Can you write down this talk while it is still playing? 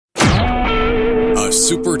A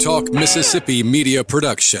Super Talk Mississippi media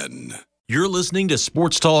production. You're listening to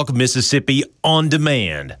Sports Talk Mississippi On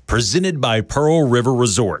Demand, presented by Pearl River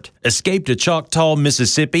Resort. Escape to Choctaw,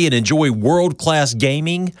 Mississippi and enjoy world-class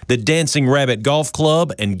gaming, the Dancing Rabbit Golf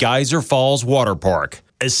Club, and Geyser Falls Water Park.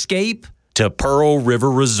 Escape to Pearl River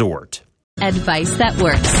Resort. Advice that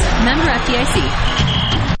works. Member FDIC.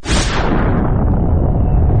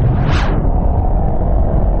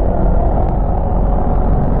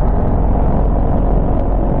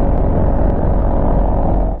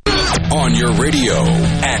 On your radio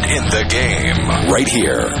and in the game, right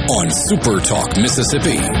here on Super Talk Mississippi.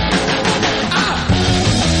 You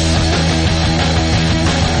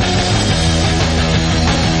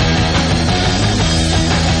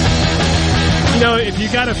know, if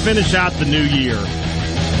you got to finish out the new year,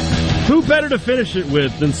 who better to finish it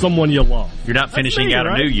with than someone you love? You're not finishing out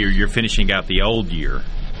a new year, you're finishing out the old year.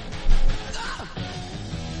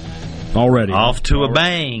 Already. Off to a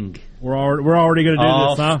bang. We're already going to do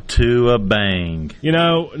this, huh? Off to a bang. You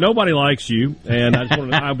know, nobody likes you, and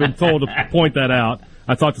I've been told to point that out.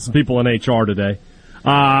 I talked to some people in HR today.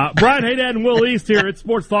 Brian Haydad and Will East here at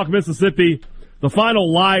Sports Talk Mississippi, the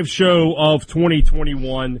final live show of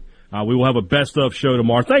 2021. We will have a best-of show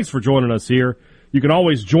tomorrow. Thanks for joining us here. You can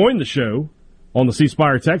always join the show on the C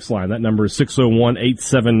Spire text line. That number is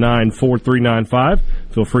 601-879-4395.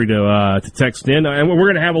 Feel free to text in. And we're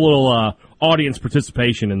going to have a little audience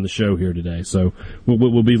participation in the show here today. So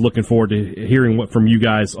we'll be looking forward to hearing from you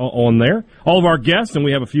guys on there. All of our guests, and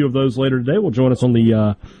we have a few of those later today, will join us on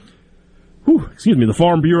the the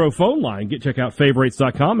Farm Bureau phone line. Check out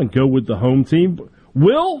favorites.com and go with the home team.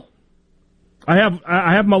 Will, I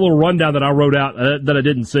have my little rundown that I wrote out that I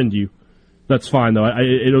didn't send you. That's fine though.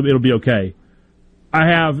 It'll be okay. I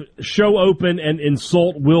have show open and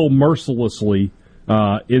insult Will mercilessly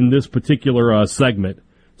in this particular segment.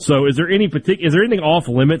 So is there anything off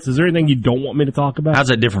limits? Is there anything you don't want me to talk about? How's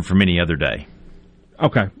that different from any other day?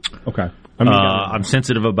 Okay. I'm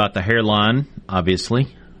sensitive about the hairline, obviously,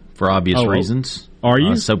 for obvious reasons. Are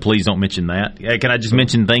you? So please don't mention that. Can I just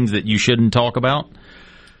mention things that you shouldn't talk about?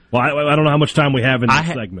 Well, I don't know how much time we have in this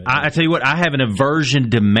segment. I tell you what, I have an aversion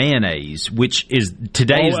to mayonnaise, which is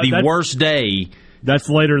today is the worst day. That's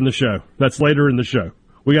later in the show.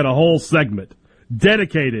 We got a whole segment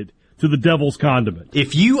dedicated to the devil's condiment.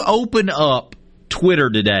 If you open up Twitter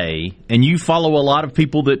today and you follow a lot of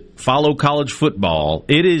people that follow college football,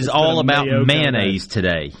 it's all about mayonnaise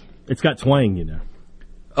today. It's got twang, you know.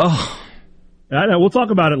 Oh. I know. We'll talk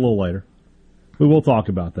about it a little later. We will talk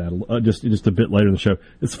about that just a bit later in the show.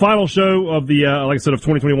 It's the final show of the, like I said, of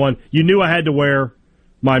 2021. You knew I had to wear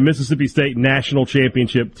my Mississippi State National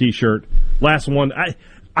Championship T-shirt. Last one.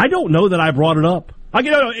 I don't know that I brought it up.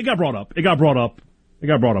 It got brought up. It got brought up.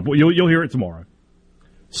 You'll hear it tomorrow.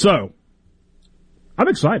 So, I'm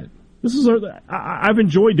excited. I've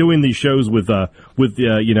enjoyed doing these shows with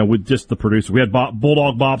just the producer. We had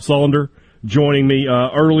Bulldog Bob Sullender joining me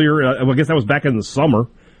earlier. I guess that was back in the summer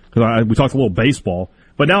because we talked a little baseball.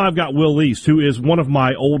 But now I've got Will East, who is one of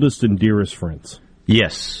my oldest and dearest friends.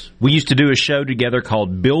 Yes, we used to do a show together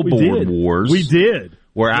called Billboard Wars. We did.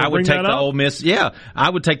 Where I would take the Ole Miss. Yeah, I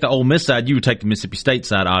would take the Ole Miss side. You would take the Mississippi State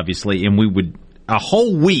side, obviously, and we would. A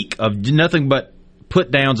whole week of nothing but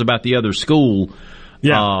put downs about the other school.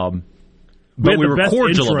 Yeah. But we were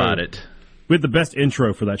cordial about it. We had the best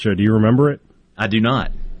intro for that show. Do you remember it? I do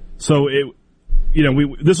not. So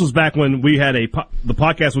this was back when we had the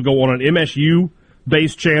podcast would go on an MSU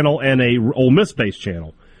based channel and a Ole Miss based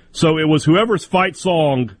channel. So it was whoever's fight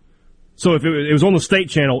song. So if it was on the state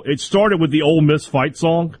channel, it started with the Ole Miss fight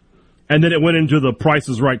song. And then it went into the Price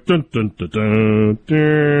is Right, dun, dun, dun, dun,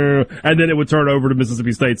 dun, and then it would turn over to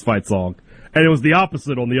Mississippi State's fight song. And it was the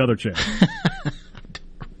opposite on the other channel.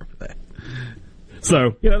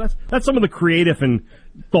 So, that's some of the creative and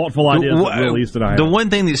thoughtful ideas that Will East and I have. The one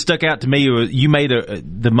thing that stuck out to me was you made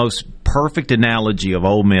the most perfect analogy of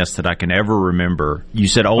Ole Miss that I can ever remember. You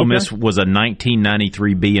said Ole Miss was a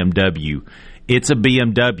 1993 BMW. It's a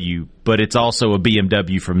BMW, but it's also a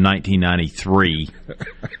BMW from 1993.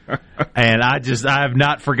 And I have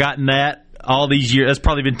not forgotten that all these years. That's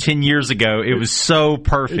probably been 10 years ago. It was so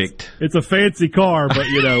perfect. It's a fancy car, but,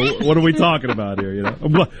 what are we talking about here?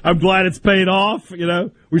 I'm glad it's paid off,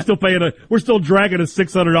 We're still we're still dragging a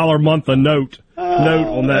 $600 a month note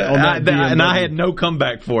on that BMW. And I had no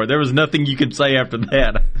comeback for it. There was nothing you could say after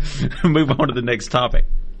that. Move on to the next topic.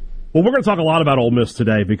 Well, we're going to talk a lot about Ole Miss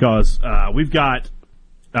today because we've got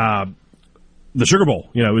the Sugar Bowl.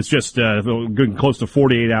 It's just getting close to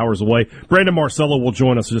 48 hours away. Brandon Marcello will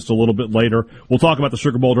join us just a little bit later. We'll talk about the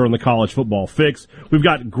Sugar Bowl during the College Football Fix. We've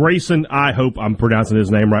got Grayson, I hope I'm pronouncing his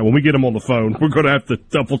name right. When we get him on the phone, we're going to have to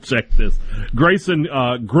double-check this. Grayson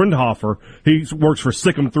Grundhofer, he works for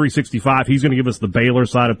Sikkim 365. He's going to give us the Baylor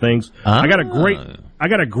side of things. I got a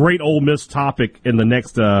great Ole Miss topic in the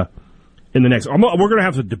next we're going to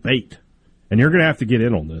have to debate. And you're going to have to get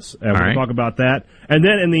in on this. And we'll talk about that. And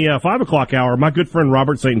then in the 5 o'clock hour, my good friend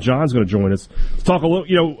Robert St. John's going to join us. Let's talk a little,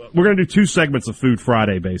 we're going to do 2 segments of Food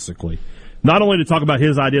Friday, basically. Not only to talk about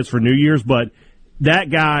his ideas for New Year's, but that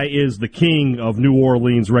guy is the king of New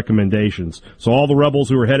Orleans recommendations. So all the rebels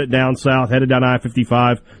who are headed down south, headed down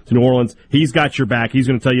I-55 to New Orleans, he's got your back. He's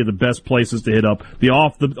going to tell you the best places to hit up, the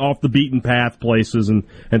off the beaten path places and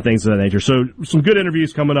things of that nature. So some good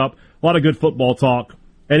interviews coming up, a lot of good football talk.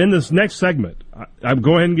 And in this next segment, I'm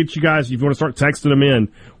go ahead and get you guys. If you want to start texting them in,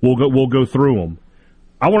 we'll go through them.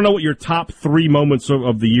 I want to know what your top 3 moments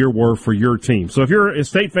of the year were for your team. So if you're a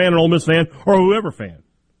State fan, an Ole Miss fan, or whoever fan,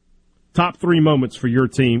 top 3 moments for your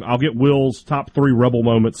team. I'll get Will's top 3 Rebel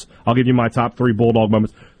moments. I'll give you my top 3 Bulldog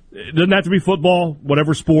moments. It doesn't have to be football,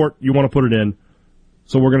 whatever sport you want to put it in.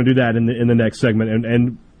 So we're going to do that in the next segment,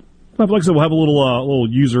 and like I said, we'll have a little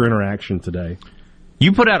user interaction today.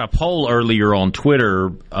 You put out a poll earlier on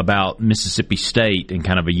Twitter about Mississippi State and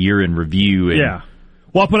kind of a year in review. Yeah.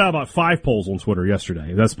 Well, I put out about 5 polls on Twitter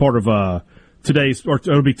yesterday. That's part of today's, or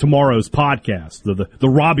it'll be tomorrow's podcast, the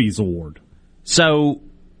Robbies Award. So,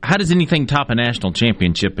 how does anything top a national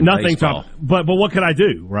championship in Nothing baseball? But what can I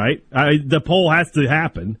do, right? The poll has to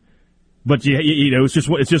happen. But it's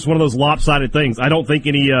just one of those lopsided things. I don't think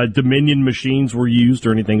any Dominion machines were used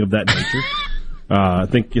or anything of that nature. I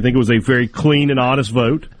think it was a very clean and honest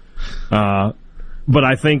vote. But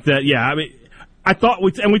I think that, I thought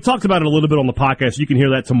we talked about it a little bit on the podcast. You can hear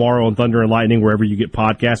that tomorrow on Thunder and Lightning, wherever you get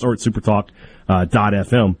podcasts, or at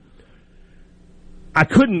supertalk.fm. I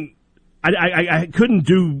couldn't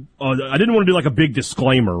do, I didn't want to do like a big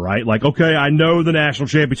disclaimer, right? Like, okay, I know the national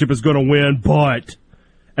championship is going to win, but,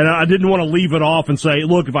 and I didn't want to leave it off and say,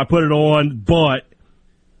 look, if I put it on, but.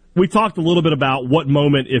 We talked a little bit about what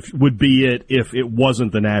moment would be it if it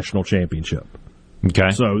wasn't the national championship.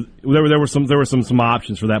 Okay. So there were some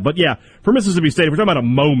options for that. But yeah, for Mississippi State, if we're talking about a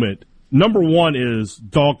moment, number 1 is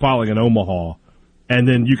dogpiling in Omaha, and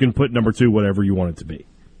then you can put number 2 whatever you want it to be.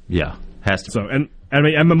 Yeah, has to. So and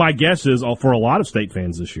my guess is for a lot of State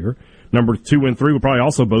fans this year, number 2 and 3 would probably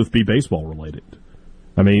also both be baseball related.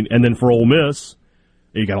 And then for Ole Miss.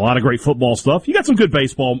 You got a lot of great football stuff. You got some good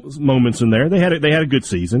baseball moments in there. They had a good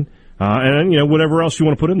season, and whatever else you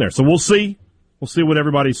want to put in there. So we'll see. We'll see what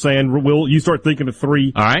everybody's saying. You start thinking of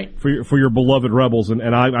 3, all right, for your beloved Rebels,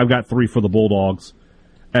 and I've got 3 for the Bulldogs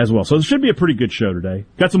as well. So it should be a pretty good show today.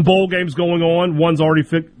 Got some bowl games going on. One's already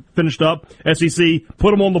finished up. SEC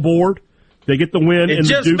put them on the board. They get the win. It in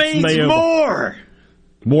just the Duke's means Mayo.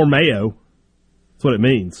 More mayo. That's what it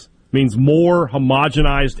means. It means more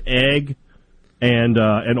homogenized egg. And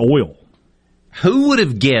oil. Who would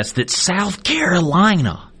have guessed that South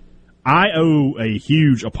Carolina? I owe a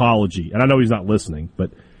huge apology, and I know he's not listening, but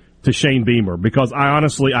to Shane Beamer, because I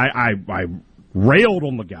honestly I railed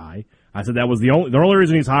on the guy. I said that was the only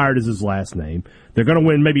reason he's hired is his last name. They're going to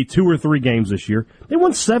win maybe 2 or 3 games this year. They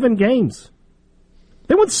won 7 games.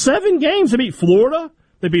 They beat Florida.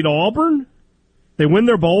 They beat Auburn. They win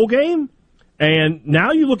their bowl game, and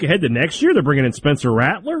now you look ahead to next year. They're bringing in Spencer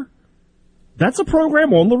Rattler. That's a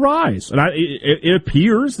program on the rise, and it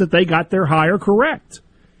appears that they got their hire correct.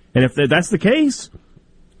 And if that's the case,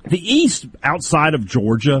 the East outside of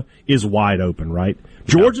Georgia is wide open, right?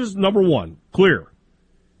 Georgia's number 1, clear.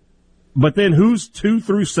 But then who's 2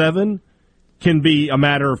 through 7 can be a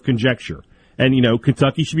matter of conjecture. And,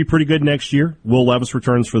 Kentucky should be pretty good next year. Will Levis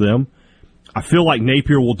returns for them. I feel like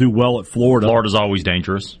Napier will do well at Florida. Florida's always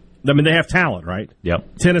dangerous. They have talent, right?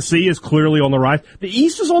 Yep. Tennessee is clearly on the rise. The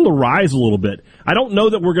East is on the rise a little bit. I don't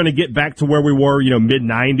know that we're going to get back to where we were,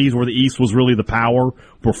 mid-'90s, where the East was really the power,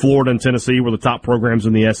 where Florida and Tennessee were the top programs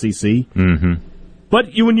in the SEC. Mm-hmm. But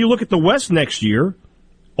when you look at the West next year,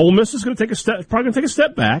 Ole Miss is going to probably going to take a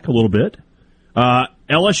step back a little bit.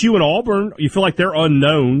 LSU and Auburn, you feel like they're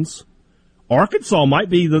unknowns. Arkansas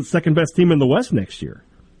might be the second-best team in the West next year.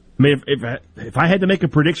 If I had to make a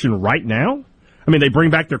prediction right now, they bring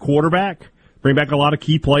back their quarterback, bring back a lot of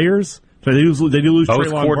key players. So they do lose both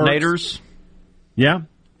Treylon coordinators. Burks. Yeah,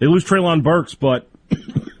 they lose Treylon Burks, but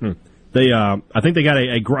I think they got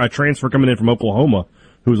a transfer coming in from Oklahoma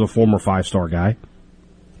who's a former 5-star guy.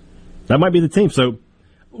 That might be the team. So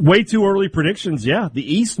way too early predictions. Yeah, the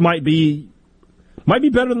East might be Might be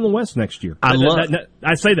better than the West next year. I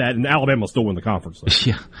say that, and Alabama will still win the conference.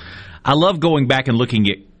 Yeah, I love going back and looking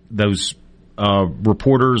at those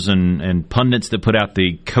reporters and pundits that put out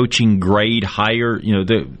the coaching grade hire.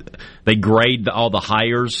 They grade all the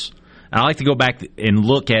hires. I like to go back and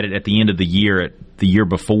look at it at the end of the year,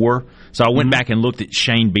 before. So I went back and looked at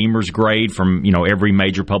Shane Beamer's grade from every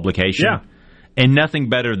major publication. Yeah, and nothing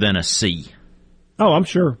better than a C. Oh, I'm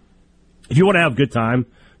sure. If you want to have a good time,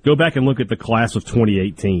 go back and look at the class of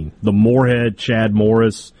 2018. The Moorhead, Chad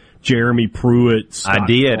Morris, Jeremy Pruitt. Scott I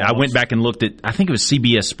did. Frost. I went back and looked at, I think it was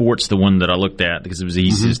CBS Sports, the one that I looked at because it was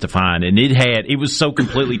easiest to find. And it was so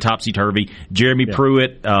completely topsy-turvy. Jeremy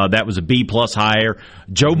Pruitt, that was a B-plus hire.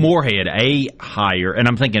 Joe Moorhead, A hire. And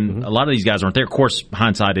I'm thinking a lot of these guys aren't there. Of course,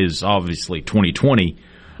 hindsight is obviously 2020.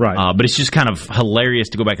 Right. But it's just kind of hilarious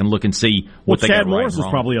to go back and look and see what they got Chad Morris right is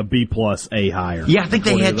probably a B-plus, A hire. Yeah, I think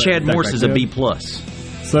they had Chad Morris as a B-plus.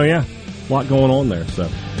 So, yeah, a lot going on there. So,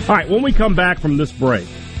 all right, when we come back from this break,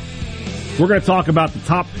 we're going to talk about the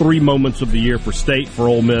top 3 moments of the year for State, for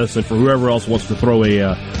Ole Miss, and for whoever else wants to throw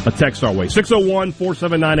a text our way.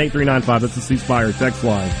 601-479-8395. That's the C Spire text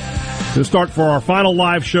line. We'll start for our final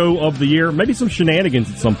live show of the year. Maybe some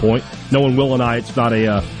shenanigans at some point. Knowing Will and I, it's not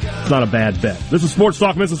a bad bet. This is Sports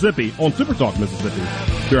Talk Mississippi on Super Talk Mississippi.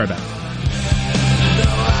 Be right back.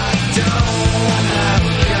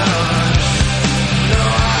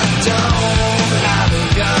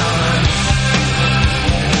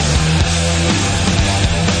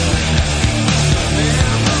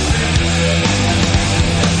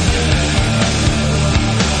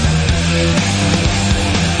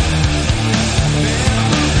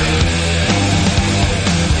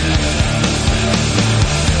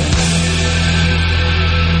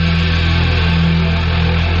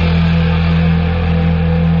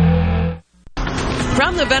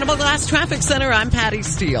 From the Venable Glass Traffic Center, I'm Patty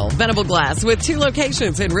Steele. Venable Glass with 2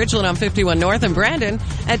 locations in Ridgeland on 51 North and Brandon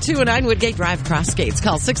at 209 Woodgate Drive, Cross Gates.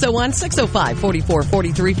 Call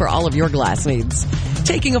 601-605-4443 for all of your glass needs.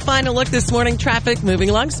 Taking a final look this morning, traffic moving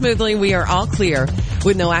along smoothly. We are all clear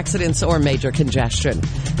with no accidents or major congestion.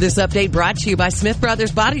 This update brought to you by Smith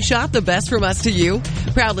Brothers Body Shop, the best from us to you.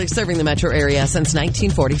 Proudly serving the metro area since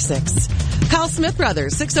 1946. Call Smith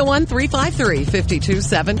Brothers,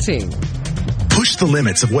 601-353-5217. Push the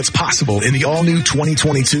limits of what's possible in the all-new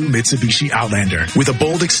 2022 Mitsubishi Outlander. With a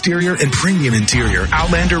bold exterior and premium interior,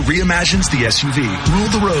 Outlander reimagines the SUV. Rule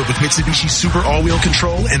the road with Mitsubishi Super all-wheel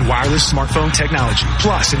control and wireless smartphone technology.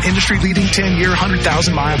 Plus, an industry-leading 10-year,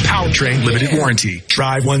 100,000-mile powertrain limited warranty.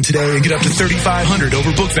 Drive one today and get up to $3,500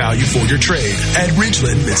 over book value for your trade. At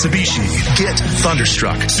Ridgeland Mitsubishi, get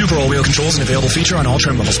Thunderstruck. Super all-wheel controls an available feature on all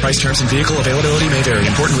trim levels. Price, terms, and vehicle availability may vary.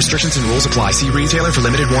 Important restrictions and rules apply. See retailer for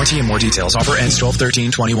limited warranty and more details. Offer ends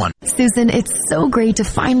 12/13/21. Susan, it's so great to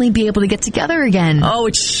finally be able to get together again. Oh,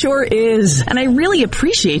 it sure is. And I really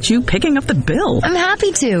appreciate you picking up the bill. I'm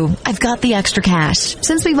happy to. I've got the extra cash.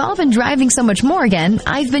 Since we've all been driving so much more again,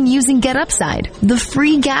 I've been using Get Upside, the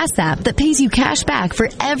free gas app that pays you cash back for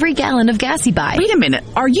every gallon of gas you buy. Wait a minute.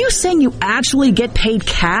 Are you saying you actually get paid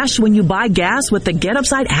cash when you buy gas with the Get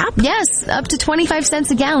Upside app? Yes, up to 25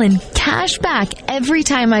 cents a gallon. Cash back every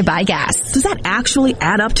time I buy gas. Does that actually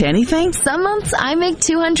add up to anything? Some months I make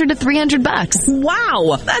 $200 to $300.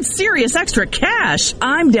 Wow, that's serious extra cash.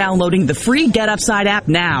 I'm downloading the free Get Upside app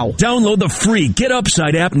now. Download the free Get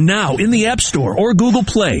Upside app now in the App Store or Google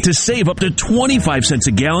Play to save up to 25 cents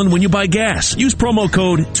a gallon when you buy gas. Use promo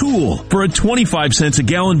code TOOL for a 25 cents a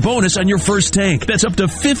gallon bonus on your first tank. That's up to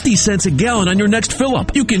 50 cents a gallon on your next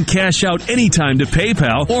fill-up. You can cash out anytime to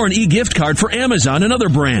PayPal or an e-gift card for Amazon and other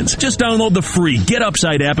brands. Just download the free Get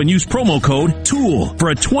Upside app and use promo code TOOL for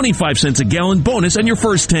a 25 cents a gallon bonus on your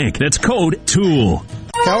first tank. That's code TOOL.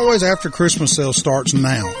 Callaway's After Christmas sale starts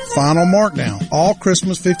now. Final markdown. All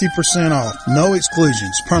Christmas 50% off. No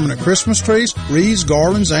exclusions. Permanent Christmas trees, wreaths,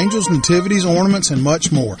 garlands, angels, nativities, ornaments, and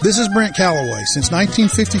much more. This is Brent Callaway. Since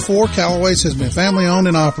 1954, Callaway's has been family owned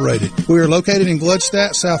and operated. We are located in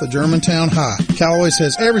Gluckstadt, south of Germantown High. Callaway's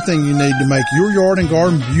has everything you need to make your yard and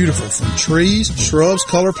garden beautiful, from trees, shrubs,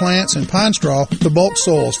 color plants, and pine straw to bulk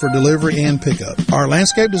soils for delivery and pickup. Our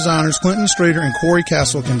landscape designers, Clinton Streeter and Corey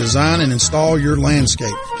Castle, can design and install your landscape.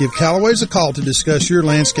 Give Callaway's a call to discuss your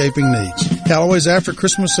landscaping needs. Callaway's After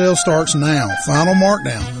Christmas sale starts now. Final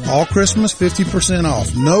markdown. All Christmas 50%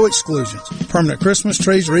 off. No exclusions. Permanent Christmas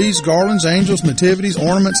trees, wreaths, garlands, angels, nativities,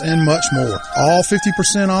 ornaments, and much more. All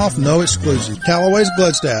 50% off. No exclusions. Callaway's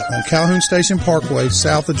Gluckstadt on Calhoun Station Parkway,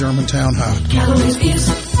 south of Germantown High. Callaway's is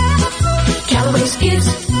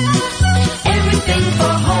everything for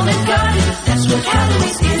home and garden. That's what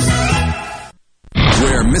Callaway's is.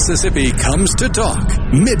 Where Mississippi comes to talk.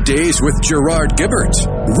 Middays with Gerard Gibbert.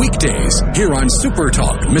 Weekdays here on Super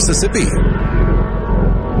Talk Mississippi.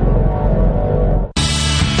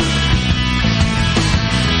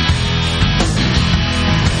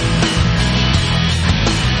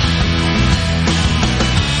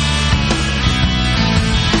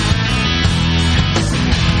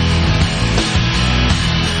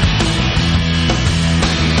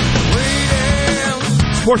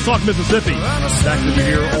 Sports Talk Mississippi. Back with you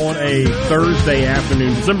here on a Thursday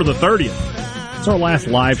afternoon, December the 30th. It's our last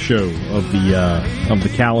live show of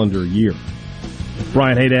the calendar year.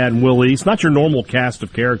 Brian Haydad and Will East, not your normal cast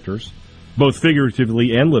of characters, both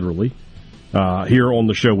figuratively and literally, here on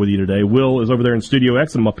the show with you today. Will is over there in Studio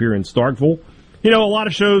X, and I'm up here in Starkville. You know, a lot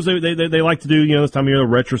of shows they like to do, you know, this time of year, the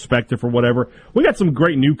retrospective or whatever. We got some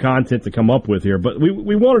great new content to come up with here, but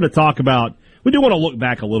we wanted to talk about. We do want to look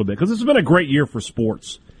back a little bit because this has been a great year for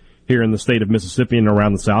sports here in the state of Mississippi and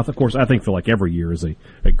around the South. Of course, I feel like every year is a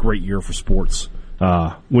great year for sports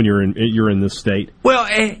when you're in this state. Well,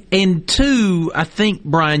 and two, I think,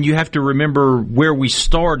 Brian, you have to remember where we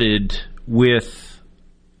started with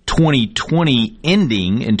 2020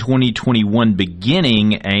 ending and 2021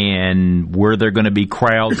 beginning, and where there are going to be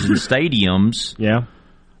crowds in stadiums. Yeah,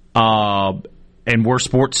 and where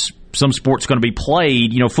some sports going to be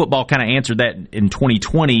played. You know, football kind of answered that in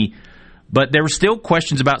 2020, but there were still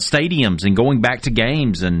questions about stadiums and going back to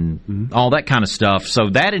games and all that kind of stuff. So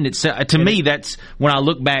that in itself, to me, that's when I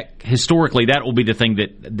look back historically, that will be the thing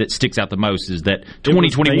that sticks out the most is that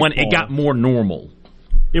 2021 it got more normal.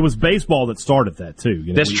 It was baseball that started that too.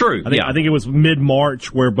 You know, that's true. I think it was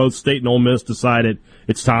mid-March where both State and Ole Miss decided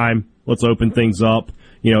it's time. Let's open things up.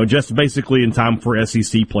 You know, just basically in time for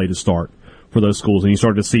SEC play to start for those schools, and you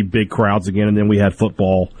started to see big crowds again, and then we had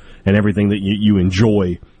football and everything that you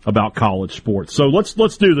enjoy about college sports. So let's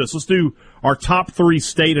do this. Let's do our top 3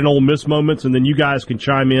 State and Ole Miss moments, and then you guys can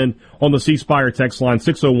chime in on the C Spire text line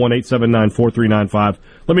 601-879-4395.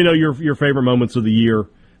 Let me know your favorite moments of the year.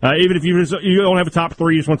 Even if you don't have a top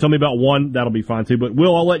 3, you just want to tell me about one, that'll be fine too. But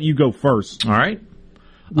Will, I'll let you go first. All right.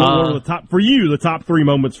 What are the top 3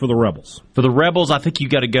 moments for the Rebels? For the Rebels, I think you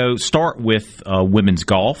got to start with women's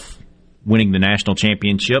golf. Winning the national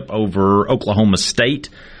championship over Oklahoma State.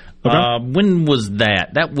 Okay. When was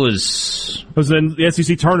that? It was in the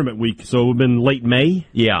SEC tournament week, so it would have been late May?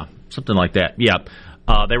 Yeah, something like that. Yeah.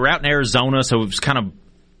 They were out in Arizona, so it was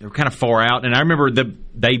they were kind of far out. And I remember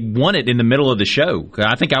they won it in the middle of the show.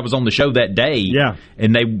 I think I was on the show that day. Yeah.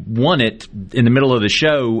 And they won it in the middle of the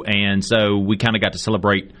show, and so we kind of got to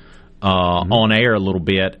celebrate on air a little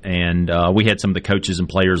bit. And we had some of the coaches and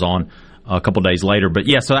players on a couple days later, but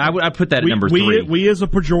yeah, so I put that at number 3. We is a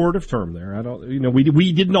pejorative term there. I don't,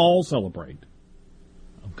 we didn't all celebrate.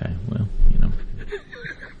 Okay, well,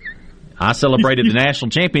 I celebrated the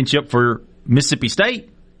national championship for Mississippi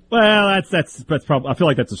State. Well, that's probably. I feel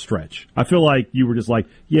like that's a stretch. I feel like you were just like,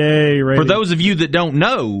 yay! Ready. For those of you that don't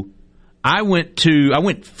know, I went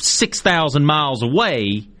 6,000 miles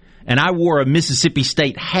away, and I wore a Mississippi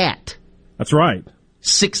State hat. That's right.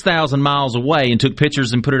 6,000 miles away, and took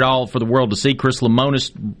pictures and put it all for the world to see. Chris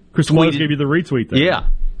Lemonis gave you the retweet there. Yeah.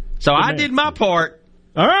 So I did my part.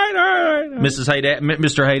 All right. Mrs. Haydad,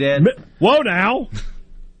 Mr. Haydad. Whoa now.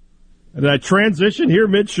 Did I transition here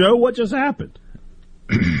mid-show? What just happened?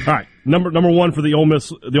 All right. Number 1 for the Ole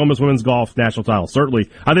Miss women's golf national title. Certainly.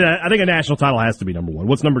 I think a national title has to be number 1.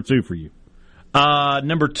 What's number 2 for you?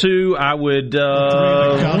 Number 2, I would.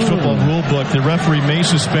 College football rule book. The referee may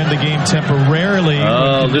suspend the game temporarily.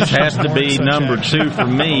 Oh, this has to be number 2 for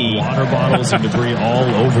me. Water bottles and debris all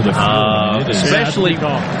over the field. Especially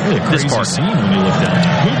really a crazy scene when you look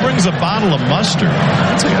down. Who brings a bottle of mustard?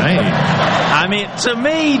 That's great. I mean, to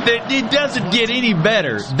me, it doesn't get any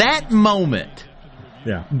better. That moment.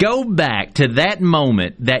 Yeah. Go back to that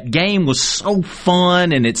moment. That game was so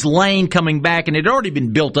fun, and it's Lane coming back, and it had already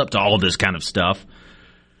been built up to all this kind of stuff.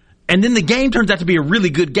 And then the game turns out to be a really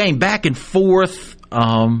good game, back and forth.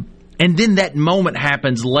 And then that moment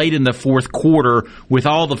happens late in the fourth quarter with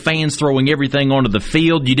all the fans throwing everything onto the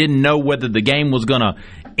field. You didn't know whether the game was going to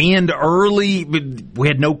end early. We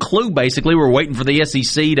had no clue, basically. We were waiting for the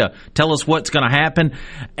SEC to tell us what's going to happen.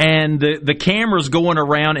 And the camera's going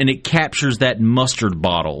around, and it captures that mustard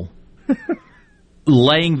bottle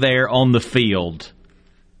laying there on the field.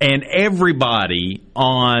 And everybody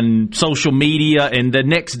on social media, and the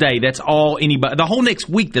next day, that's all anybody, the whole next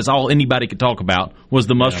week, that's all anybody could talk about was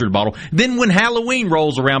the mustard bottle. Then when Halloween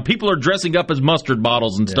rolls around, people are dressing up as mustard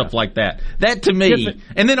bottles and stuff like that. That to me,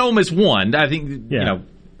 and then Ole Miss won. I think, add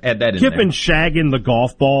that in there. Kiffin shagging the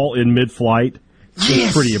golf ball in mid-flight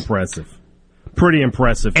is pretty impressive. Pretty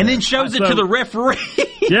impressive. And then shows it to the referee.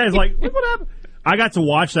 Yeah, it's like, look what happened. I got to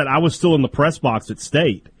watch that. I was still in the press box at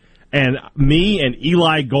State. And me and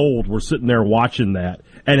Eli Gold were sitting there watching that.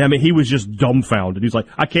 And, I mean, he was just dumbfounded. He's like,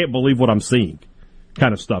 I can't believe what I'm seeing,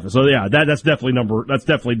 kind of stuff. So, yeah, that's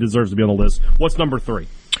definitely deserves to be on the list. What's number 3?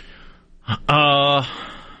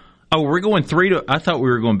 We're going 3 to. I thought we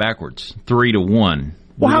were going backwards. 3 to 1.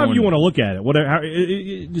 Well, however you want to look at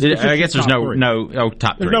it. I guess there's no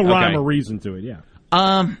top 3. There's no rhyme or reason to it, yeah.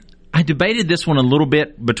 I debated this one a little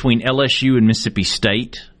bit between LSU and Mississippi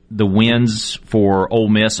State, the wins for Ole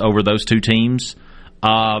Miss over those two teams.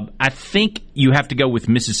 I think you have to go with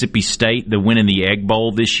Mississippi State, the win in the Egg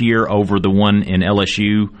Bowl this year over the one in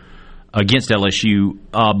LSU. Against LSU,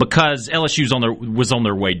 because LSU was on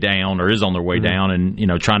their way down, or is on their way down,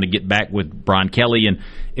 and trying to get back with Brian Kelly, and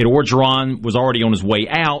Ed Orgeron was already on his way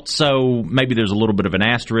out, so maybe there's a little bit of an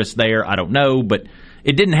asterisk there. I don't know, but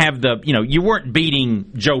it didn't have the you weren't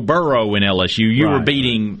beating Joe Burrow in LSU, you were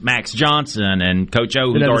beating Max Johnson and Coach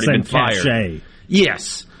O, who's already been fired. Cachet.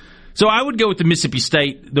 Yes. So I would go with the Mississippi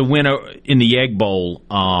State, the winner in the Egg Bowl,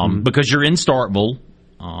 because you're in Starkville.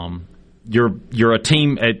 You're a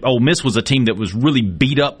team. Ole Miss was a team that was really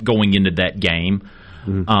beat up going into that game,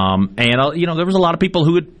 and there was a lot of people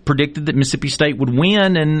who had predicted that Mississippi State would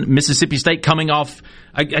win, and Mississippi State coming off.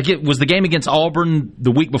 Was the game against Auburn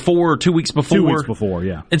the week before or 2 weeks before? 2 weeks before,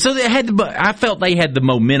 yeah. And so I felt they had the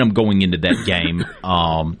momentum going into that game.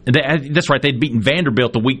 That's right. They'd beaten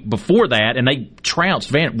Vanderbilt the week before that, and they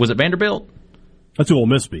trounced. Was it Vanderbilt? That's who Ole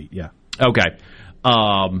Miss beat. Yeah. Okay.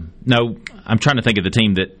 No, I'm trying to think of the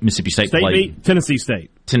team that Mississippi State played. Beat Tennessee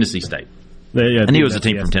State. Tennessee State. I knew it was a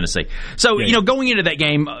team from Tennessee. So, going into that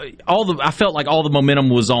game, I felt like all the momentum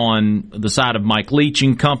was on the side of Mike Leach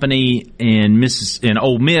and company, and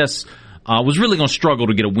Ole Miss was really going to struggle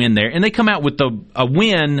to get a win there. And they come out with a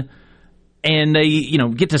win, and they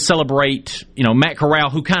get to celebrate. Matt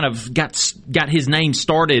Corral, who kind of got his name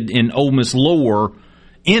started in Ole Miss lore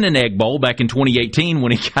in an Egg Bowl back in 2018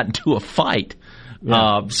 when he got into a fight.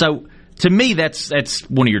 Yeah. So to me, that's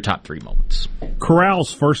one of your top 3 moments.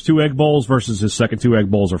 Corral's first 2 Egg Bowls versus his second 2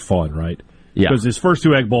 Egg Bowls are fun, right? Yeah. Because his first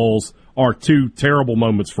 2 Egg Bowls are 2 terrible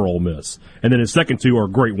moments for Ole Miss, and then his second 2 are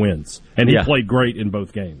great wins, and he played great in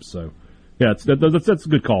both games. So, yeah, that's a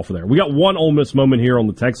good call for there. We got one Ole Miss moment here on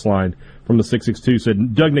the text line from the 662.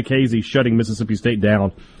 Said Doug Nikhazy shutting Mississippi State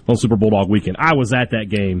down on Super Bulldog weekend. I was at that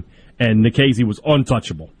game, and Nikhazy was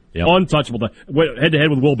untouchable. Yep. Untouchable. Went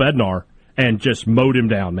head-to-head with Will Bednar. And just mowed him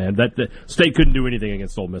down, man. That State couldn't do anything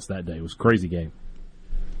against Ole Miss that day. It was a crazy game.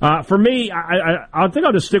 For me, I think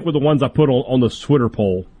I'll just stick with the ones I put on this Twitter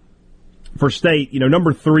poll. For State,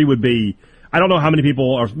 number 3 would be, I don't know how many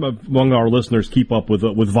people among our listeners keep up with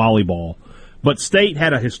volleyball, but State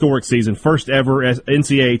had a historic season, first ever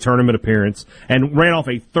NCAA tournament appearance, and ran off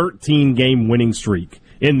a 13-game winning streak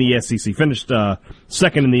in the SEC. Finished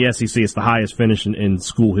second in the SEC. It's the highest finish in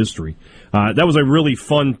school history. That was a really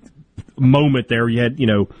fun moment there. You had,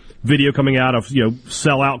 video coming out of,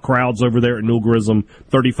 sellout crowds over there at Newell Grissom,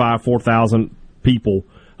 4,000 people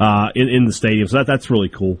in the stadium. So that's really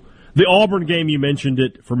cool. The Auburn game, you mentioned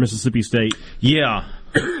it for Mississippi State. Yeah.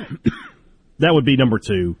 That would be number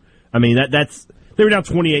 2. I mean, they were down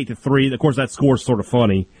 28-3. Of course, that score's sort of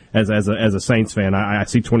funny as a Saints fan. I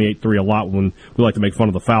see 28-3 a lot when we like to make fun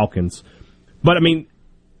of the Falcons. But, I mean,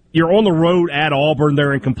 you're on the road at Auburn.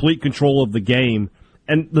 They're in complete control of the game.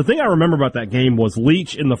 And the thing I remember about that game was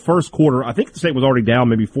Leach in the first quarter, I think the State was already down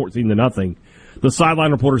maybe 14-0. The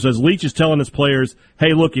sideline reporter says Leach is telling his players,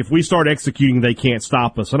 hey, look, if we start executing, they can't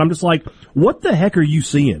stop us. And I'm just like, what the heck are you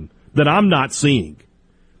seeing that I'm not seeing?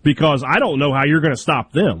 Because I don't know how you're going to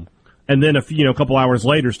stop them. And then a couple hours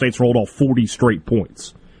later, State's rolled off 40 straight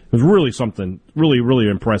points. It was really something, really, really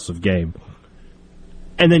impressive game.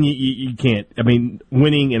 And then you can't. I mean,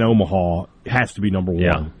 winning in Omaha has to be number 1.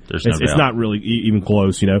 Yeah, there's no doubt. It's not really even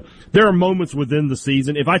close. There are moments within the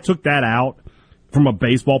season. If I took that out from a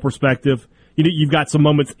baseball perspective, you've got some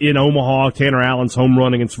moments in Omaha. Tanner Allen's home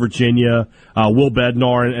run against Virginia, Will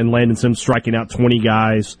Bednar and Landon Sims striking out 20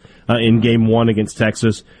 guys in Game 1 against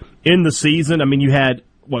Texas. In the season, I mean, you had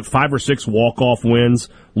 5 or 6 walk-off wins.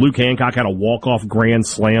 Luke Hancock had a walk-off grand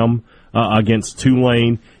slam against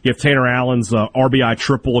Tulane. You have Tanner Allen's RBI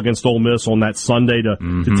triple against Ole Miss on that Sunday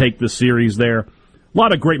to take the series there. A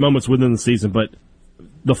lot of great moments within the season, but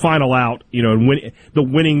the final out, and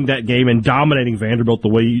winning that game and dominating Vanderbilt the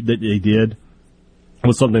way that they did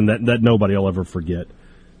was something that nobody will ever forget.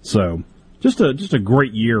 So, just a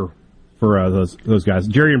great year for those guys.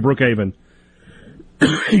 Jerry in Brookhaven,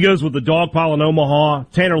 he goes with the dog pile in Omaha.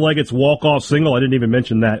 Tanner Leggett's walk-off single, I didn't even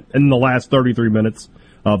mention that, in the last 33 minutes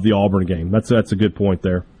of the Auburn game. That's a good point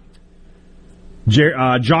there.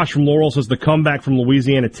 Josh from Laurel says the comeback from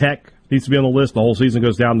Louisiana Tech needs to be on the list. The whole season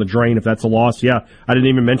goes down the drain if that's a loss. Yeah, I didn't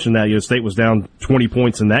even mention that. State was down 20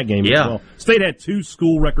 points in that game as well. State had 2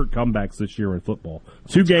 school record comebacks this year in football.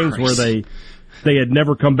 2 games where they had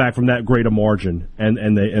never come back from that great a margin,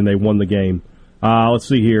 and they won the game. Let's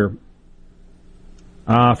see here.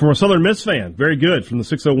 From a Southern Miss fan, very good from the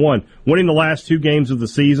 601. Winning the last 2 games of the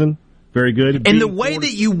season. Very good. And the way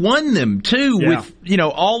that you won them, too, with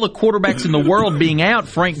all the quarterbacks in the world being out,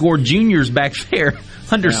 Frank Gore Jr.'s back there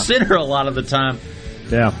under center a lot of the time.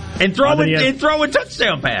 Yeah. And throwing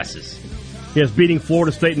touchdown passes. Yes, beating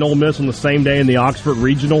Florida State and Ole Miss on the same day in the Oxford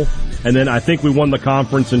Regional. And then I think we won the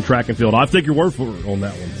conference in track and field. I'll take your word for it on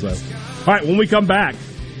that one. So, all right, when we come back,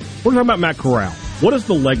 we're talking about Matt Corral. What is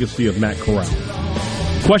the legacy of Matt Corral?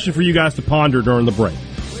 Question for you guys to ponder during the break.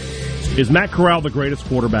 Is Matt Corral the greatest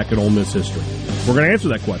quarterback in Ole Miss history? We're going to answer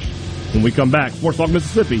that question when we come back. Sports Talk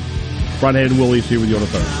Mississippi. Brian Hayden and Will Lees here with you on the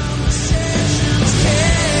third.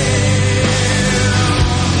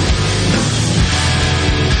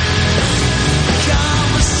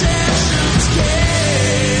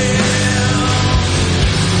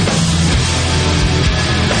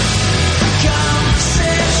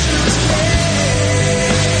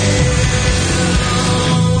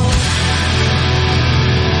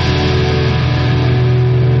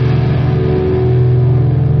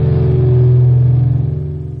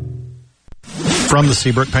 From the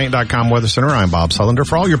SeabrookPaint.com Weather Center, I'm Bob Sullender.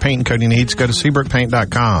 For all your paint and coating needs, go to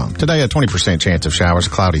SeabrookPaint.com. Today, a 20% chance of showers,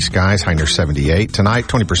 cloudy skies, high near 78. Tonight,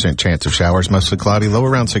 20% chance of showers, mostly cloudy, low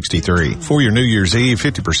around 63. For your New Year's Eve,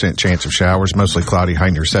 50% chance of showers, mostly cloudy, high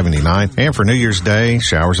near 79. And for New Year's Day,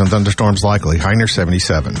 showers and thunderstorms likely, high near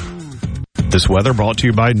 77. This weather brought to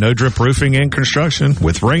you by No Drip Roofing and Construction.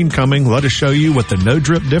 With rain coming, let us show you what the No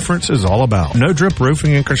Drip difference is all about. No Drip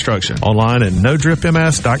Roofing and Construction. Online at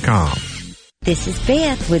NoDripMS.com. This is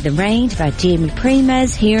Beth with the range by Jimmy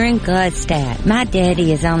Primos here in Gladstad. My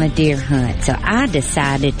daddy is on a deer hunt, so I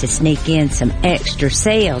decided to sneak in some extra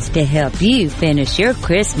sales to help you finish your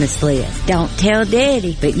Christmas list. Don't tell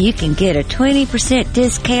Daddy, but you can get a 20%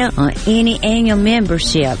 discount on any annual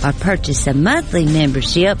membership or purchase a monthly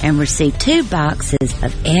membership and receive 2 boxes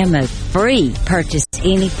of ammo free. Purchase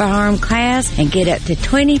any firearm class and get up to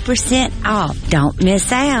 20% off. Don't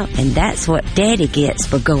miss out, and that's what Daddy gets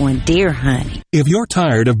for going deer hunting. If you're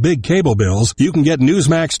tired of big cable bills, you can get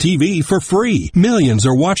Newsmax TV for free. Millions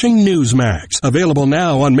are watching Newsmax. Available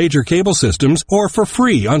now on major cable systems or for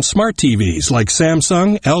free on smart TVs like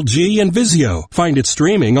Samsung, LG, and Vizio. Find it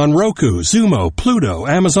streaming on Roku, Zumo, Pluto,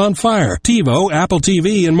 Amazon Fire, TiVo, Apple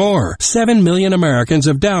TV, and more. 7 million Americans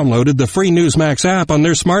have downloaded the free Newsmax app on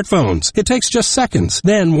their smartphones. It takes just seconds.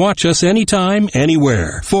 Then watch us anytime,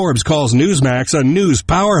 anywhere. Forbes calls Newsmax a news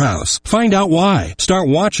powerhouse. Find out why. Start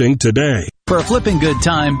watching today. For a flipping good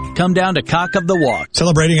time, come down to Cock of the Walk.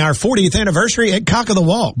 Celebrating our 40th anniversary at Cock of the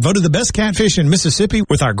Walk. Voted the best catfish in Mississippi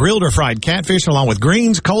with our grilled or fried catfish along with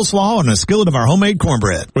greens, coleslaw, and a skillet of our homemade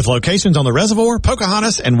cornbread. With locations on the Reservoir,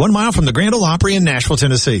 Pocahontas, and 1 mile from the Grand Ole Opry in Nashville,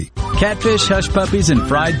 Tennessee. Catfish, hush puppies, and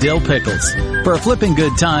fried dill pickles. For a flipping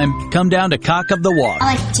good time, come down to Cock of the Walk.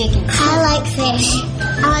 I like chicken. I like fish.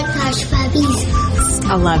 I like hush puppies.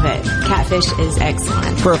 I love it. Catfish is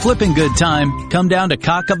excellent. For a flipping good time, come down to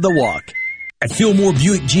Cock of the Walk. At Fillmore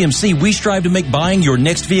Buick GMC, we strive to make buying your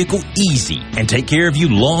next vehicle easy and take care of you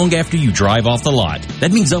long after you drive off the lot.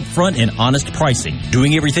 That means upfront and honest pricing,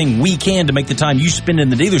 doing everything we can to make the time you spend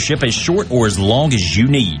in the dealership as short or as long as you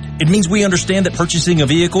need. It means we understand that purchasing a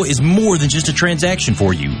vehicle is more than just a transaction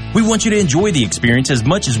for you. We want you to enjoy the experience as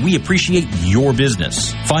much as we appreciate your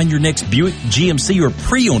business. Find your next Buick, GMC, or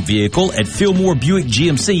pre-owned vehicle at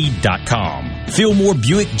FillmoreBuickGMC.com. Fillmore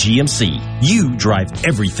Buick GMC. You drive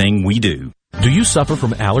everything we do. Do you suffer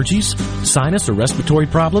from allergies, sinus, or respiratory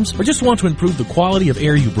problems, or just want to improve the quality of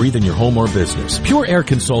air you breathe in your home or business? Pure Air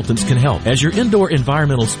Consultants can help. As your indoor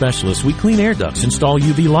environmental specialist, we clean air ducts, install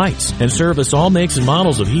UV lights, and service all makes and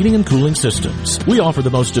models of heating and cooling systems. We offer the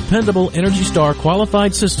most dependable Energy Star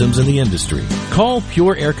qualified systems in the industry. Call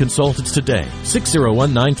Pure Air Consultants today,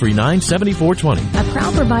 601-939-7420. A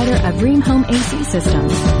proud provider of Rheem Home AC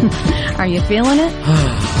systems. Are you feeling it?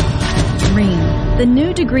 Rheem, the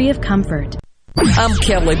new degree of comfort. I'm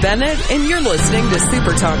Kelly Bennett, and you're listening to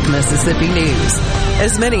Super Talk Mississippi News.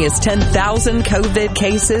 As many as 10,000 COVID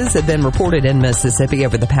cases have been reported in Mississippi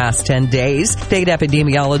over the past 10 days. State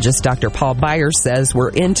epidemiologist Dr. Paul Byers says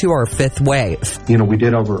we're into our fifth wave. We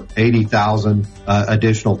did over 80,000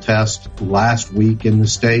 additional tests last week in the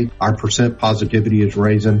state. Our percent positivity is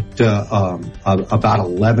raising to about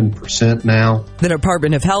 11% now. The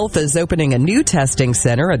Department of Health is opening a new testing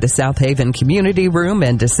center at the South Haven Community Room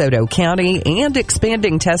in DeSoto County and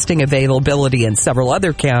expanding testing availability in several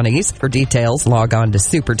other counties. For details, log on to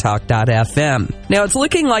supertalk.fm. Now, it's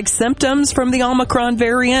looking like symptoms from the Omicron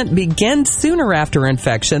variant begin sooner after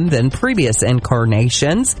infection than previous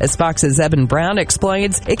incarnations. As Fox's Evan Brown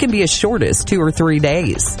explains, it can be as short as 2 or 3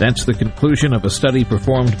 days. That's the conclusion of a study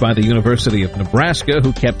performed by the University of Nebraska,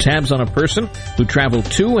 who kept tabs on a person who traveled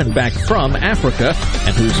to and back from Africa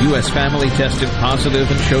and whose U.S. family tested positive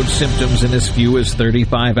and showed symptoms in as few as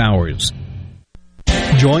 35 hours.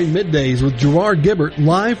 Join Middays with Gerard Gibbert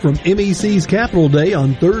live from MEC's Capital Day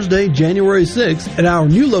on Thursday, January 6th at our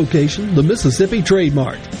new location, the Mississippi Trade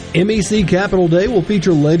Mart. MEC Capital Day will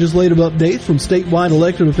feature legislative updates from statewide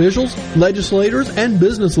elected officials, legislators, and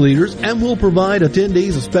business leaders, and will provide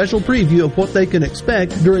attendees a special preview of what they can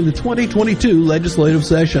expect during the 2022 legislative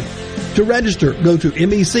session. To register, go to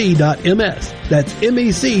mec.ms. That's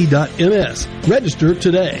mec.ms. Register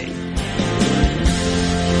today.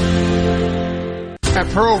 At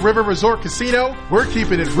Pearl River Resort Casino, we're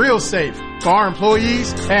keeping it real safe for our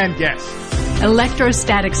employees and guests.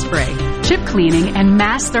 Electrostatic spray, chip cleaning, and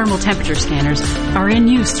mass thermal temperature scanners are in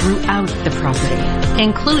use throughout the property,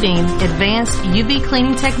 including advanced UV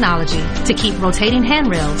cleaning technology to keep rotating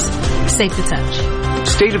handrails safe to touch.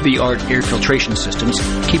 State-of-the-art air filtration systems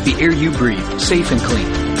keep the air you breathe safe and clean.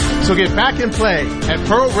 So get back in play at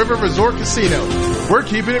Pearl River Resort Casino. We're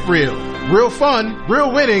keeping it real. Real fun, real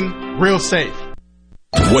winning, real safe.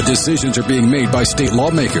 What decisions are being made by state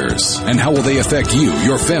lawmakers, and how will they affect you,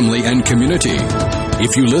 your family, and community?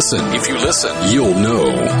 If you listen, you'll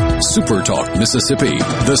know. Super Talk Mississippi,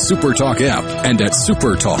 the Super Talk app, and at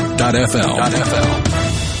supertalk.fm.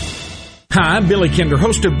 Hi, I'm Billy Kinder,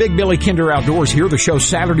 host of Big Billy Kinder Outdoors. Here the show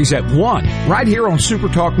Saturdays at 1, right here on Super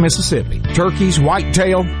Talk Mississippi. Turkeys,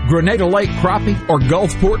 whitetail, Grenada Lake crappie, or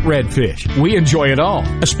Gulfport redfish. We enjoy it all,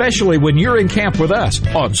 especially when you're in camp with us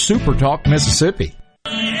on Super Talk Mississippi.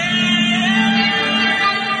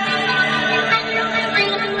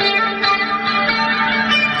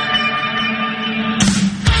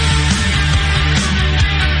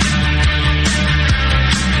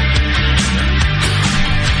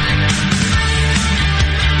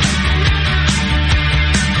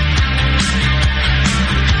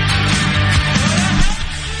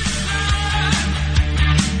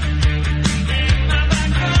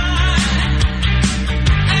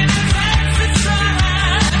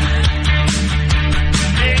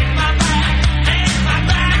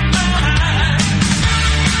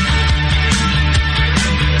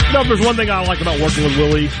 There's one thing I like about working with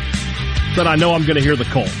Willie, that I know I'm going to hear the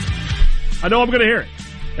Cult. I know I'm going to hear it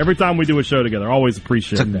every time we do a show together. I always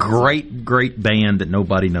appreciate that. It's a great band that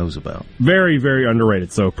nobody knows about. Very, very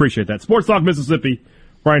underrated, so appreciate that. Sports Talk Mississippi,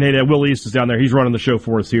 Brian Haydad, Will East is down there. He's running the show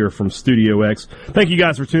for us here from Studio X. Thank you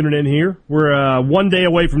guys for tuning in here. We're one day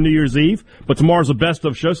away from New Year's Eve, but tomorrow's a best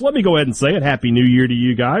of show, so let me go ahead and say it. Happy New Year to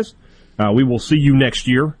you guys. We will see you next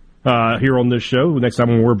year here on this show. Next time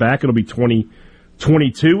when we're back, it'll be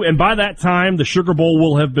 2022, and by that time, the Sugar Bowl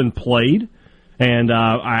will have been played, and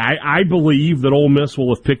I believe that Ole Miss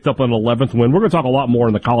will have picked up an 11th win. We're going to talk a lot more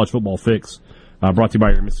in the College Football Fix, brought to you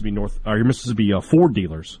by your Mississippi Ford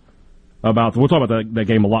dealers. We'll talk about that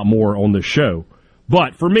game a lot more on this show.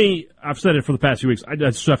 But for me, I've said it for the past few weeks,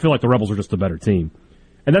 I feel like the Rebels are just a better team,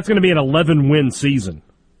 and that's going to be an 11-win season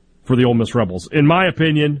for the Ole Miss Rebels. In my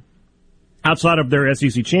opinion, outside of their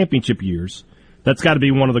SEC championship years, that's got to be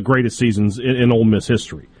one of the greatest seasons in Ole Miss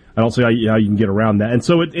history. I don't see how you can get around that. And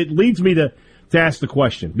so it leads me to ask the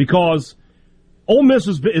question, because Ole Miss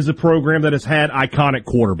is a program that has had iconic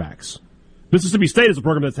quarterbacks. Mississippi State is a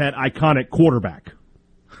program that's had iconic quarterback.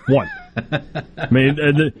 One. I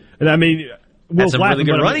mean, Will's some really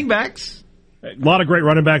good running backs. A lot of great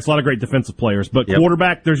running backs, a lot of great defensive players, but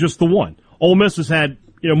quarterback, there's just the one. Ole Miss has had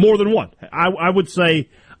more than one. I would say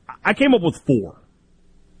I came up with 4.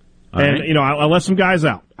 And, I left some guys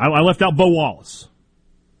out. I left out Bo Wallace.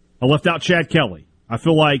 I left out Chad Kelly. I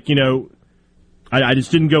feel like, I just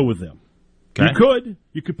didn't go with them. Okay.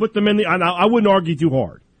 You could put them in I wouldn't argue too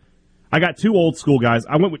hard. I got 2 old school guys.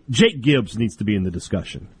 I went with Jake Gibbs needs to be in the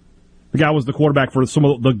discussion. The guy was the quarterback for some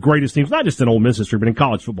of the greatest teams, not just in Ole Miss history, but in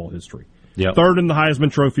college football history. Yep. 3rd in the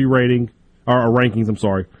Heisman Trophy rating, or rankings, I'm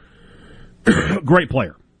sorry. Great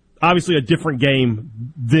player. Obviously a different game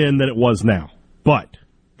then than it was now, but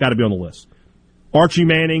got to be on the list. Archie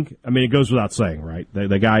Manning, I mean, it goes without saying, right?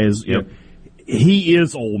 The guy is, you know, he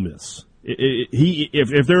is Ole Miss.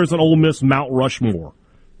 If there is an Ole Miss Mount Rushmore,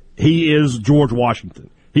 he is George Washington.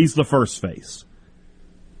 He's the first face.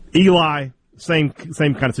 Eli, same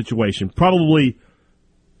kind of situation. Probably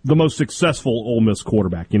the most successful Ole Miss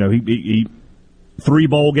quarterback. You know, he 3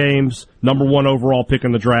 bowl games, number 1 overall pick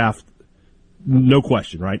in the draft, no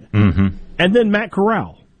question, right? Mm-hmm. And then Matt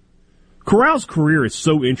Corral. Corral's career is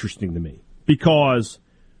so interesting to me because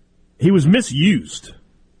he was misused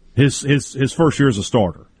his first year as a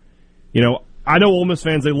starter. You know, I know Ole Miss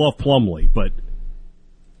fans, they love Plumlee, but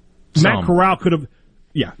Matt Corral could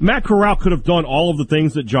have done all of the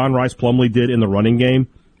things that John Rice Plumlee did in the running game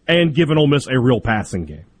and given Ole Miss a real passing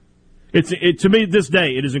game. To me, this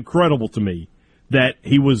day, it is incredible to me that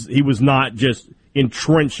he was not just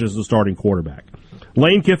entrenched as the starting quarterback.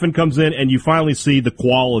 Lane Kiffin comes in, and you finally see the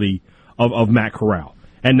quality of Matt Corral.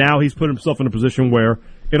 And now he's put himself in a position where,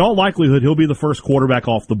 in all likelihood, he'll be the first quarterback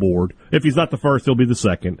off the board. If he's not the first, he'll be the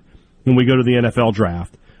second when we go to the NFL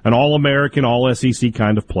draft. An All-American, All-SEC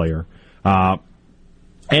kind of player. And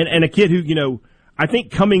a kid who, you know, I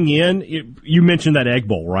think coming in, you mentioned that Egg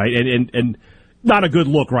Bowl, right? And not a good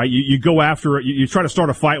look, right? You go after it, you try to start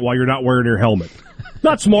a fight while you're not wearing your helmet.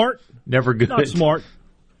 Not smart. Never good. Not smart.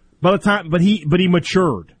 By the time, but he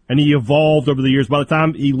matured and he evolved over the years. By the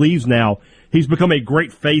time he leaves now, he's become a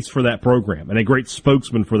great face for that program and a great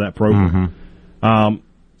spokesman for that program. Mm-hmm.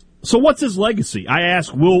 So what's his legacy? I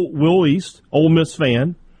asked Will East, Ole Miss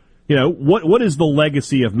fan, you know, what is the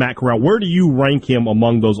legacy of Matt Corral? Where do you rank him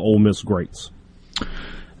among those Ole Miss greats?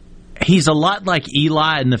 He's a lot like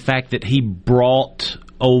Eli in the fact that he brought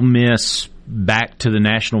Ole Miss back to the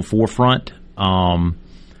national forefront.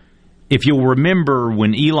 If you'll remember,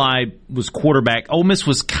 when Eli was quarterback, Ole Miss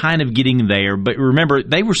was kind of getting there, but remember,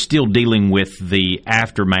 they were still dealing with the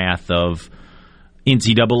aftermath of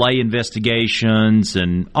NCAA investigations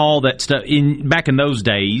and all that stuff. Back in those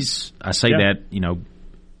days, I say that, you know,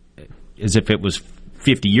 as if it was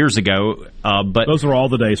 50 years ago. But those were all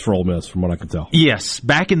the days for Ole Miss, from what I can tell. Yes,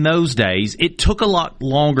 back in those days, it took a lot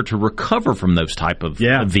longer to recover from those type of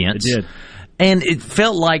events. It did. And it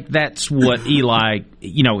felt like that's what Eli,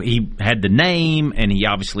 you know, he had the name and he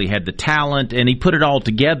obviously had the talent and he put it all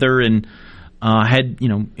together and had, you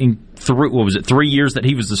know, in 3 years that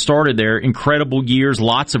he was the starter there, incredible years,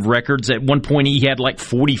 lots of records. At one point he had like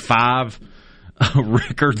 45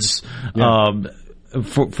 records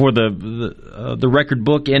for the record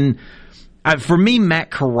book. And for me,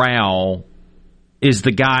 Matt Corral is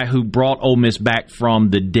the guy who brought Ole Miss back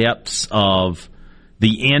from the depths of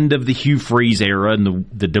the end of the Hugh Freeze era and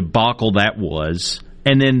the debacle that was,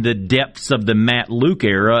 and then the depths of the Matt Luke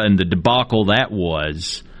era and the debacle that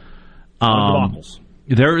was. Debacles.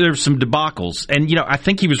 There's some debacles. And, you know, I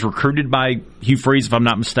think he was recruited by Hugh Freeze, if I'm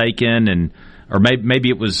not mistaken, or maybe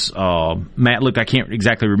it was Matt Luke. I can't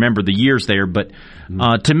exactly remember the years there, but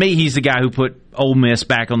to me, he's the guy who put Ole Miss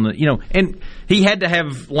back on the, you know, and he had to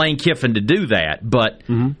have Lane Kiffin to do that, but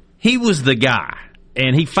he was the guy.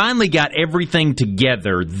 And he finally got everything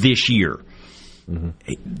together this year.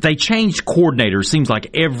 Mm-hmm. They changed coordinators, seems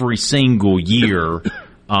like every single year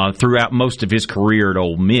throughout most of his career at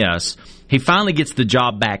Ole Miss. He finally gets the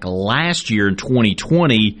job back last year in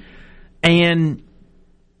 2020 and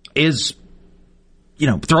is, you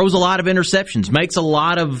know, throws a lot of interceptions, makes a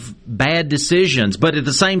lot of bad decisions, but at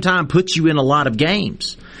the same time puts you in a lot of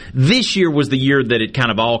games. This year was the year that it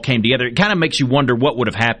kind of all came together. It kind of makes you wonder what would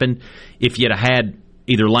have happened if you'd have had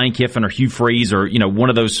either Lane Kiffin or Hugh Freeze or, you know, one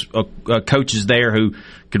of those coaches there who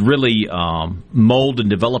could really mold and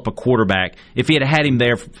develop a quarterback if he had had him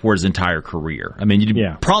there for his entire career. I mean,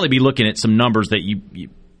 you'd probably be looking at some numbers that you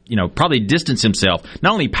know, probably distance himself,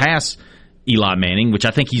 not only past Eli Manning, which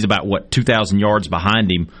I think he's about, 2,000 yards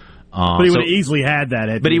behind him. But he would have easily had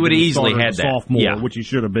that. But he would have easily had that. Sophomore, which he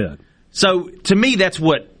should have been. So, to me, that's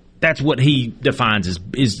what he defines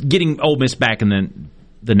is getting Ole Miss back in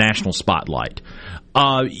the national spotlight.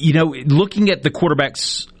 You know, looking at the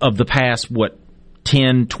quarterbacks of the past,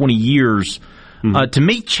 10, 20 years, to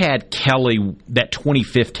me, Chad Kelly, that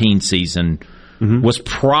 2015 season was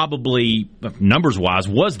probably, numbers-wise,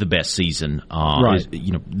 was the best season. Right.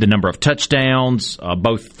 You know, the number of touchdowns,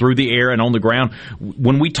 both through the air and on the ground.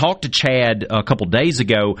 When we talked to Chad a couple days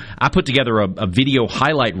ago, I put together a video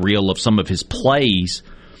highlight reel of some of his plays.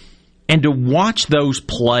 And to watch those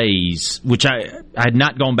plays, which I had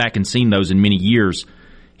not gone back and seen those in many years,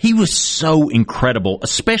 he was so incredible,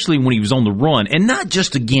 especially when he was on the run, and not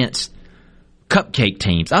just against cupcake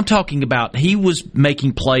teams. I'm talking about he was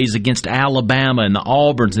making plays against Alabama and the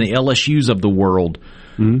Auburns and the LSUs of the world.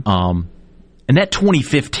 Mm-hmm. And that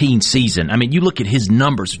 2015 season, I mean, you look at his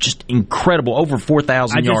numbers, just incredible. Over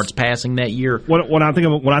 4,000 yards passing that year. When I think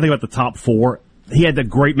about the top four, he had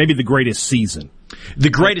maybe the greatest season. The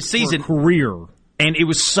greatest season. Career. And it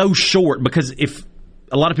was so short because if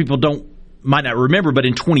a lot of people might not remember, but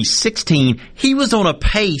in 2016, he was on a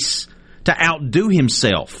pace to outdo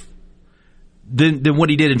himself than what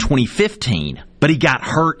he did in 2015. But he got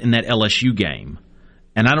hurt in that LSU game.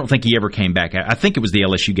 And I don't think he ever came back. I think it was the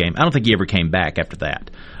LSU game. I don't think he ever came back after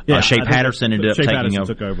that. Yeah, Shea Patterson ended up taking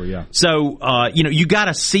over. Took over, yeah. So, you got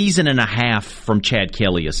a season and a half from Chad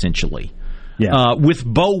Kelly, essentially. Yeah. With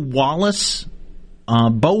Bo Wallace,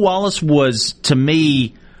 Bo Wallace was, to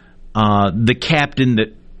me, the captain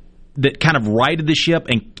that kind of righted the ship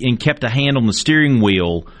and kept a hand on the steering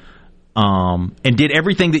wheel. And did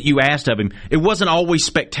everything that you asked of him. It wasn't always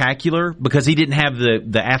spectacular because he didn't have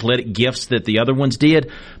the athletic gifts that the other ones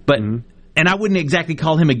did. But and I wouldn't exactly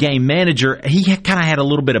call him a game manager. He kind of had a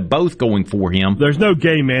little bit of both going for him. There's no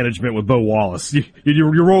game management with Bo Wallace.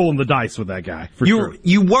 You're rolling the dice with that guy. Sure.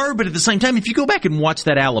 You were, but at the same time, if you go back and watch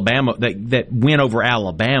that Alabama that win over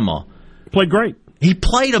Alabama, played great. He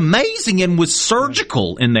played amazing and was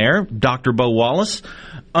surgical in there, Dr. Bo Wallace.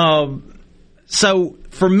 So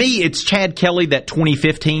for me, it's Chad Kelly that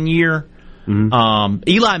 2015 year. Mm-hmm.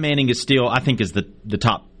 Eli Manning is still, I think, is the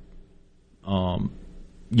top.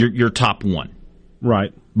 Your top one,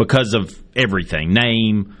 right? Because of everything,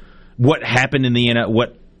 name, what happened in the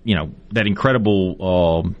that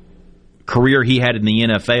incredible career he had in the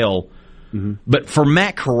NFL. Mm-hmm. But for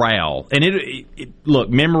Matt Corral, and look,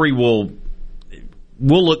 memory will.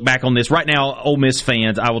 We'll look back on this. Right now, Ole Miss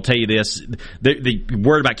fans, I will tell you this, they're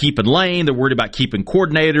worried about keeping Lane, they're worried about keeping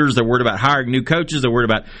coordinators, they're worried about hiring new coaches, they're worried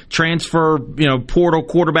about transfer, portal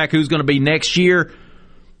quarterback who's going to be next year.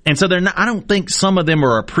 And so I don't think some of them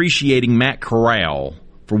are appreciating Matt Corral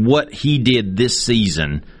for what he did this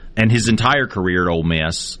season and his entire career at Ole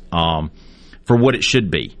Miss for what it should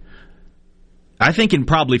be. I think in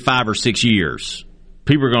probably 5 or 6 years,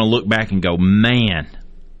 people are going to look back and go, man,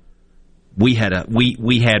 we had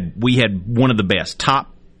one of the best,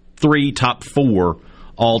 top 3, top 4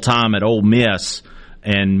 all time at Ole Miss,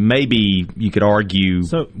 and maybe you could argue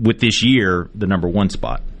with this year the number 1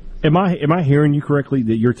 spot. Am I hearing you correctly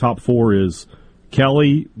that your top 4 is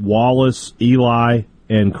Kelly, Wallace, Eli,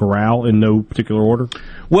 and Corral in no particular order?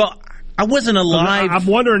 Well, I wasn't alive. I'm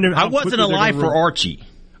wondering. I wasn't alive for Archie.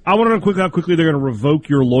 I want to know how quickly they're going to revoke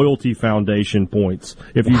your loyalty foundation points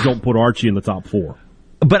if you don't put Archie in the top 4.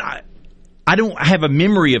 But I don't have a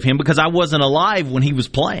memory of him because I wasn't alive when he was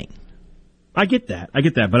playing. I get that,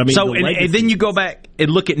 but I mean, so and then you go back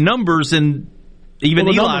and look at numbers, and even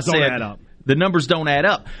Eli said the numbers don't add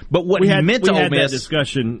up. But what he meant to Ole Miss, we had that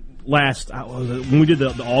discussion last when we did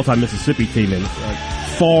the all-time Mississippi team, and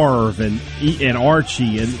Favre and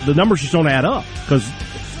Archie, and the numbers just don't add up because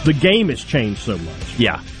the game has changed so much.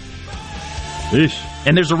 Yeah,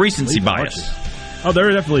 and there's a recency bias. Oh,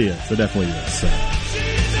 there definitely is. There definitely is. So.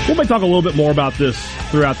 We may talk a little bit more about this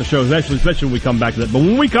throughout the show, especially when we come back to that. But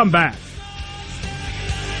when we come back,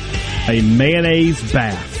 a mayonnaise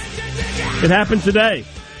bath. It happened today.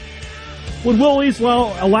 Would Will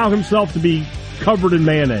Eastwell allow himself to be covered in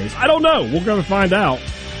mayonnaise? I don't know. We're going to find out.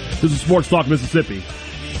 This is Sports Talk Mississippi.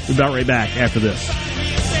 We'll be right back after this.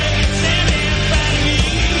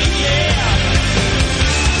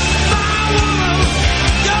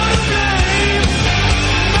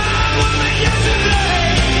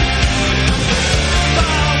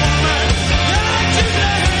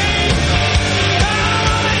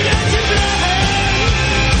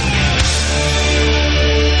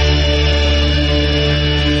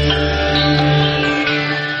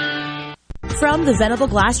 From the Venable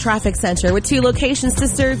Glass Traffic Center with 2 locations to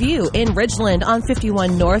serve you in Ridgeland on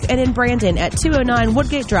 51 North and in Brandon at 209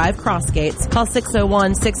 Woodgate Drive, Crossgates. Call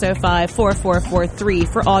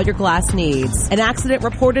 601-605-4443 for all your glass needs. An accident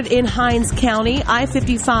reported in Hinds County,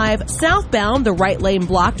 I-55 southbound, the right lane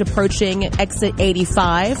blocked approaching exit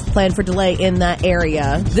 85. Plan for delay in that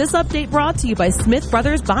area. This update brought to you by Smith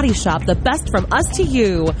Brothers Body Shop, the best from us to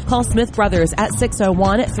you. Call Smith Brothers at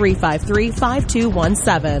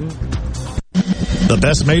 601-353-5217. The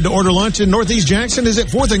best made-to-order lunch in Northeast Jackson is at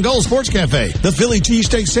 4th and Gold Sports Cafe. The Philly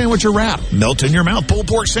cheesesteak sandwich or wrap, melt-in-your-mouth pulled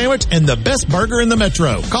pork sandwich, and the best burger in the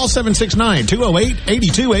metro. Call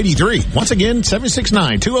 769-208-8283. Once again,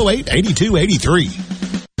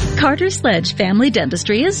 769-208-8283. Carter Sledge Family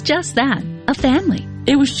Dentistry is just that, a family.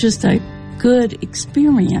 It was just a good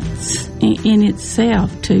experience in itself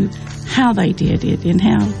to how they did it and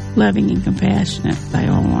how loving and compassionate they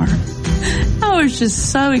all are. I was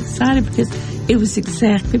just so excited because it was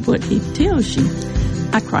exactly what he tells you.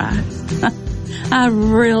 I cried. I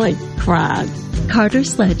really cried. Carter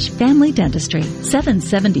Sledge Family Dentistry,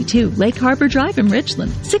 772 Lake Harbor Drive in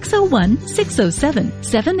Richland,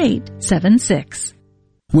 601-607-7876.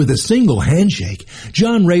 With a single handshake,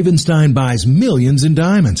 John Ravenstein buys millions in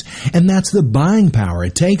diamonds, and that's the buying power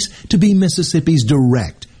it takes to be Mississippi's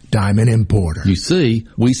direct diamond importer. You see,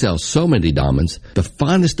 we sell so many diamonds, the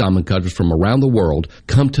finest diamond cutters from around the world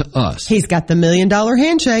come to us. He's got the $1 million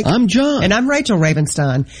handshake. I'm John. And I'm Rachel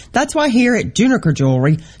Ravenstein. That's why here at Juniker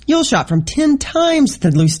Jewelry, you'll shop from 10 times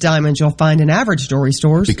the loose diamonds you'll find in average jewelry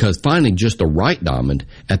stores. Because finding just the right diamond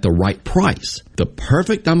at the right price, the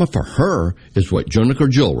perfect diamond for her, is what Juniker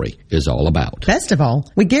Jewelry is all about. Best of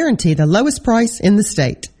all, we guarantee the lowest price in the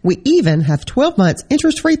state. We even have 12 months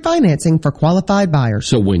interest-free financing for qualified buyers.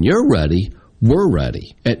 So when you're ready, we're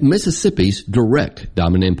ready at Mississippi's direct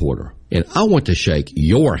diamond importer. And I want to shake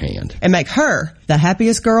your hand. And make her the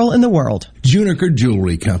happiest girl in the world. Juniker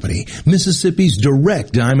Jewelry Company, Mississippi's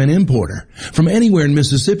direct diamond importer. From anywhere in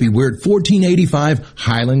Mississippi, we're at 1485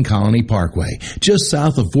 Highland Colony Parkway, just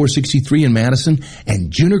south of 463 in Madison,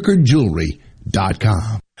 and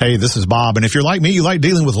JunikerJewelry.com. Hey, this is Bob, and if you're like me, you like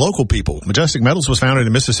dealing with local people. Majestic Metals was founded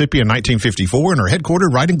in Mississippi in 1954 and are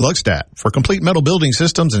headquartered right in Gluckstadt. For complete metal building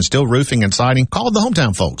systems and steel roofing and siding, call the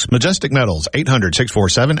hometown folks. Majestic Metals,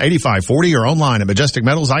 800-647-8540 or online at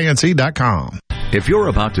majesticmetalsinc.com. If you're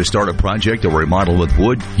about to start a project or remodel with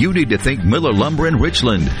wood, you need to think Miller Lumber in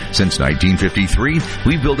Richland. Since 1953,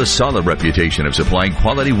 we've built a solid reputation of supplying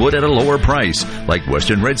quality wood at a lower price, like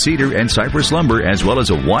Western Red Cedar and Cypress Lumber, as well as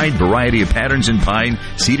a wide variety of patterns in pine,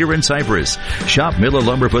 cedar, and cypress. Shop Miller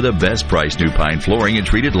Lumber for the best price new pine flooring and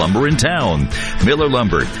treated lumber in town. Miller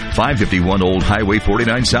Lumber, 551 Old Highway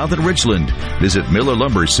 49 South in Richland. Visit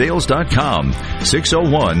MillerLumberSales.com,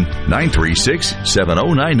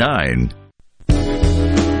 601-936-7099.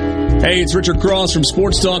 Hey, it's Richard Cross from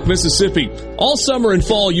Sports Talk Mississippi. All summer and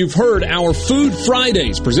fall, you've heard our Food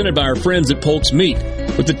Fridays presented by our friends at Polk's Meat.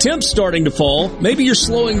 With the temps starting to fall, maybe you're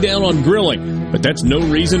slowing down on grilling, but that's no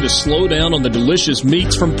reason to slow down on the delicious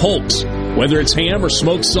meats from Polk's. Whether it's ham or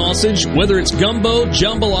smoked sausage, whether it's gumbo,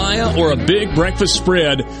 jambalaya, or a big breakfast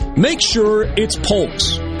spread, make sure it's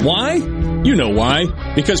Polk's. Why? You know why.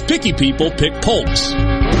 Because picky people pick Polk's.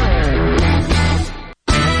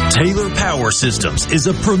 Taylor Power Systems is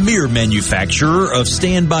a premier manufacturer of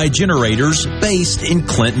standby generators based in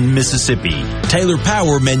Clinton, Mississippi. Taylor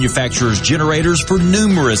Power manufactures generators for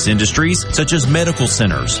numerous industries such as medical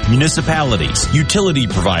centers, municipalities, utility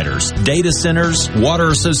providers, data centers, water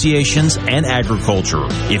associations, and agriculture.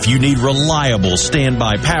 If you need reliable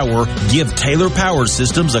standby power, give Taylor Power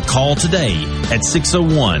Systems a call today at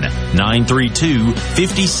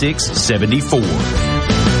 601-932-5674.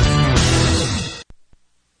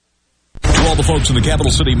 All the folks in the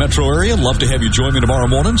Capital City metro area, love to have you join me tomorrow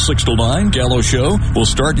morning, 6 to 9, Gallo Show. We'll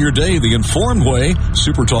start your day the informed way.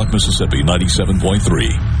 Super Talk Mississippi 97.3.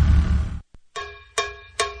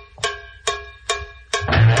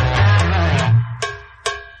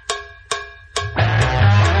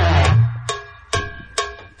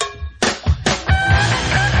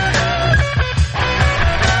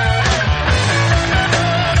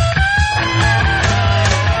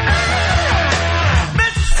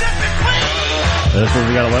 This one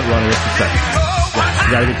we got to let run just a second. Yeah,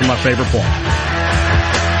 we got to get to my favorite point.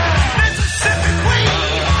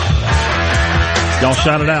 Y'all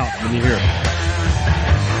shout it out when you hear it.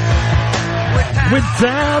 We're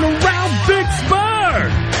down around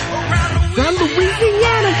Vicksburg, from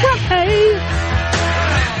Louisiana, hey.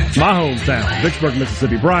 My hometown, Vicksburg,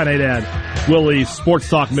 Mississippi. Brian Hadad, Willie, Sports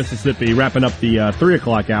Talk Mississippi, wrapping up the 3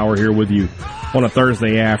 o'clock hour here with you on a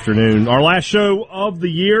Thursday afternoon. Our last show of the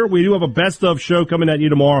year. We do have a best of show coming at you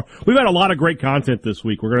tomorrow. We've had a lot of great content this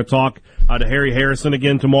week. We're going to talk to Harry Harrison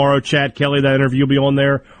again tomorrow. Chad Kelly, that interview will be on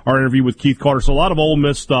there. Our interview with Keith Carter. So a lot of Ole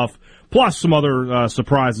Miss stuff, plus some other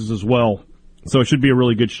surprises as well. So it should be a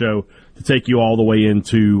really good show to take you all the way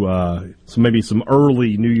into maybe some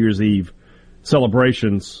early New Year's Eve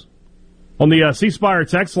celebrations. On the C-Spire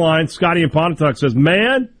text line, Scotty in Pontotoc says,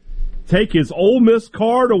 man, take his Ole Miss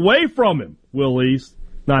card away from him. Will East,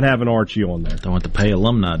 not having Archie on there. Don't have to pay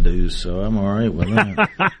alumni dues, so I'm all right with that.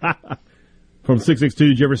 From 662,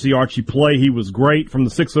 did you ever see Archie play? He was great. From the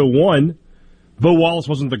 601, Bo Wallace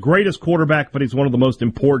wasn't the greatest quarterback, but he's one of the most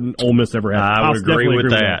important Ole Miss ever had. I would agree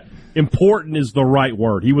with that. Important is the right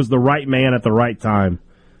word. He was the right man at the right time.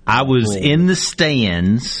 I was in the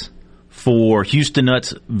stands for Houston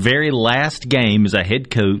Nutt's very last game as a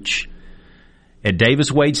head coach, at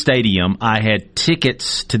Davis Wade Stadium. I had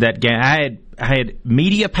tickets to that game. I had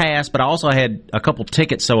media pass, but I also had a couple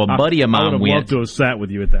tickets. So a buddy of mine I would have loved to have sat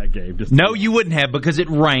with you at that game. No, you wouldn't have, because it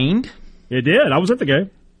rained. It did. I was at the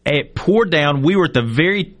game. It poured down. We were at the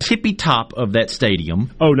very tippy top of that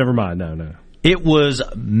stadium. Oh, never mind. No. It was,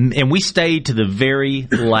 and we stayed to the very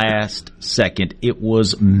last second. It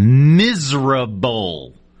was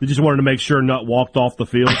miserable. You just wanted to make sure Nutt walked off the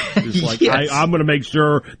field? Just like, Yes. I'm going to make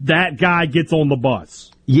sure that guy gets on the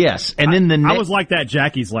bus. Yes, and then I was like that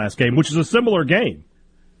Jackie's last game, which is a similar game.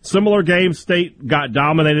 Similar game, State got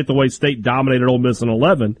dominated the way State dominated Ole Miss in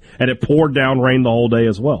 11, and it poured down rain the whole day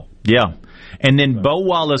as well. Yeah. And then Bo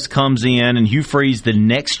Wallace comes in, and Hugh Freeze the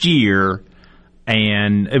next year,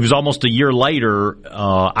 and it was almost a year later,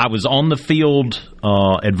 I was on the field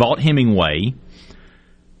at Vaught-Hemingway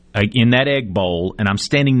in that Egg Bowl, and I'm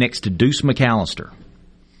standing next to Deuce McAllister.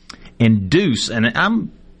 And Deuce, and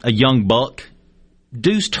I'm a young buck,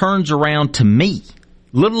 Deuce turns around to me,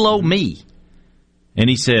 little old me, and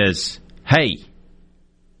he says, "Hey."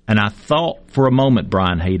 And I thought for a moment,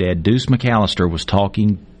 Brian Haydad, Deuce McAllister was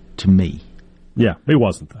talking to me. Yeah, he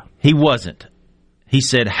wasn't, though. He wasn't. He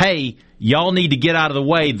said, "Hey, y'all need to get out of the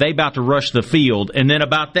way. They about to rush the field." And then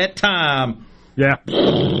about that time... Yeah.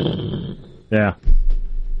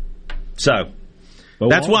 So,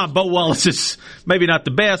 that's why Bo Wallace is maybe not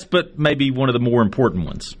the best, but maybe one of the more important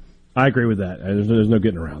ones. I agree with that. There's no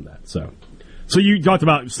getting around that. So you talked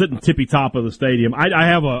about sitting tippy top of the stadium. I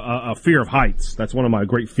have a fear of heights. That's one of my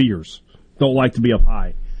great fears. Don't like to be up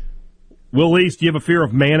high. Will Lees, do you have a fear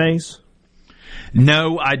of mayonnaise?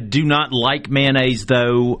 No, I do not like mayonnaise,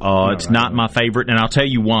 though. It's not my favorite, and I'll tell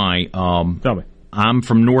you why. Tell me. I'm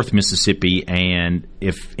from North Mississippi, and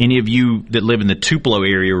if any of you that live in the Tupelo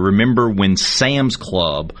area remember when Sam's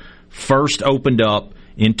Club first opened up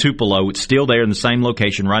in Tupelo, it's still there in the same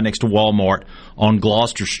location right next to Walmart on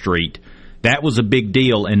Gloucester Street. That was a big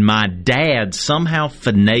deal, and my dad somehow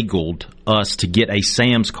finagled us to get a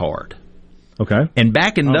Sam's card. Okay. And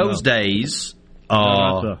back in those days...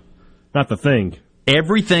 not the thing.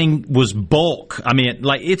 Everything was bulk. I mean,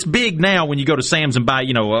 like, it's big now when you go to Sam's and buy,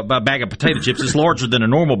 a bag of potato chips. It's larger than a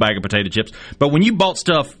normal bag of potato chips. But when you bought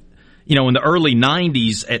stuff, in the early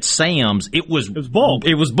 90s at Sam's, it was bulk.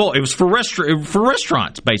 It was bulk. It was for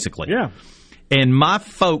restaurants, basically. Yeah. And my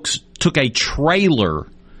folks took a trailer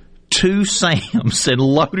to Sam's and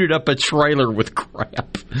loaded up a trailer with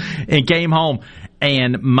crap and came home.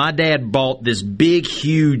 And my dad bought this big,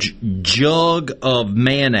 huge jug of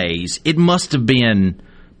mayonnaise. It must have been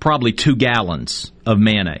probably 2 gallons of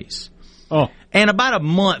mayonnaise. Oh. And about a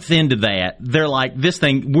month into that, they're like, this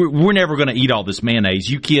thing, we're never going to eat all this mayonnaise.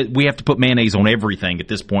 We have to put mayonnaise on everything at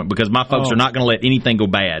this point because my folks are not going to let anything go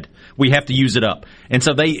bad. We have to use it up. And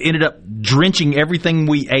so they ended up drenching everything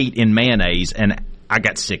we ate in mayonnaise, and I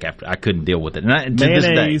got sick after. I couldn't deal with it. And to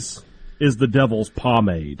mayonnaise this day, is the devil's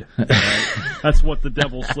pomade. Right? That's what the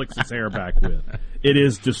devil slicks his hair back with. It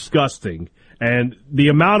is disgusting. And the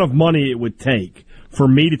amount of money it would take for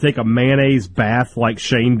me to take a mayonnaise bath like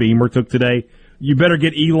Shane Beamer took today, you better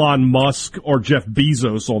get Elon Musk or Jeff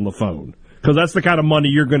Bezos on the phone. Because that's the kind of money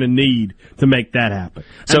you're going to need to make that happen.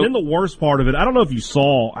 And then the worst part of it, I don't know if you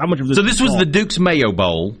saw how much of this. So this was the Duke's Mayo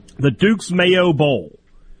Bowl. The Duke's Mayo Bowl.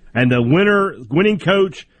 And the winning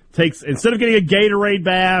coach takes, instead of getting a Gatorade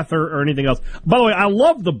bath or anything else. By the way, I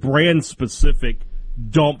love the brand specific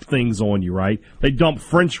dump things on you, right? They dump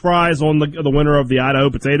French fries on the winner of the Idaho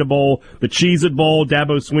Potato Bowl, the Cheez-It Bowl,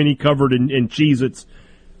 Dabo Swinney covered in Cheez-Its.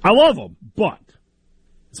 I love them, but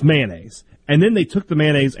it's mayonnaise. And then they took the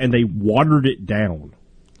mayonnaise and they watered it down.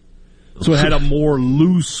 So it had a more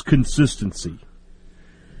loose consistency.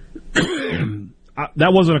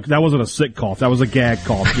 That wasn't a sick cough. That was a gag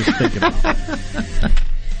cough, just thinking about it.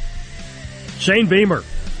 Shane Beamer,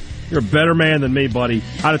 you're a better man than me, buddy.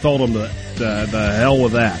 I'd have told him the hell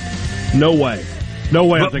with that. No way. No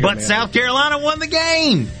way. But South Carolina won the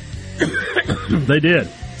game. They did.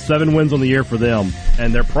 7 wins on the year for them.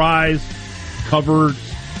 And their prize covered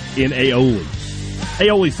in aioli.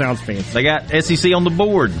 Aioli sounds fancy. They got SEC on the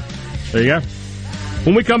board. There you go.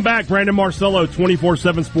 When we come back, Brandon Marcello,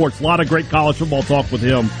 24/7 Sports. A lot of great college football talk with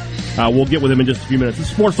him. We'll get with him in just a few minutes. It's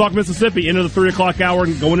Sports Talk Mississippi, into the 3 o'clock hour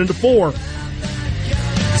and going into 4.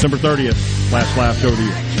 December 30th, last show of the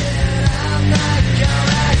year.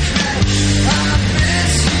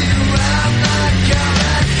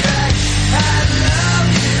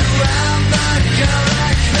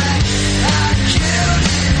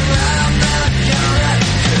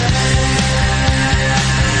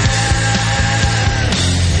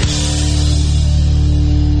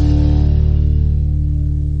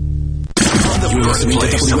 You're listening to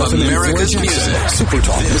America's music. Super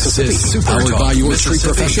Talk Mississippi. Powered by your street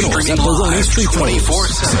professionals at Barone Street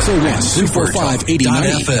Pros.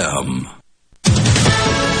 601-245-89FM.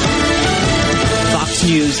 Fox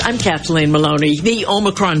News, I'm Kathleen Maloney. The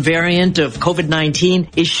Omicron variant of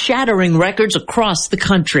COVID-19 is shattering records across the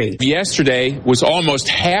country. Yesterday was almost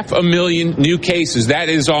 500,000 new cases. That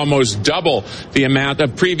is almost double the amount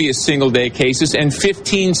of previous single-day cases, and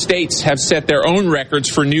 15 states have set their own records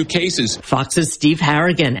for new cases. Fox's Steve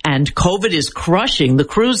Harrigan, and COVID is crushing the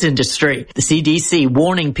cruise industry. The CDC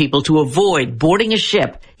warning people to avoid boarding a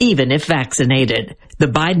ship, even if vaccinated. The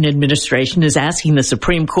Biden administration is asking the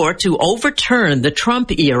Supreme Court to overturn the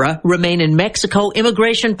Trump-era Remain in Mexico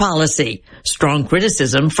immigration policy. Strong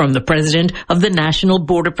criticism from the president of the National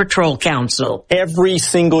Border Patrol Council. Every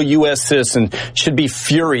single U.S. citizen should be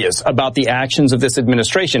furious about the actions of this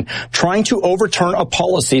administration, trying to overturn a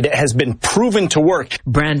policy that has been proven to work.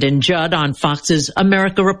 Brandon Judd on Fox's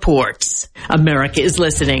America Reports. America is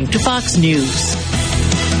listening to Fox News.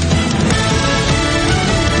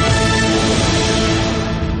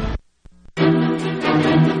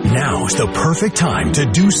 Now's the perfect time to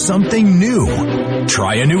do something new.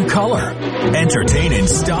 Try a new color. Entertain in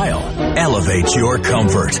style. Elevate your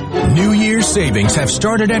comfort. New Year's savings have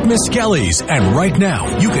started at Miss Kelly's, and right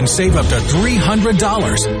now you can save up to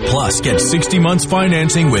 $300. Plus, get 60 months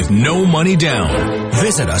financing with no money down.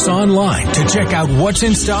 Visit us online to check out what's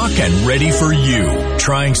in stock and ready for you.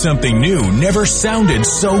 Trying something new never sounded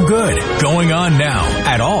so good. Going on now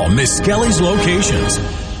at all Miss Kelly's locations.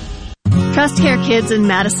 TrustCare Kids in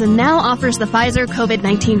Madison now offers the Pfizer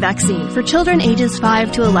COVID-19 vaccine for children ages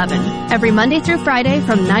 5 to 11. Every Monday through Friday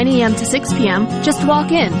from 9 a.m. to 6 p.m., just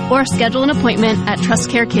walk in or schedule an appointment at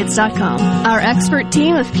TrustCareKids.com. Our expert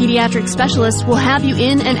team of pediatric specialists will have you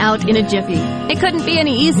in and out in a jiffy. It couldn't be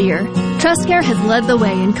any easier. TrustCare has led the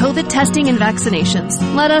way in COVID testing and vaccinations.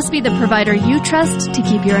 Let us be the provider you trust to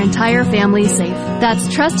keep your entire family safe. That's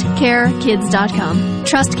TrustCareKids.com.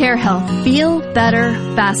 TrustCare Health. Feel better,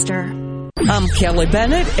 faster. I'm Kelly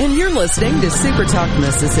Bennett, and you're listening to Super Talk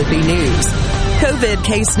Mississippi News. COVID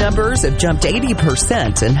case numbers have jumped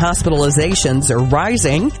 80% and hospitalizations are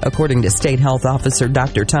rising. According to State Health Officer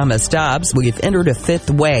Dr. Thomas Dobbs, we've entered a fifth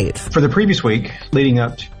wave. For the previous week, leading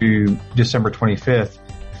up to December 25th,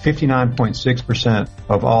 59.6%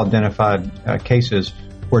 of all identified cases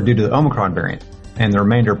were due to the Omicron variant, and the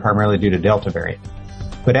remainder primarily due to Delta variant.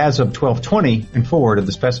 But as of 12/20 and forward of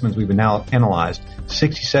the specimens we've now analyzed,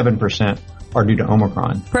 67% are due to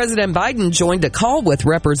Omicron. President Biden joined a call with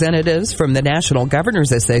representatives from the National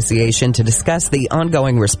Governors Association to discuss the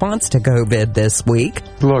ongoing response to COVID this week.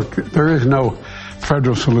 Look, there is no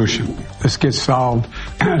federal solution. This gets solved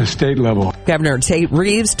at a state level. Governor Tate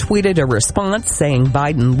Reeves tweeted a response saying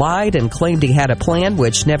Biden lied and claimed he had a plan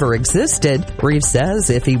which never existed. Reeves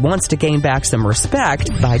says if he wants to gain back some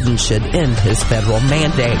respect, Biden should end his federal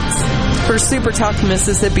mandates. For Super Talk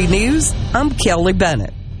Mississippi News, I'm Kelly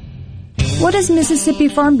Bennett. What does Mississippi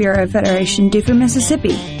Farm Bureau Federation do for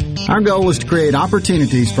Mississippi? Our goal is to create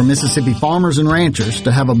opportunities for Mississippi farmers and ranchers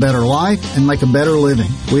to have a better life and make a better living.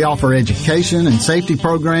 We offer education and safety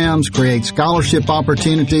programs, create scholarship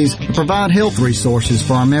opportunities, and provide health resources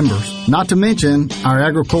for our members, not to mention our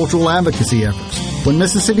agricultural advocacy efforts. When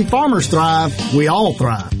Mississippi farmers thrive, we all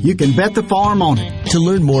thrive. You can bet the farm on it. To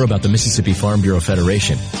learn more about the Mississippi Farm Bureau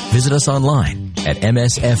Federation, visit us online at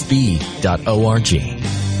msfb.org.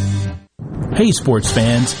 Hey sports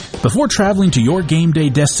fans, before traveling to your game day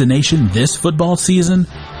destination this football season,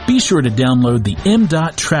 be sure to download the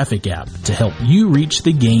MDOT Traffic app to help you reach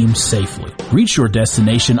the game safely. Reach your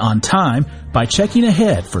destination on time by checking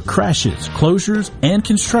ahead for crashes, closures, and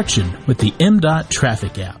construction with the MDOT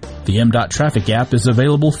Traffic app. The MDOT Traffic app is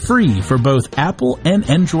available free for both Apple and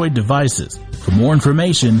Android devices. For more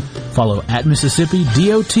information, follow @Mississippi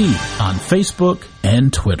DOT on Facebook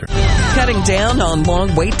and Twitter. Cutting down on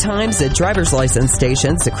long wait times at driver's license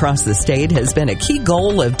stations across the state has been a key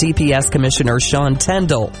goal of DPS Commissioner Sean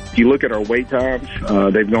Tindall. If you look at our wait times,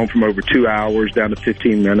 they've gone from over 2 hours down to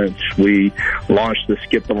 15 minutes. We launched the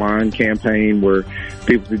Skip the Line campaign where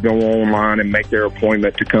people could go online and make their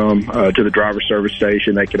appointment to come to the driver's service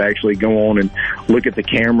station. They could actually go on and look at the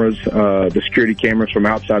cameras, the security cameras from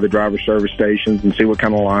outside the driver's service stations, and see what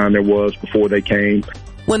kind of line there was before they came.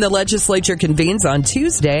 When the legislature convenes on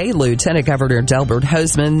Tuesday, Lieutenant Governor Delbert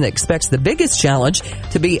Hosemann expects the biggest challenge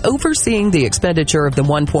to be overseeing the expenditure of the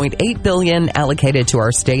 $1.8 billion allocated to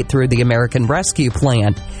our state through the American Rescue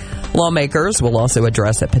Plan. Lawmakers will also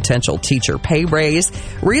address a potential teacher pay raise,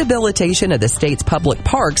 rehabilitation of the state's public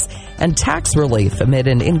parks, and tax relief amid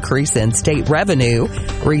an increase in state revenue.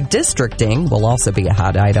 Redistricting will also be a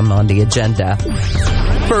hot item on the agenda.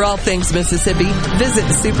 For all things Mississippi, visit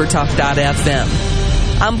supertalk.fm.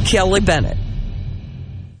 I'm Kelly Bennett.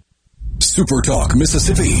 SuperTalk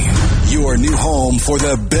Mississippi, your new home for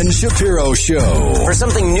the Ben Shapiro Show. For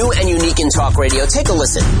something new and unique in talk radio, take a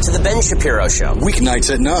listen to the Ben Shapiro Show.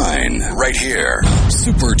 Weeknights at 9, right here.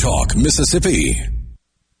 SuperTalk Mississippi.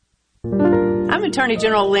 I'm Attorney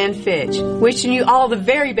General Lynn Fitch, wishing you all the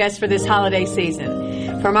very best for this holiday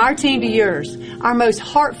season. From our team to yours, our most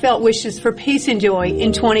heartfelt wishes for peace and joy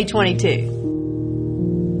in 2022.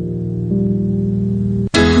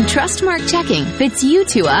 Trustmark checking fits you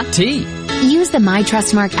to a T. Use the My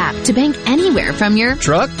Trustmark app to bank anywhere from your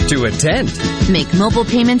truck to a tent. Make mobile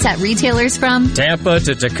payments at retailers from Tampa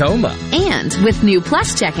to Tacoma. And with new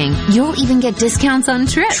Plus checking, you'll even get discounts on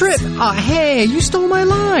trips. Hey, you stole my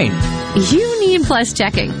line. You need Plus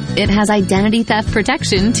checking. It has identity theft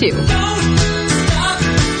protection too.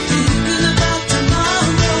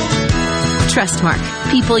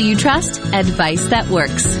 Trustmark. People you trust. Advice that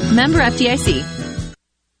works. Member FDIC.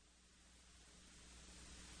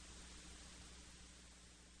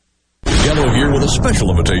 Gallo here with a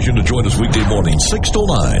special invitation to join us weekday morning, 6 till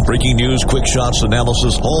 9. Breaking news, quick shots,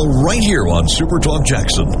 analysis, all right here on Super Talk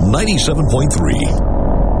Jackson 97.3.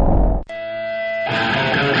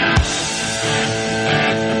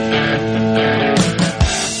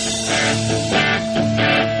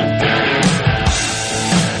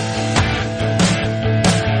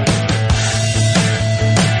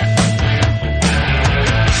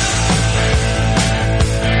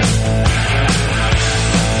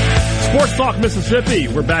 Sports Talk Mississippi.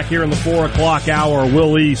 We're back here in the 4 o'clock hour.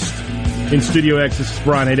 Will East in Studio X. This is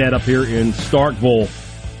Brian Haydad up here in Starkville.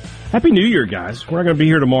 Happy New Year, guys. We're not going to be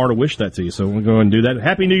here tomorrow to wish that to you, so we'll go and do that.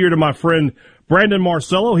 Happy New Year to my friend Brandon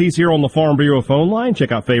Marcello. He's here on the Farm Bureau phone line.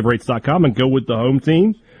 Check out favorites.com and go with the home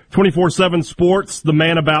team. 24/7 Sports, the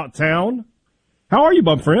man about town. How are you,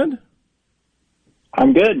 bub friend?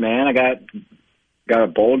 I'm good, man. I got a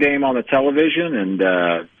bowl game on the television, and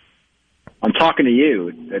I'm talking to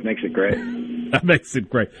you. That makes it great. That makes it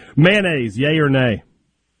great. Mayonnaise, yay or nay?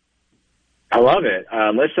 I love it.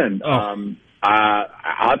 Listen,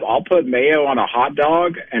 I'll put mayo on a hot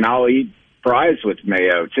dog, and I'll eat fries with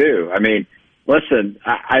mayo, too. I mean, listen,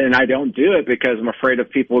 I don't do it because I'm afraid of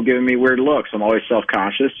people giving me weird looks. I'm always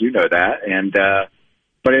self-conscious. You know that. And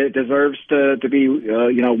but it deserves to be,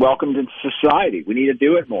 welcomed into society. We need to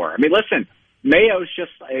do it more. I mean, listen, mayo is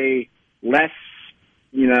just a less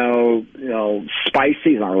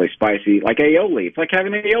spicy. It's not really spicy. Like aioli. It's like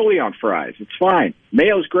having aioli on fries. It's fine.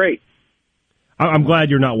 Mayo's great. I'm glad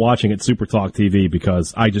you're not watching at Super Talk TV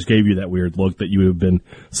because I just gave you that weird look that you have been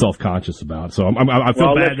self-conscious about. So I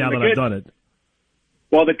feel bad now that I've done it.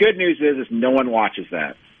 Well, the good news is no one watches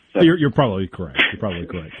that. So. You're probably correct. You're probably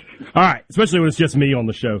correct. All right, especially when it's just me on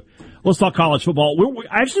the show. Let's talk college football.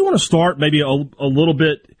 I actually want to start maybe a little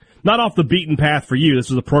bit. Not off the beaten path for you.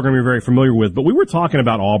 This is a program you're very familiar with, but we were talking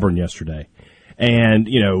about Auburn yesterday. And,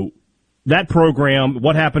 that program,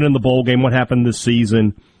 what happened in the bowl game, what happened this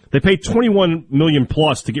season. They paid $21 million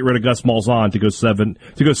plus to get rid of Gus Malzahn to go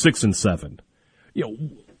 6-7.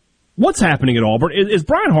 What's happening at Auburn? Is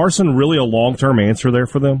Brian Harsin really a long-term answer there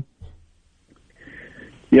for them?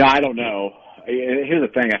 Yeah, I don't know. Here's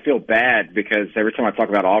the thing. I feel bad because every time I talk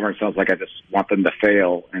about Auburn, it sounds like I just want them to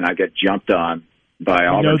fail and I get jumped on. By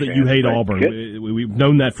Auburn. I know that you hate Auburn. We've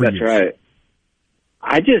known that for years. That's right.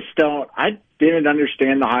 I just don't. I didn't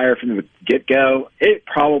understand the hire from the get-go. It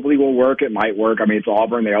probably will work. It might work. I mean, it's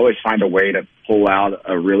Auburn. They always find a way to pull out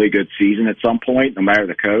a really good season at some point, no matter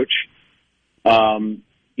the coach,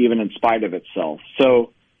 even in spite of itself.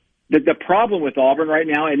 So the problem with Auburn right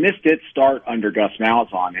now, and this did start under Gus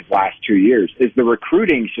Malzahn his last 2 years, is the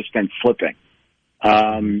recruiting's just been slipping.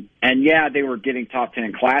 And yeah, they were getting top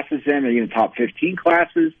 10 classes in, and even top 15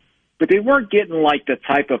 classes, but they weren't getting like the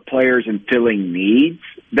type of players and filling needs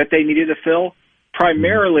that they needed to fill,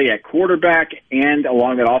 primarily at quarterback and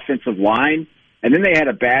along that offensive line. And then they had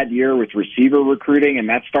a bad year with receiver recruiting, and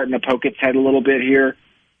that's starting to poke its head a little bit here.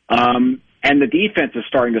 And the defense is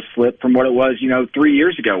starting to slip from what it was, 3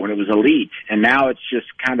 years ago when it was elite. And now it's just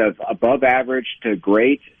kind of above average to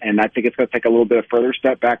great. And I think it's going to take a little bit of further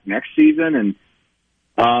step back next season.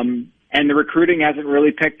 And the recruiting hasn't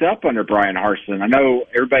really picked up under Brian Harsin. I know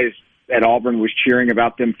everybody's at Auburn was cheering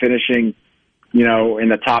about them finishing, you know, in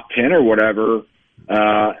the top 10 or whatever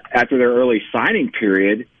after their early signing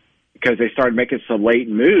period because they started making some late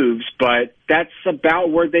moves, but that's about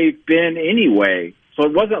where they've been anyway. So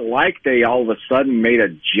it wasn't like they all of a sudden made a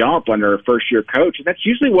jump under a first-year coach. And that's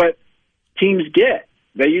usually what teams get.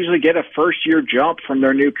 They usually get a first-year jump from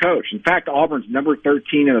their new coach. In fact, Auburn's number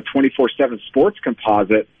 13 in the 24/7 Sports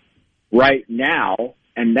Composite right now,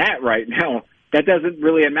 and that right now, that doesn't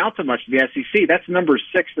really amount to much in the SEC. That's number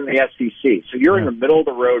 6 in the SEC. So you're in the middle of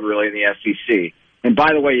the road, really, in the SEC. And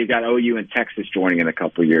by the way, you've got OU and Texas joining in a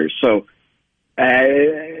couple of years. So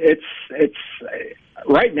it's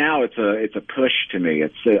right now it's a push to me.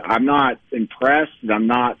 I'm not impressed. I'm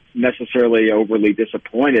not necessarily overly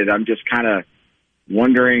disappointed. I'm just kind of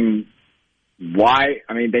wondering why.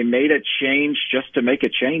 I mean, they made a change just to make a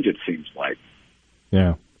change, it seems like.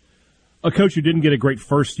 Yeah. A coach who didn't get a great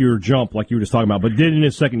first-year jump, like you were just talking about, but did in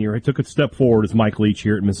his second year. He took a step forward as Mike Leach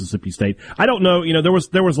here at Mississippi State. I don't know, you know, there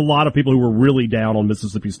was a lot of people who were really down on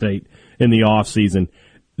Mississippi State in the offseason.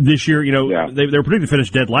 This year, you know, they were predicted to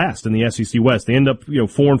finish dead last in the SEC West. They end up,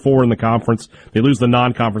 4-4 in the conference. They lose the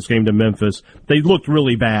non-conference game to Memphis. They looked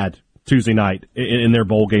really bad Tuesday night in their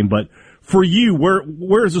bowl game. But for you,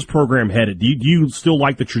 where is this program headed? Do you still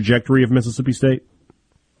like the trajectory of Mississippi State?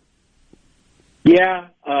 Yeah.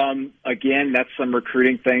 Again, that's some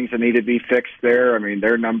recruiting things that need to be fixed there. I mean,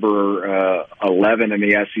 they're number 11 in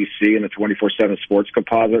the SEC in the 24/7 Sports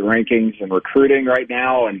Composite rankings and recruiting right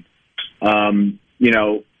now. And,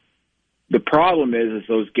 the problem is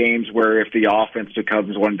those games where if the offense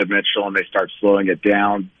becomes one-dimensional and they start slowing it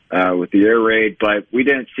down with the air raid. But we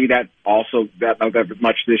didn't see that that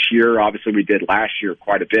much this year. Obviously, we did last year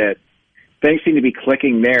quite a bit. Things seem to be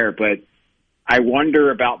clicking there, but I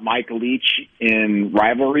wonder about Mike Leach in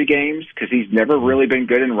rivalry games because he's never really been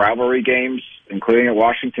good in rivalry games, including at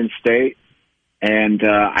Washington State. And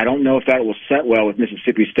I don't know if that will set well with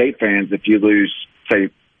Mississippi State fans if you lose, say,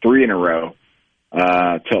 3 in a row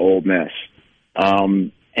to Ole Miss.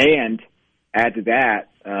 And add to that,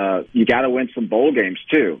 you got to win some bowl games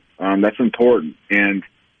too. That's important. And,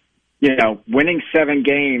 winning 7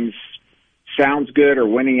 games sounds good, or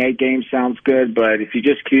winning 8 games sounds good, but if you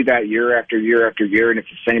just do that year after year after year and it's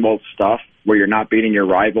the same old stuff where you're not beating your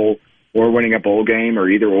rival or winning a bowl game or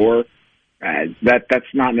either or,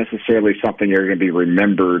 that's not necessarily something you're going to be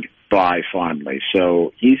remembered by fondly.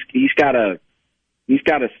 So he's got to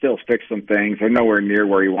still fix some things. They're nowhere near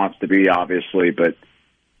where he wants to be, obviously, but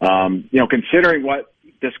considering what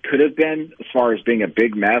this could have been as far as being a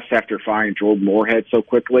big mess after firing Jordan Moorhead so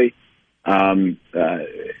quickly,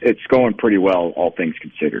 it's going pretty well, all things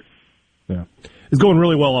considered. Yeah. It's going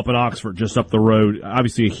really well up in Oxford, just up the road.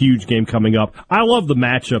 Obviously, a huge game coming up. I love the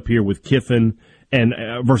matchup here with Kiffin and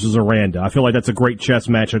versus Aranda. I feel like that's a great chess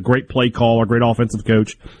match, a great play caller, a great offensive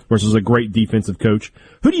coach versus a great defensive coach.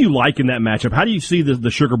 Who do you like in that matchup? How do you see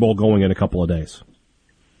the Sugar Bowl going in a couple of days?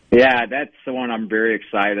 Yeah, that's the one I'm very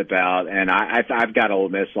excited about, and I've got Ole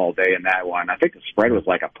Miss all day in that one. I think the spread was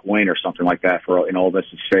like a point or something like that in Ole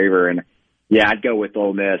Miss's favor, and yeah, I'd go with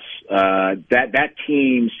Ole Miss. That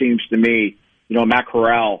team seems to me, Matt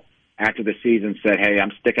Corral after the season said, "Hey,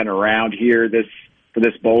 I'm sticking around here for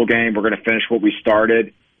this bowl game. We're going to finish what we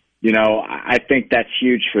started." I think that's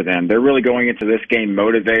huge for them. They're really going into this game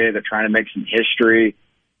motivated. They're trying to make some history.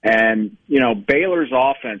 And, Baylor's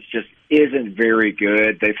offense just isn't very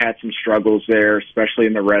good. They've had some struggles there, especially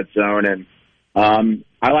in the red zone. And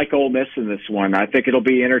I like Ole Miss in this one. I think it'll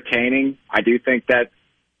be entertaining. I do think that,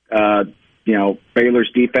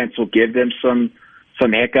 Baylor's defense will give them some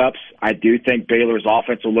hiccups. I do think Baylor's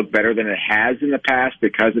offense will look better than it has in the past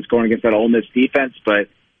because it's going against that Ole Miss defense. But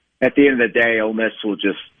at the end of the day, Ole Miss will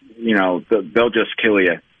just, they'll just kill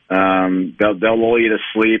you. They'll lull you to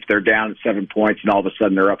sleep. They're down 7 points, and all of a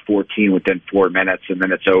sudden they're up 14 within 4 minutes, and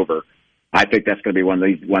then it's over. I think that's going to be one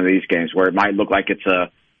of these games where it might look like it's a,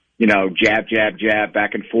 jab, jab, jab,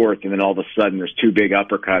 back and forth, and then all of a sudden there's 2 big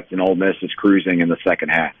uppercuts, and Ole Miss is cruising in the second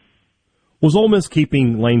half. Was Ole Miss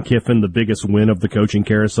keeping Lane Kiffin the biggest win of the coaching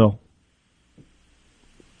carousel?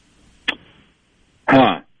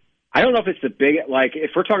 I don't know if it's the big,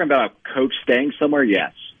 if we're talking about a coach staying somewhere,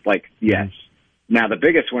 yes. Yes. Now, the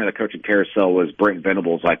biggest win of the coaching carousel was Brent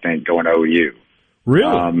Venables, I think, going to OU.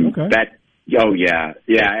 Really? Okay. Oh, yeah.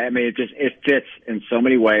 Yeah, I mean, it fits in so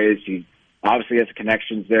many ways. He obviously has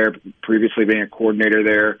connections there, previously being a coordinator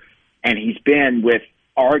there, and he's been with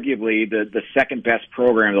arguably the second-best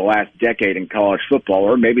program of the last decade in college football,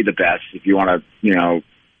 or maybe the best if you want to,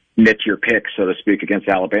 knit your pick, so to speak, against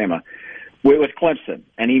Alabama, with Clemson.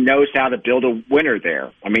 And he knows how to build a winner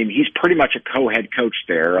there. I mean, he's pretty much a co-head coach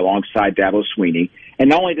there alongside Dabo Swinney. And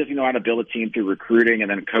not only does he know how to build a team through recruiting and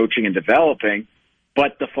then coaching and developing,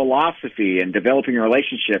 but the philosophy and developing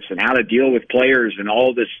relationships and how to deal with players and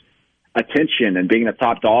all this attention and being the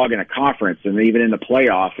top dog in a conference and even in the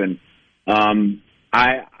playoff. And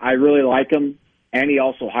I really like him. And he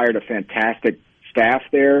also hired a fantastic staff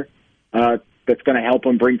there that's going to help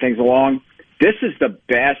him bring things along. This is the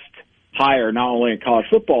best hire not only in college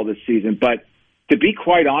football this season, but to be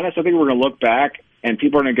quite honest, I think we're going to look back and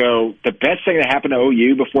people are going to go, the best thing that happened to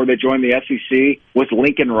OU before they joined the SEC was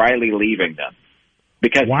Lincoln Riley leaving them.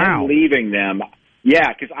 Because him leaving them,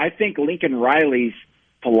 because I think Lincoln Riley's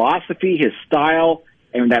philosophy, his style,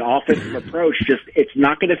 and that offensive approach, it's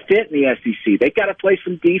not going to fit in the SEC. They got to play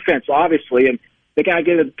some defense, obviously, and they got to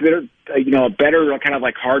get a better kind of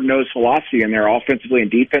like hard-nosed philosophy in there offensively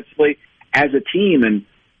and defensively as a team. And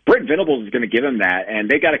Brent Venables is going to give them that, and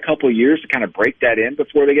they got a couple of years to kind of break that in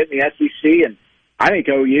before they get in the SEC. And I think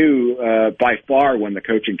OU by far won the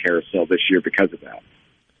coaching carousel this year because of that.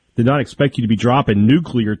 Did not expect you to be dropping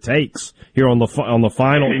nuclear takes here on the final,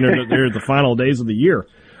 the final days of the year.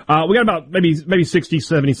 We got about maybe 60,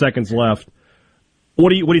 70 seconds left. What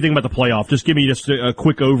do you think about the playoff? Just give me a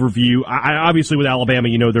quick overview. I obviously with Alabama,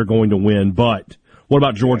 they're going to win, but what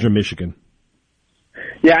about Georgia, Michigan?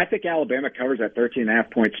 Yeah, I think Alabama covers that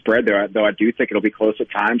 13.5-point spread there, though I do think it'll be close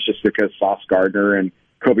at times just because Sauce Gardner and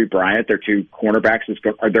Kobe Bryant, their two cornerbacks,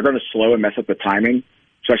 they're going to slow and mess up the timing,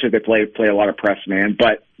 especially if they play a lot of press man.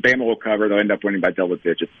 But Bama will cover. They'll end up winning by double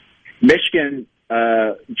digits. Michigan,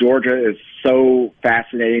 Georgia is so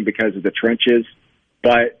fascinating because of the trenches.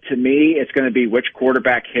 But to me, it's going to be which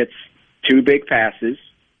quarterback hits two big passes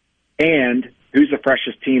and who's the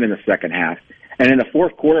freshest team in the second half. And in the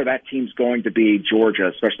fourth quarter, that team's going to be Georgia,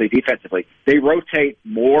 especially defensively. They rotate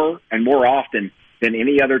more and more often than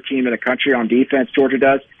any other team in the country on defense, Georgia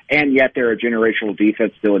does, and yet they're a generational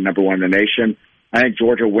defense, still at number one in the nation. I think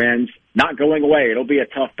Georgia wins. Not going away. It'll be a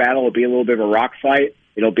tough battle. It'll be a little bit of a rock fight.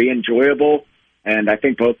 It'll be enjoyable, and I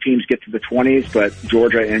think both teams get to the 20s, but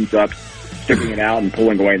Georgia ends up sticking it out and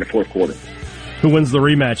pulling away in the fourth quarter. Who wins the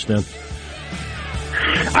rematch then?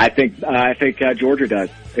 I think Georgia does.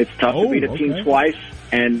 It's tough to beat a team twice.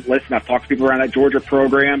 And listen, I've talked to people around that Georgia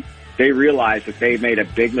program. They realize that they made a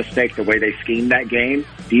big mistake the way they schemed that game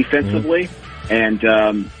defensively. And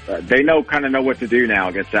they know what to do now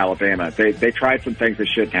against Alabama. They tried some things they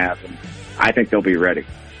shouldn't have, and I think they'll be ready.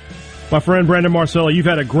 My friend Brandon Marcello, you've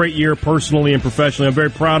had a great year personally and professionally. I'm very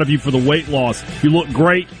proud of you for the weight loss. You look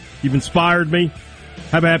great. You've inspired me.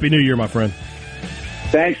 Have a happy New Year, my friend.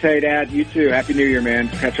 Thanks, hey, Dad. You too. Happy New Year, man.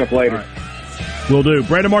 Catch up later. Right. Will do.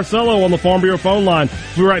 Brandon Marcello on the Farm Bureau phone line.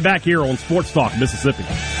 We'll be right back here on Sports Talk Mississippi.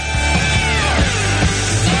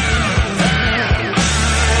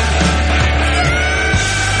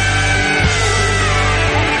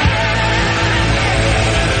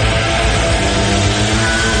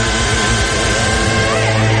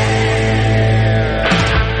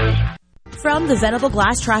 From the Venable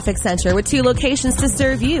Glass Traffic Center with 2 locations to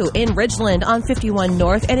serve you in Ridgeland on 51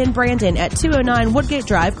 North and in Brandon at 209 Woodgate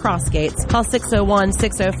Drive, Crossgates. Call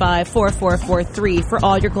 601-605-4443 for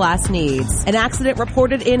all your glass needs. An accident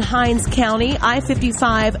reported in Hinds County,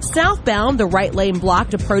 I-55 southbound, the right lane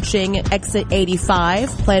blocked approaching exit 85.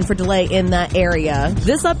 Plan for delay in that area.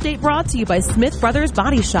 This update brought to you by Smith Brothers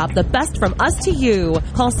Body Shop, the best from us to you.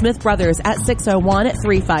 Call Smith Brothers at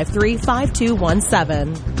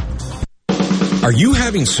 601-353-5217. Are you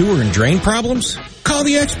having sewer and drain problems? Call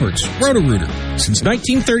the experts, Roto-Rooter. Since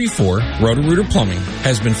 1934, Roto-Rooter Plumbing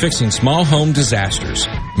has been fixing small home disasters.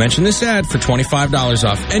 Mention this ad for $25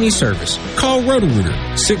 off any service. Call Roto-Rooter,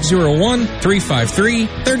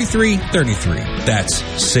 601-353-3333. That's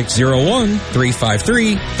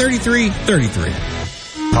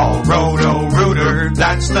 601-353-3333. Call Roto-Rooter,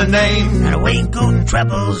 that's the name. And away go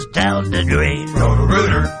troubles down the drain.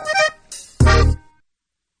 Roto-Rooter.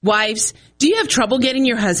 Wives, do you have trouble getting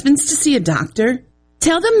your husbands to see a doctor?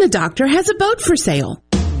 Tell them the doctor has a boat for sale.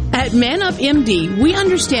 At Man Up MD, we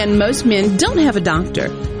understand most men don't have a doctor,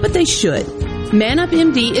 but they should. Man Up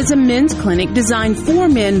MD is a men's clinic designed for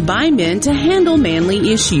men by men to handle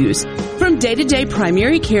manly issues. From day-to-day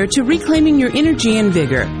primary care to reclaiming your energy and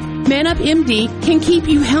vigor, Man Up MD can keep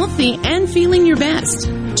you healthy and feeling your best.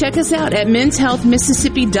 Check us out at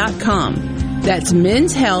menshealthmississippi.com. That's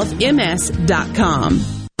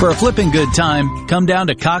menshealthms.com. For a flipping good time, come down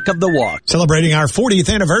to Cock of the Walk. Celebrating our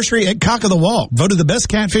 40th anniversary at Cock of the Walk. Voted the best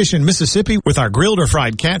catfish in Mississippi with our grilled or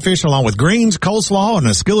fried catfish along with greens, coleslaw, and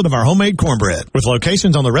a skillet of our homemade cornbread. With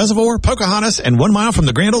locations on the Reservoir, Pocahontas, and 1 mile from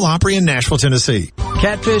the Grand Ole Opry in Nashville, Tennessee.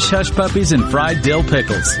 Catfish, hush puppies, and fried dill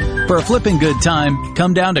pickles. For a flipping good time,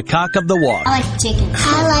 come down to Cock of the Walk. I like chicken.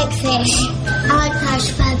 I like fish. I like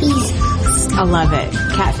hush puppies. I love it.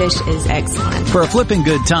 Catfish is excellent. For a flipping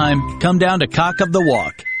good time, come down to Cock of the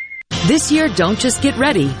Walk. This year, don't just get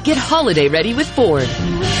ready. Get holiday ready with Ford.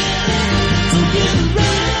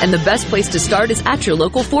 And the best place to start is at your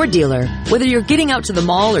local Ford dealer. Whether you're getting out to the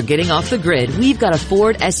mall or getting off the grid, we've got a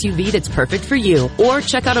Ford SUV that's perfect for you. Or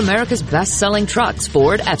check out America's best-selling trucks,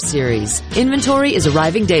 Ford F-Series. Inventory is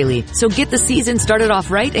arriving daily, so get the season started off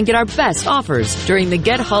right and get our best offers during the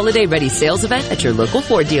Get Holiday Ready sales event at your local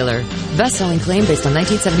Ford dealer. Best-selling claim based on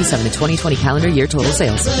 1977 to 2020 calendar year total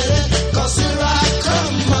sales.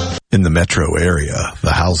 In the metro area,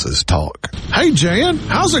 the houses talk. Hey, Jan,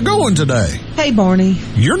 how's it going today? Hey, Barney.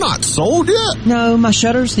 You're not sold yet? No, my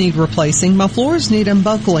shutters need replacing, my floors need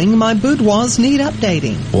unbuckling, my boudoirs need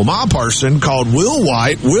updating. Well, my person called Will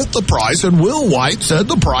White with the price, and Will White said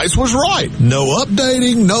the price was right. No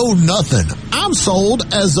updating, no nothing. I'm sold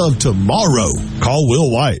as of tomorrow. Call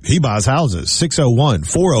Will White. He buys houses.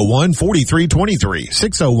 601-401-4323.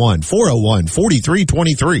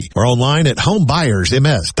 601-401-4323. Or online at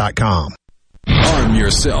homebuyersms.com. Arm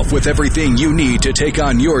yourself with everything you need to take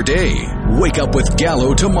on your day. Wake up with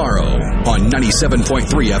Gallo tomorrow on 97.3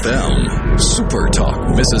 FM. Super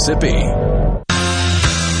Talk, Mississippi.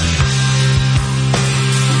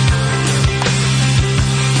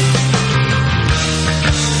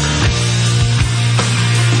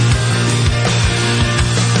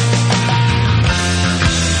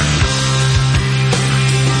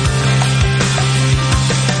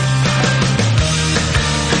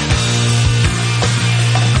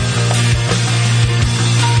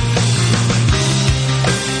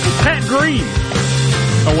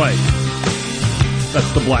 Oh, wait.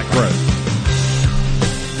 That's the Black Crow.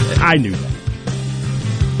 I knew that.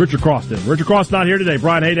 Richard Cross did. Richard Cross not here today.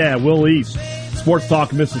 Brian Haydad, Will East, Sports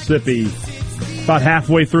Talk Mississippi. About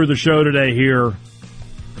halfway through the show today here.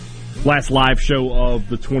 Last live show of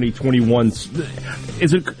the 2021.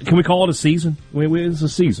 Is it? Can we call it a season? It's a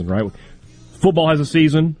season, right? Football has a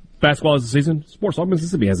season. Basketball has a season. Sports Talk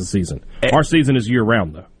Mississippi has a season. Our season is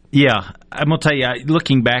year-round, though. Yeah. I'm going to tell you,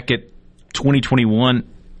 looking back at 2021,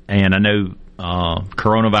 and I know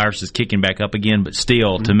coronavirus is kicking back up again, but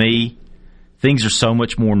still, to me, things are so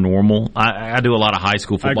much more normal. I do a lot of high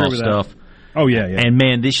school football stuff. That. Oh, yeah. And,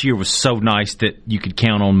 man, this year was so nice that you could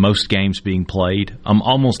count on most games being played.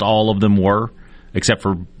 Almost all of them were, except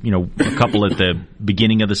for, a couple at the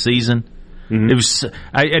beginning of the season. Mm-hmm. It was.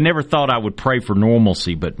 I never thought I would pray for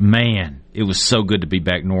normalcy, but, man, it was so good to be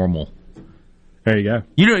back normal. There you go.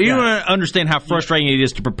 You don't understand how frustrating it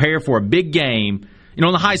is to prepare for a big game,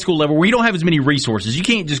 on the high school level where you don't have as many resources. You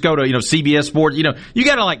can't just go to, CBS Sports. You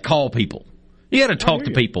got to, call people. You got to talk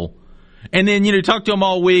to people. And then, talk to them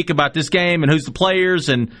all week about this game and who's the players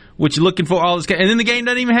and what you're looking for, all this. And then the game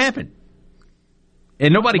doesn't even happen.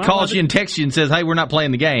 And nobody calls you and texts you and says, hey, we're not playing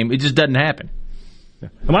the game. It just doesn't happen.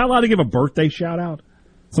 Am I allowed to give a birthday shout-out?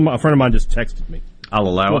 A friend of mine just texted me. I'll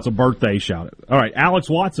allow it. What's a birthday shout-out? All right, Alex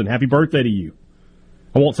Watson, happy birthday to you.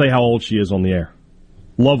 I won't say how old she is on the air.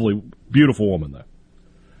 Lovely, beautiful woman, though.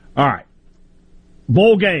 All right.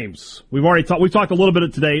 Bowl games. We've talked a little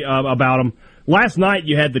bit today about them. Last night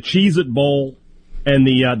you had the Cheez-It Bowl and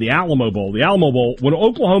the Alamo Bowl. The Alamo Bowl, when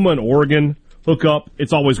Oklahoma and Oregon hook up,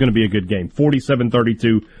 it's always going to be a good game.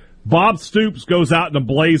 47-32. Bob Stoops goes out in a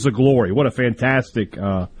blaze of glory. What a fantastic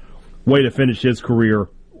way to finish his career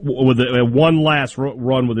with one last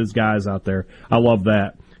run with his guys out there. I love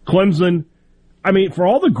that. Clemson, for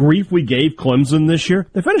all the grief we gave Clemson this year,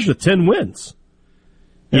 they finished with 10 wins.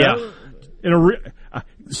 Yeah.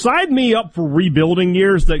 Sign me up for rebuilding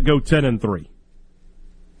years that go 10-3.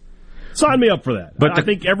 Sign me up for that. But I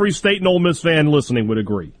think every State and Ole Miss fan listening would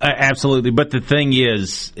agree. Absolutely. But the thing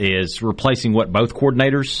is replacing both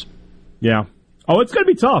coordinators? Yeah. Oh, it's going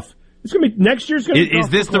to be tough. It's going to be next year's going to be tough. Is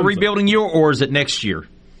this the rebuilding year or is it next year?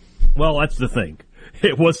 Well, that's the thing.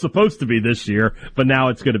 It was supposed to be this year, but now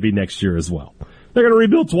it's going to be next year as well. They're going to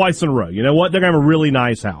rebuild twice in a row. You know what? They're going to have a really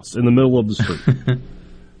nice house in the middle of the street.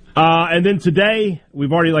 And then today,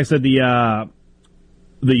 we've already, like I said, the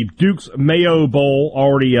Duke's Mayo Bowl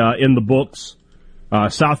already in the books.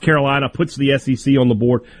 South Carolina puts the SEC on the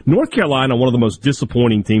board. North Carolina, one of the most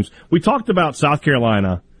disappointing teams. We talked about South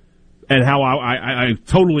Carolina and how I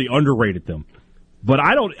totally underrated them. But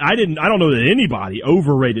I don't know that anybody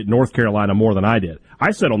overrated North Carolina more than I did.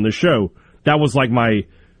 I said on this show that was like my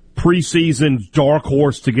preseason dark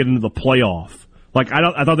horse to get into the playoff. Like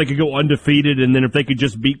I thought they could go undefeated, and then if they could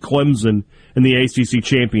just beat Clemson in the ACC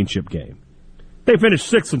championship game, they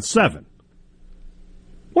finished 6-7.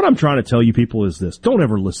 What I'm trying to tell you people is this: don't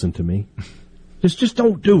ever listen to me. Just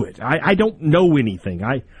don't do it. I don't know anything.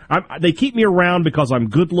 They keep me around because I'm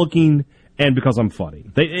good looking and because I'm funny.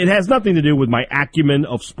 It has nothing to do with my acumen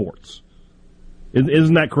of sports.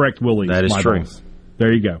 Isn't that correct, Willie? That is true. Boss?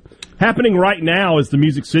 There you go. Happening right now is the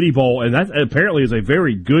Music City Bowl, and that apparently is a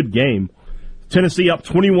very good game. Tennessee up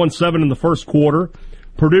 21-7 in the first quarter.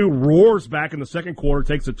 Purdue roars back in the second quarter,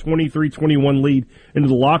 takes a 23-21 lead into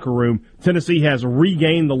the locker room. Tennessee has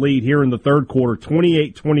regained the lead here in the third quarter.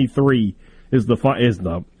 28-23 is the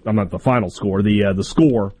final score, the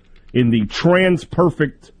score in the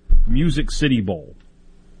TransPerfect Music City Bowl.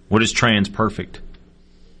 What is TransPerfect?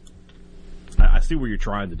 I see what you're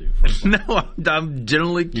trying to do. No, I'm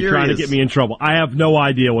generally curious. You're trying to get me in trouble. I have no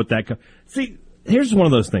idea what that... See, here's one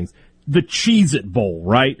of those things. The Cheez-It Bowl,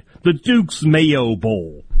 right? The Duke's Mayo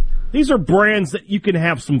Bowl. These are brands that you can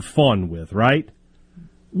have some fun with, right?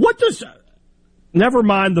 What does... Never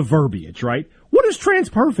mind the verbiage, right? What is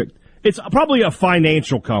TransPerfect? It's probably a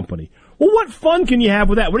financial company. Well, what fun can you have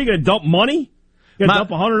with that? What, are you going to dump money? You going to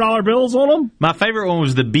dump $100 bills on them? My favorite one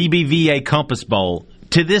was the BBVA Compass Bowl.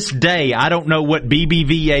 To this day, I don't know what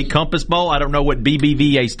BBVA Compass Bowl, I don't know what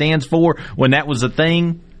BBVA stands for when that was a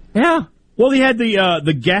thing. Yeah. Well, they had the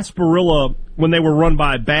Gasparilla when they were run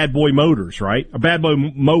by Bad Boy Motors, right? Or Bad Boy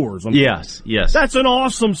Mowers. Yes. That's an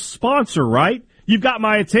awesome sponsor, right? You've got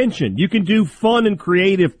my attention. You can do fun and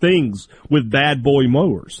creative things with Bad Boy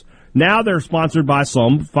Mowers. Now they're sponsored by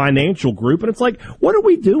some financial group, and it's like, what are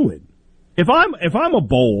we doing? If I'm a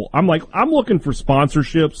bowl, I'm looking for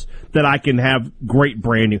sponsorships that I can have great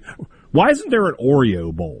branding. Why isn't there an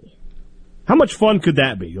Oreo Bowl? How much fun could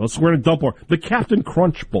that be? We're going to dump the Captain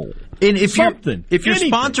Crunch Bowl. And if you're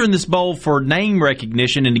sponsoring this bowl for name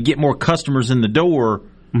recognition and to get more customers in the door,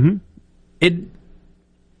 I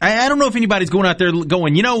don't know if anybody's going out there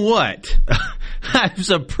going, you know what? It was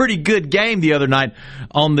a pretty good game the other night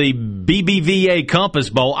on the BBVA Compass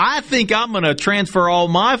Bowl. I think I'm going to transfer all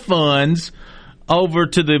my funds over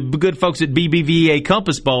to the good folks at BBVA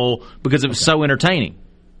Compass Bowl because it was so entertaining.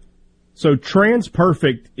 So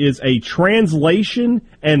TransPerfect is a translation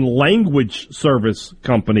and language service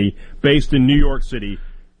company based in New York City.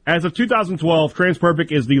 As of 2012,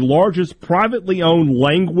 TransPerfect is the largest privately owned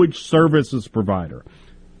language services provider.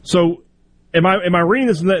 So am I reading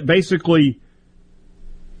this in that basically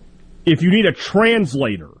if you need a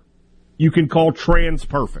translator, you can call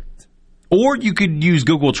TransPerfect. Or you could use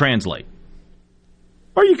Google Translate.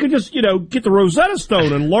 Or you could just, get the Rosetta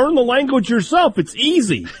Stone and learn the language yourself. It's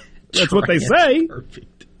easy. That's what they say.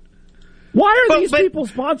 Perfect. Why are these people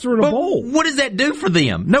sponsoring a bowl? What does that do for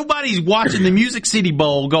them? Nobody's watching the Music City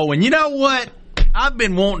Bowl going, you know what? I've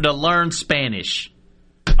been wanting to learn Spanish.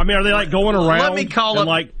 I mean, are they going around? Let me call up.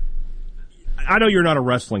 I know you're not a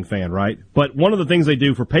wrestling fan, right? But one of the things they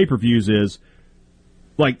do for pay-per-views is,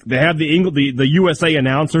 they have the USA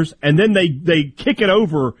announcers, and then they kick it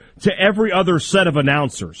over to every other set of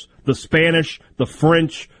announcers. The Spanish, the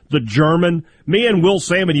French, the German. Me and Will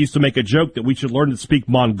Salmon used to make a joke that we should learn to speak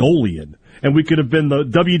Mongolian, and we could have been the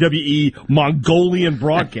WWE Mongolian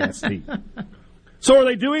broadcast team. So are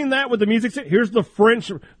they doing that with the music? Here's the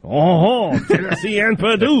French, Tennessee and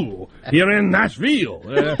Purdue here in Nashville.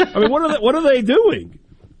 I mean, what are they doing?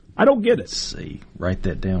 I don't get it. Let's see. Write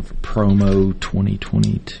that down for promo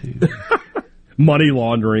 2022. Money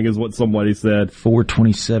laundering is what somebody said.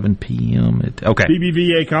 4:27 p.m. Okay.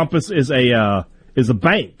 BBVA Compass is a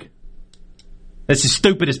bank. That's the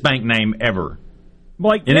stupidest bank name ever.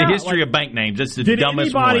 In the history of bank names, that's the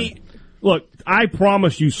dumbest one. Look, I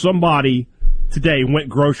promise you somebody today went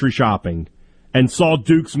grocery shopping and saw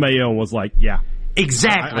Duke's Mayo and was like, yeah.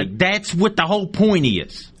 Exactly. That's what the whole point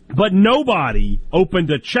is. But nobody opened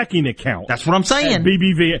a checking account. That's what I'm saying.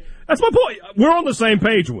 BBVA. That's my point. We're on the same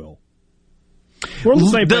page, Will. We're on the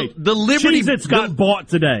same page. The Liberty Cheez-Its got bought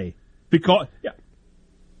today because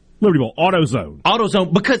Liberty Bowl,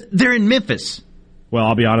 AutoZone, because they're in Memphis. Well,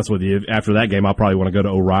 I'll be honest with you. After that game, I'll probably want to go to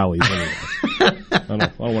O'Reilly's anyway. I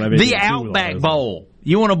don't want to have anything the Outback Bowl.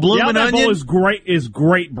 You want a bloomin' onion? The Outback Bowl is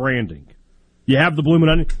great branding. You have the bloomin'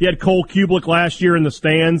 onion. You had Cole Kubelik last year in the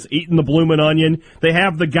stands eating the bloomin' onion. They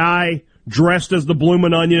have the guy dressed as the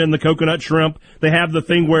bloomin' onion and the coconut shrimp. They have the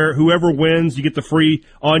thing where whoever wins, you get the free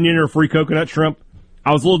onion or free coconut shrimp.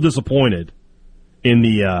 I was a little disappointed in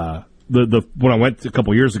the when I went a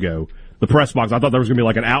couple years ago the press box. I thought there was going to be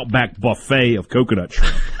like an Outback buffet of coconut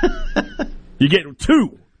shrimp. You get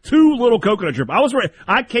two little coconut shrimp.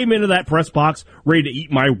 I came into that press box ready to eat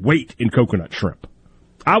my weight in coconut shrimp.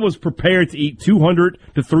 I was prepared to eat 200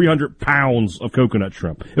 to 300 pounds of coconut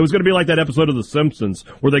shrimp. It was going to be like that episode of The Simpsons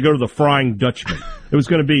where they go to the Frying Dutchman. It was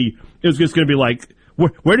just going to be like,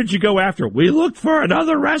 where did you go after? We looked for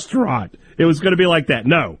another restaurant. It was going to be like that.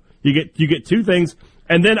 No, you get two things.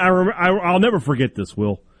 And then I'll never forget this,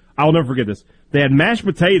 Will. I'll never forget this. They had mashed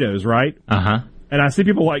potatoes, right? Uh-huh. And I see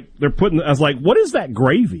people I was like, what is that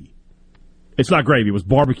gravy? It's not gravy. It was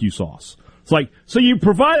barbecue sauce. It's like, so you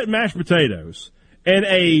provided mashed potatoes and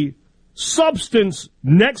a substance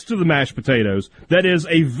next to the mashed potatoes that is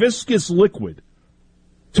a viscous liquid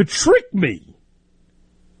to trick me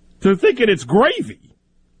to thinking it's gravy.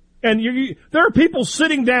 And there are people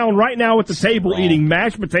sitting down right now at the table eating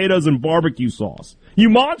mashed potatoes and barbecue sauce. You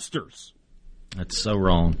monsters. That's so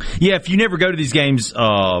wrong. Yeah, if you never go to these games,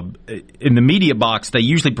 in the media box, they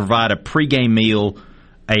usually provide a pregame meal,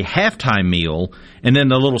 a halftime meal, and then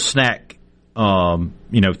the little snack,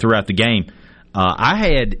 throughout the game. I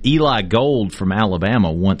had Eli Gold from Alabama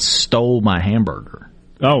once stole my hamburger.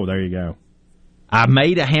 Oh, there you go. I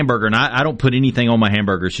made a hamburger, and I don't put anything on my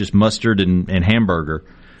hamburger. It's just mustard and hamburger.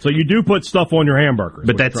 So you do put stuff on your hamburger.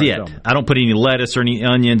 But that's it. I don't put any lettuce or any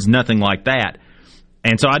onions, nothing like that.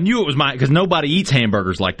 And so I knew it was because nobody eats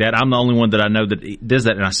hamburgers like that. I'm the only one that I know that does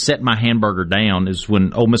that. And I set my hamburger down is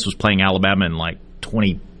when Ole Miss was playing Alabama in like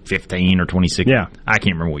 2015 or 2016. Yeah. I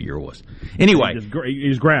can't remember what year it was. Anyway. You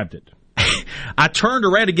just grabbed it. I turned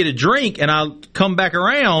around to get a drink, and I come back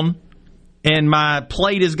around, and my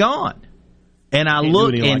plate is gone. And I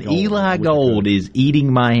look, and Eli Gold is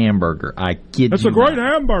eating my hamburger. I kid you not. That's a great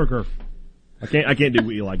hamburger. I can't do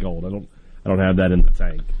Eli Gold. I don't have that in the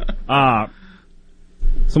tank.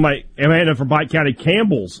 Somebody, Amanda from Pike County,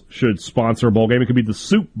 Campbell's should sponsor a bowl game. It could be the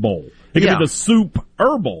Soup Bowl. It could be the Soup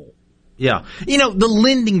Bowl. Yeah. The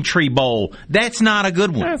Lending Tree Bowl, that's not a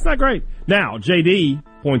good one. That's not great. Now, JD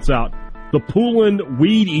points out the Poulin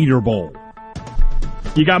Weed Eater Bowl.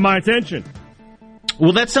 You got my attention.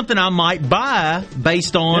 Well, that's something I might buy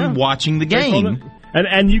based on watching the game.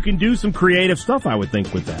 And you can do some creative stuff, I would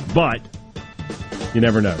think, with that. But you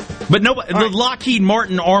never know. But the Lockheed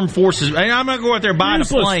Martin Armed Forces, I'm going to go out there and buy a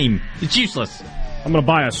plane. It's useless. I'm going to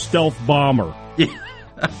buy a stealth bomber.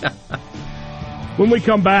 When we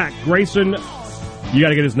come back, Grayson, you got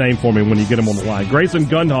to get his name for me when you get him on the line. Grayson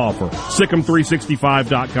Gunhofer,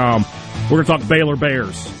 Sikkim365.com. We're going to talk Baylor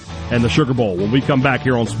Bears and the Sugar Bowl when we come back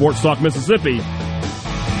here on Sports Talk Mississippi.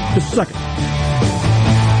 Just a second.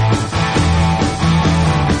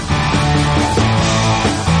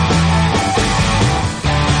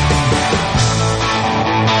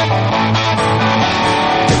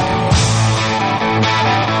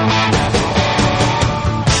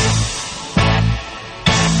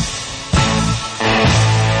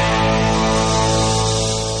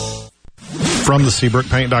 From the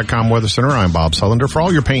SeabrookPaint.com Weather Center, I'm Bob Sullender. For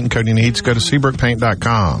all your paint and coating needs, go to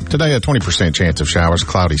SeabrookPaint.com. Today, a 20% chance of showers,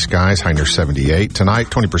 cloudy skies, high near 78. Tonight,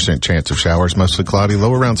 20% chance of showers, mostly cloudy,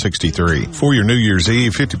 low around 63. For your New Year's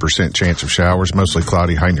Eve, 50% chance of showers, mostly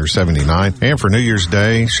cloudy, high near 79. And for New Year's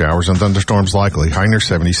Day, showers and thunderstorms likely, high near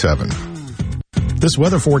 77. This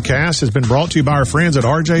weather forecast has been brought to you by our friends at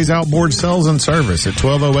RJ's Outboard Sales and Service at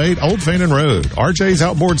 1208 Old Fannin Road. RJ's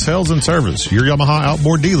Outboard Sales and Service, your Yamaha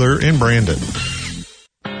outboard dealer in Brandon.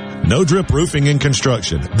 No Drip Roofing and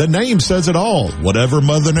Construction. The name says it all. Whatever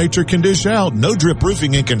Mother Nature can dish out, No Drip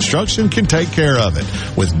Roofing and Construction can take care of it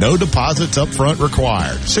with no deposits up front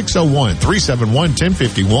required.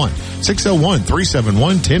 601-371-1051.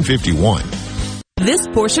 601-371-1051. This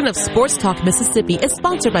portion of Sports Talk Mississippi is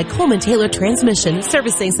sponsored by Coleman Taylor Transmission,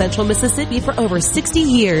 servicing Central Mississippi for over 60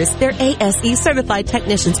 years. Their ASE certified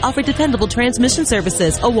technicians offer dependable transmission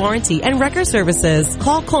services, a warranty, and wrecker services.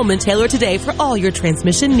 Call Coleman Taylor today for all your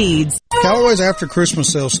transmission needs. Callaway's After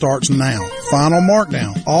Christmas sale starts now. Final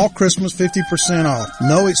markdown. All Christmas 50% off.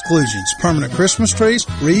 No exclusions. Permanent Christmas trees,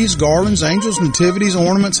 wreaths, garlands, angels, nativities,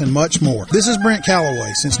 ornaments, and much more. This is Brent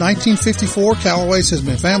Callaway. Since 1954, Callaway's has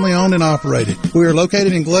been family owned and operated. We are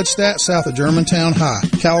located in Gluckstadt, south of Germantown High.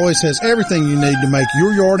 Callaway's has everything you need to make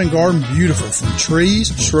your yard and garden beautiful, from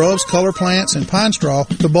trees, shrubs, color plants, and pine straw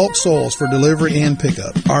to bulk soils for delivery and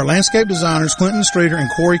pickup. Our landscape designers, Clinton Streeter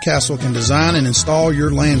and Corey Castle, can design and install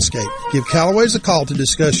your landscape. Give Callaway's a call to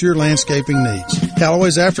discuss your landscaping needs.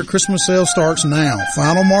 Callaway's After Christmas sale starts now.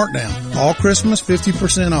 Final markdown. All Christmas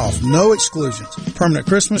 50% off. No exclusions. Permanent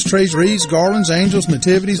Christmas trees, wreaths, garlands, angels,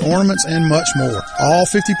 nativities, ornaments, and much more. All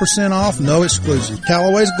 50% off. No exclusions.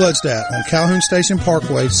 Callaway's Gluckstadt on Calhoun Station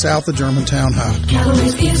Parkway, south of Germantown High.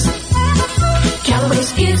 Callaway's is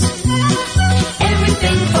Callaway's is.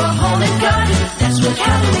 Everything for home and garden, that's what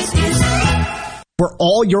Callaway's is. For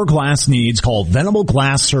all your glass needs, call Venable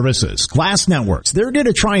Glass Services. Glass Networks. They're going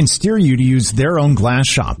to try and steer you to use their own glass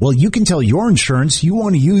shop. Well, you can tell your insurance you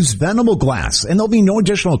want to use Venable Glass, and there'll be no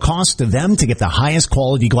additional cost to them to get the highest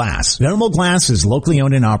quality glass. Venable Glass is locally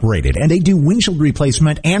owned and operated, and they do windshield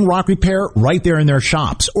replacement and rock repair right there in their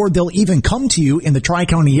shops. Or they'll even come to you in the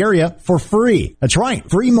Tri-County area for free. That's right,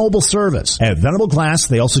 free mobile service. At Venable Glass,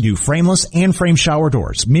 they also do frameless and frame shower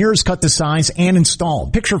doors, mirrors cut to size and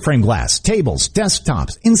installed, picture frame glass, tables, desktops,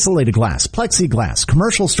 insulated glass, plexiglass,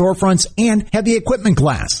 commercial storefronts, and heavy equipment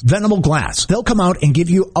glass. Venable Glass. They'll come out and give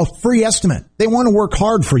you a free estimate. They want to work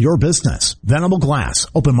hard for your business. Venable Glass.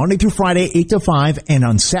 Open Monday through Friday, 8 to 5, and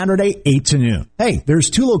on Saturday, 8 to noon. Hey, there's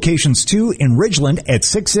 2 locations too, in Ridgeland at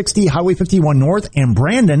 660 Highway 51 North and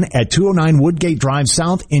Brandon at 209 Woodgate Drive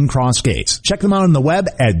South in Cross Gates. Check them out on the web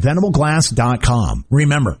at venableglass.com.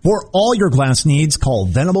 Remember, for all your glass needs, call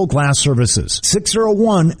Venable Glass Services.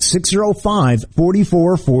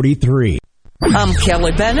 601-605-4443. I'm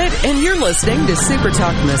Kelly Bennett, and you're listening to Super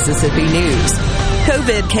Talk Mississippi News.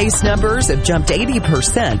 COVID case numbers have jumped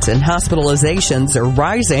 80% and hospitalizations are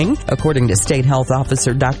rising. According to State Health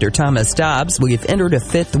Officer Dr. Thomas Dobbs, we've entered a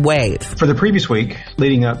 5th wave. For the previous week,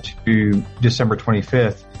 leading up to December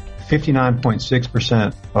 25th,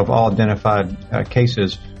 59.6% of all identified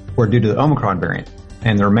cases were due to the Omicron variant,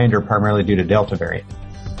 and the remainder primarily due to Delta variant.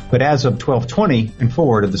 But as of 12/20 and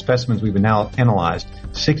forward of the specimens we've now analyzed,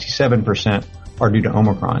 67% are due to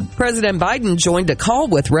Omicron. President Biden joined a call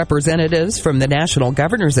with representatives from the National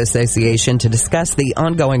Governors Association to discuss the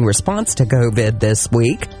ongoing response to COVID this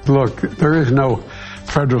week. Look, there is no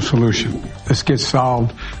federal solution. This gets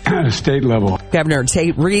solved at a state level. Governor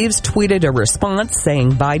Tate Reeves tweeted a response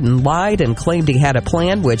saying Biden lied and claimed he had a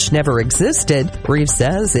plan which never existed. Reeves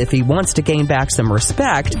says if he wants to gain back some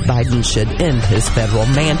respect, Biden should end his federal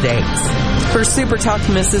mandates. For Super Talk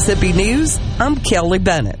Mississippi News, I'm Kelly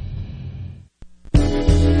Bennett.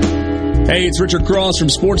 Hey, it's Richard Cross from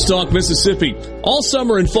Sports Talk Mississippi. All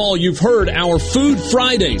summer and fall, you've heard our Food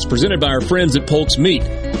Fridays presented by our friends at Polk's Meat.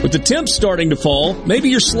 With the temps starting to fall, maybe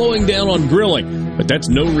you're slowing down on grilling, but that's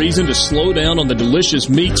no reason to slow down on the delicious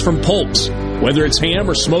meats from Polk's. Whether it's ham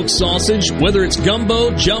or smoked sausage, whether it's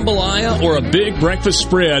gumbo, jambalaya, or a big breakfast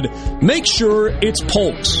spread, make sure it's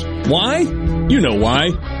Polk's. Why? You know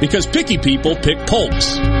why. Because picky people pick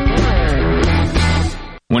Polk's.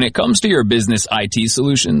 When it comes to your business IT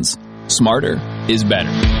solutions, smarter is better.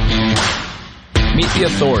 Meet the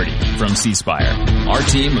authority from C-Spire. Our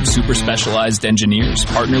team of super specialized engineers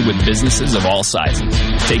partner with businesses of all sizes,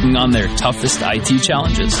 taking on their toughest IT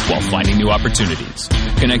challenges while finding new opportunities.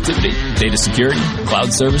 Connectivity, data security,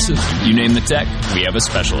 cloud services, you name the tech, we have a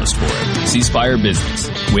specialist for it. C-Spire Business.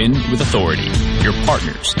 Win with authority. Your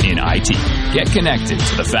partners in IT. Get connected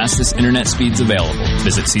to the fastest internet speeds available.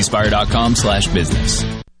 Visit cspire.com/business.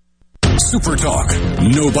 Super Talk.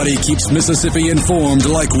 Nobody keeps Mississippi informed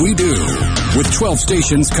like we do. With 12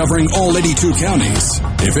 stations covering all 82 counties.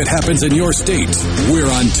 If it happens in your state,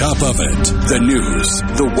 we're on top of it. The news,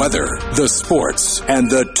 the weather, the sports,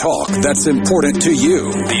 and the talk that's important to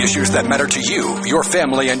you. The issues that matter to you, your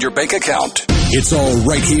family, and your bank account. It's all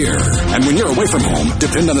right here. And when you're away from home,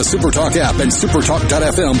 depend on the Super Talk app and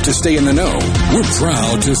supertalk.fm to stay in the know. We're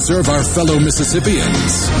proud to serve our fellow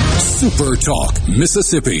Mississippians. Super Talk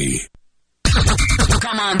Mississippi.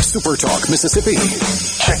 Come on, Super Talk Mississippi.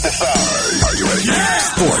 Check this out. Are you ready? Yeah.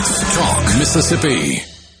 Sports Talk Mississippi.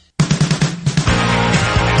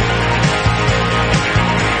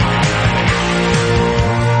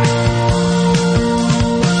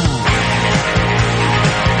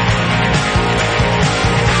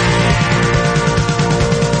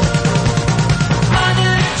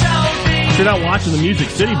 If you're not watching the Music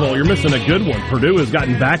City Bowl, you're missing a good one. Purdue has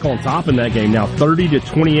gotten back on top in that game now,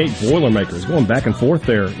 30-28 Boilermakers, going back and forth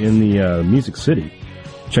there in the Music City.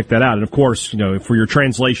 Check that out. And, of course, you know, for your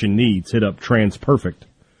translation needs, hit up TransPerfect,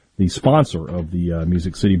 the sponsor of the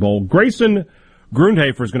Music City Bowl. Grayson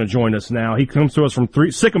Grundhafer is going to join us now. He comes to us from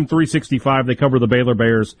Sikkim 365. They cover the Baylor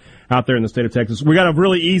Bears out there in the state of Texas. We got a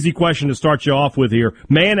really easy question to start you off with here.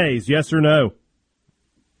 Mayonnaise, yes or no?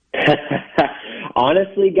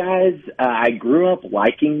 Honestly, guys, I grew up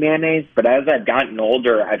liking mayonnaise, but as I've gotten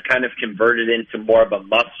older, I've kind of converted into more of a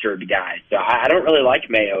mustard guy. So I don't really like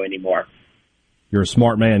mayo anymore. You're a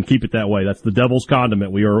smart man. Keep it that way. That's the devil's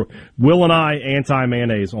condiment. We are, Will and I,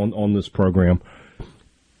 anti-mayonnaise on this program.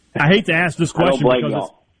 I hate to ask this question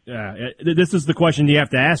because this is the question you have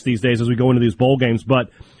to ask these days as we go into these bowl games. But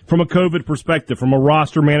from a COVID perspective, from a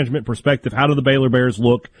roster management perspective, how do the Baylor Bears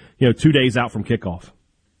look, 2 days out from kickoff?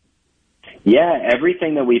 Yeah,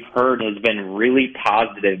 everything that we've heard has been really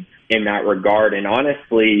positive in that regard. And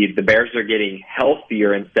honestly, the Bears are getting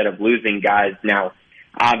healthier instead of losing guys. Now,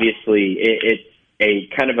 obviously, it's a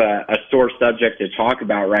kind of a sore subject to talk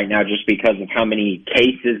about right now just because of how many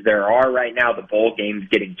cases there are right now. The bowl game's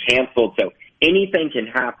getting canceled. So anything can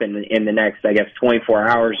happen in the next, 24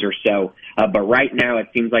 hours or so. But right now, it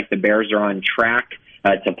seems like the Bears are on track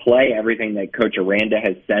to play. Everything that Coach Aranda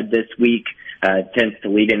has said this week tends to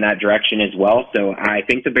lead in that direction as well. So I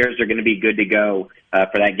think the Bears are going to be good to go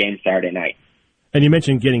for that game Saturday night. And you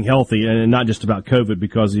mentioned getting healthy, and not just about COVID,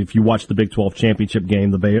 because if you watch the Big 12 championship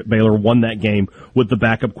game, the Baylor won that game with the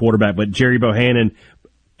backup quarterback. But Jerry Bohannon,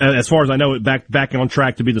 as far as I know, back on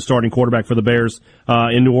track to be the starting quarterback for the Bears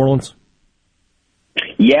in New Orleans.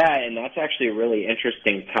 Yeah, and that's actually a really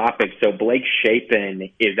interesting topic. So Blake Shapen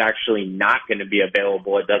is actually not going to be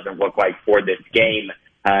available, it doesn't look like, for this game.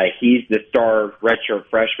 He's the star redshirt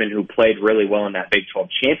freshman who played really well in that Big 12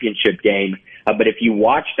 championship game. But if you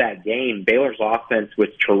watch that game, Baylor's offense was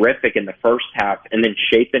terrific in the first half, and then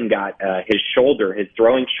Shapen got his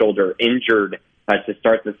throwing shoulder, injured to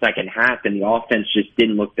start the second half, and the offense just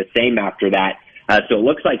didn't look the same after that. So it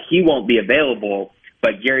looks like he won't be available.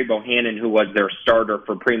 But Gary Bohannon, who was their starter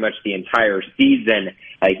for pretty much the entire season,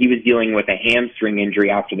 he was dealing with a hamstring injury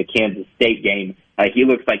after the Kansas State game. He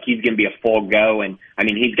looks like he's going to be a full go, and,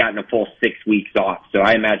 he's gotten a full 6 weeks off. So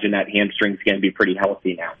I imagine that hamstring's going to be pretty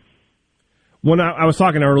healthy now. When I was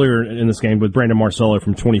talking earlier in this game with Brandon Marcello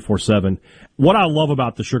from 24/7, what I love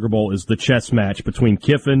about the Sugar Bowl is the chess match between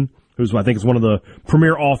Kiffin, who's I think is one of the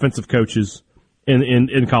premier offensive coaches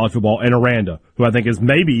in college football, and Aranda, who I think is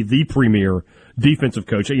maybe the premier defensive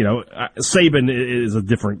coach. Saban is a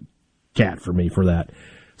different cat for me for that.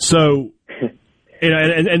 So,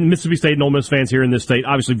 and Mississippi State and Ole Miss fans here in this state,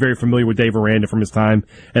 obviously very familiar with Dave Aranda from his time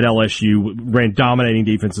at LSU, ran dominating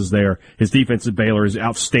defenses there. His defense at Baylor is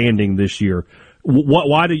outstanding this year.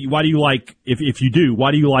 Why do you like, if you do,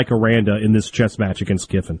 why do you like Aranda in this chess match against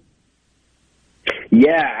Kiffin?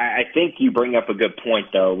 Yeah, I think you bring up a good point,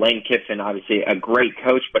 though. Lane Kiffin, obviously a great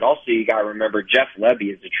coach, but also you got to remember Jeff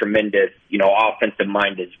Lebby is a tremendous, offensive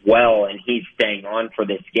mind as well, and he's staying on for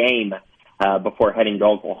this game before heading to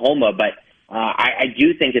Oklahoma. But I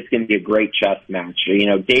do think it's going to be a great chess match.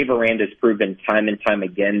 Dave Aranda's proven time and time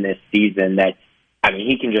again this season that,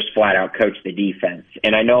 he can just flat out coach the defense.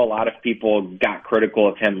 And I know a lot of people got critical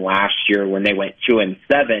of him last year when they went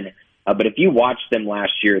 2-7. But if you watched them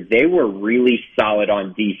last year, they were really solid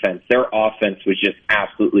on defense. Their offense was just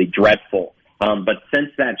absolutely dreadful. But since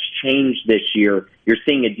that's changed this year, you're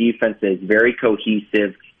seeing a defense that is very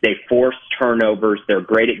cohesive. They force turnovers. They're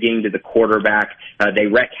great at getting to the quarterback. They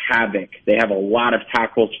wreak havoc. They have a lot of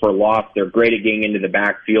tackles for loss. They're great at getting into the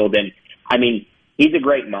backfield. And, he's a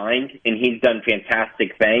great mind, and he's done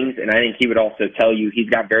fantastic things. And I think he would also tell you he's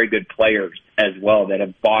got very good players as well that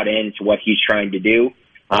have bought into what he's trying to do.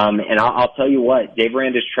 And I'll tell you what, Dave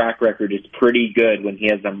Aranda's track record is pretty good when he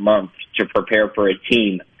has a month to prepare for a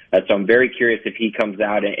team. So I'm very curious if he comes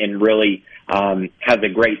out and really has a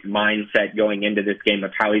great mindset going into this game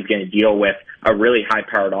of how he's going to deal with a really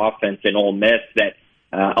high-powered offense in Ole Miss that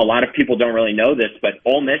a lot of people don't really know this, but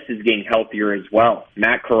Ole Miss is getting healthier as well.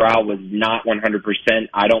 Matt Corral was not 100%,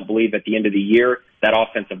 I don't believe, at the end of the year. That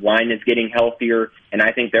offensive line is getting healthier, and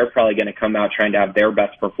I think they're probably going to come out trying to have their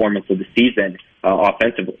best performance of the season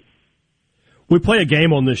offensively. We play a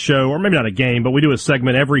game on this show, or maybe not a game, but we do a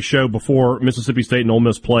segment every show before Mississippi State and Ole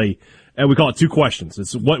Miss play, and we call it 2 questions.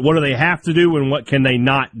 It's what do they have to do and what can they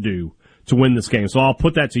not do to win this game? So I'll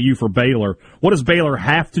put that to you for Baylor. What does Baylor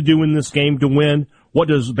have to do in this game to win? What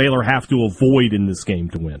does Baylor have to avoid in this game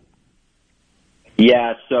to win?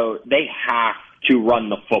 Yeah, so they have to run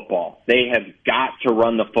the football. They have got to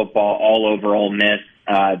run the football all over Ole Miss.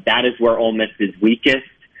 That is where Ole Miss is weakest.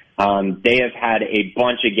 They have had a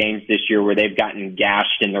bunch of games this year where they've gotten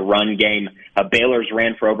gashed in the run game. Baylor's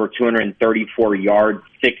ran for over 234 yards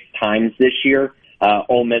 6 times this year.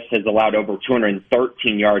 Ole Miss has allowed over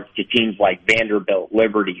 213 yards to teams like Vanderbilt,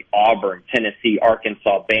 Liberty, Auburn, Tennessee,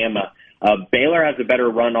 Arkansas, Bama. Baylor has a better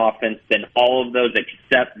run offense than all of those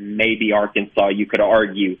except maybe Arkansas, you could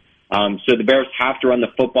argue. So the Bears have to run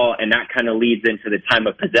the football, and that kind of leads into the time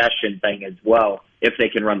of possession thing as well. If they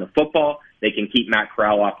can run the football, they can keep Matt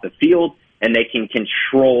Corral off the field, and they can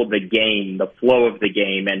control the game, the flow of the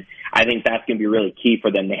game. And I think that's going to be really key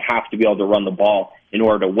for them. They have to be able to run the ball in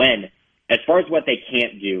order to win. As far as what they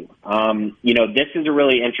can't do, this is a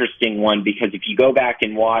really interesting one because if you go back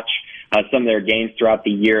and watch some of their games throughout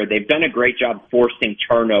the year, they've done a great job forcing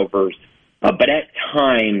turnovers. But at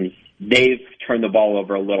times, they've turned the ball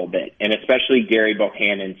over a little bit, and especially Gary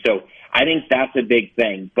Bohannon. So I think that's a big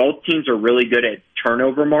thing. Both teams are really good at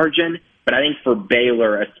turnover margin, but I think for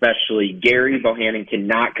Baylor especially, Gary Bohannon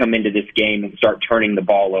cannot come into this game and start turning the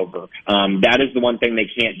ball over. That is the one thing they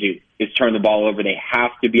can't do, is turn the ball over. They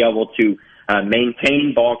have to be able to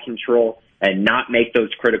maintain ball control and not make those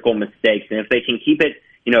critical mistakes. And if they can keep it,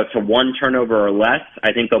 to one turnover or less,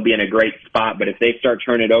 I think they'll be in a great spot. But if they start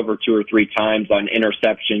turning it over 2 or 3 times on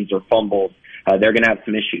interceptions or fumbles, they're going to have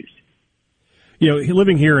some issues.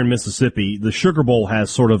 Living here in Mississippi, the Sugar Bowl has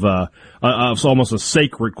sort of almost a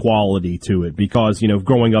sacred quality to it because,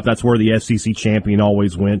 growing up, that's where the SEC champion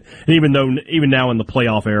always went. And even now in the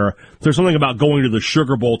playoff era, there's something about going to the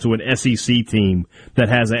Sugar Bowl to an SEC team that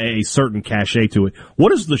has a certain cachet to it. What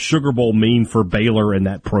does the Sugar Bowl mean for Baylor and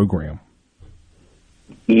that program?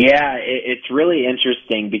 Yeah, it's really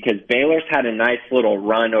interesting because Baylor's had a nice little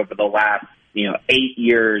run over the last 8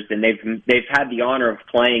 years, and they've had the honor of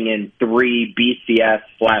playing in 3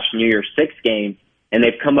 BCS/New Year's Six games, and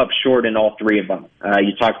they've come up short in all 3 of them.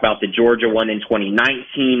 You talked about the Georgia one in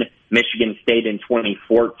 2019, Michigan State in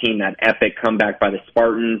 2014, that epic comeback by the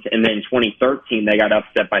Spartans, and then in 2013 they got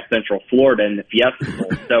upset by Central Florida in the Fiesta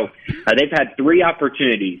Bowl. So they've had 3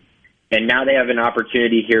 opportunities, and now they have an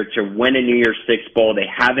opportunity here to win a New Year's Six Bowl. They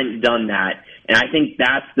haven't done that. And I think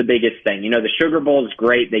that's the biggest thing. The Sugar Bowl is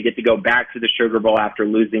great. They get to go back to the Sugar Bowl after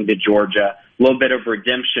losing to Georgia. A little bit of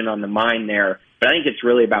redemption on the mind there. But I think it's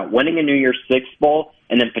really about winning a New Year's Six Bowl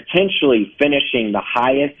and then potentially finishing the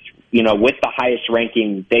highest, with the highest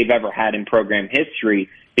ranking they've ever had in program history.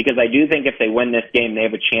 Because I do think if they win this game, they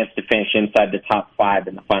have a chance to finish inside the top 5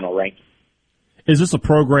 in the final ranking. Is this a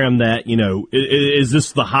program that, is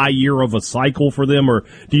this the high year of a cycle for them, or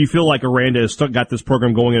do you feel like Aranda has got this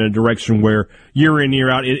program going in a direction where year in, year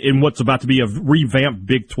out, in what's about to be a revamped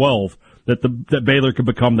Big 12, that Baylor could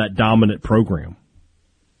become that dominant program?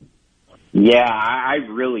 Yeah, I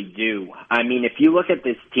really do. I mean, if you look at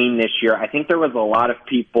this team this year, I think there was a lot of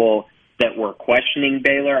people that were questioning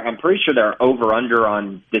Baylor. I'm pretty sure their over-under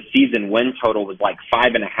on the season win total was like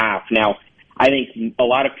 5.5. Now, I think a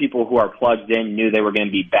lot of people who are plugged in knew they were going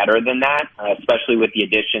to be better than that, especially with the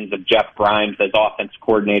additions of Jeff Grimes as offense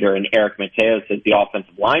coordinator and Eric Mateos as the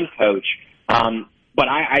offensive line coach. But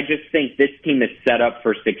I just think this team is set up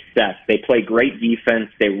for success. They play great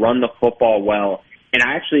defense. They run the football well. And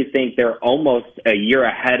I actually think they're almost a year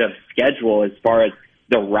ahead of schedule as far as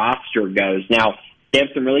the roster goes. Now, they have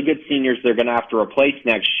some really good seniors they're going to have to replace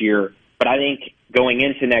next year, but I think going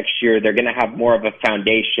into next year, they're going to have more of a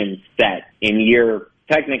foundation set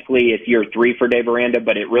technically it's year 3 for Dave Aranda,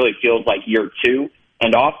 but it really feels like year 2,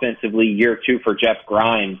 and offensively year 2 for Jeff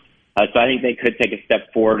Grimes. So I think they could take a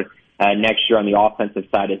step forward next year on the offensive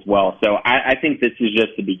side as well. So I think this is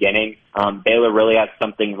just the beginning. Baylor really has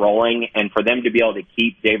something rolling, and for them to be able to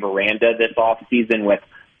keep Dave Aranda this offseason with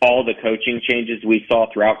all the coaching changes we saw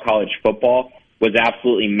throughout college football was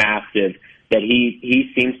absolutely massive. That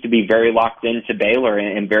he seems to be very locked into Baylor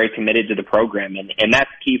and very committed to the program. And that's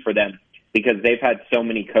key for them because they've had so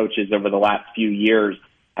many coaches over the last few years.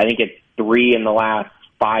 I think it's 3 in the last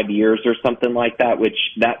 5 years or something like that, which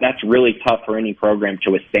that's really tough for any program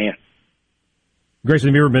to withstand.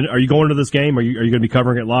 Grayson, are you going to this game? Are you going to be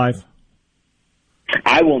covering it live?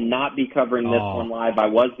 I will not be covering this one live. I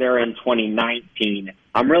was there in 2019.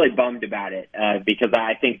 I'm really bummed about it because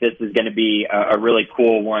I think this is going to be a really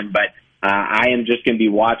cool one, but I am just going to be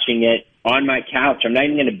watching it on my couch. I'm not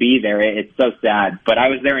even going to be there. It's so sad. But I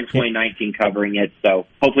was there in 2019 covering it, so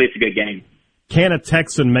hopefully it's a good game. Can a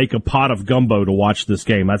Texan make a pot of gumbo to watch this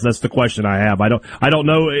game? That's the question I have. I don't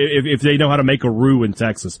know if they know how to make a roux in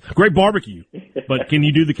Texas. Great barbecue, but can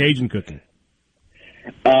you do the Cajun cooking?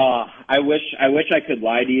 I wish I could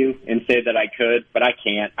lie to you and say that I could, but I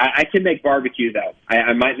can't. I can make barbecue though.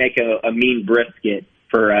 I might make a mean brisket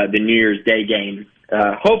for the New Year's Day game.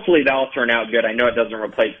 Hopefully that'll turn out good. I know it doesn't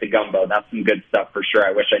replace the gumbo. That's some good stuff for sure.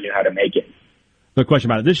 I wish I knew how to make it. No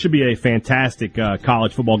question about it. This should be a fantastic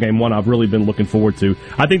college football game, one I've really been looking forward to.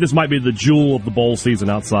 I think this might be the jewel of the bowl season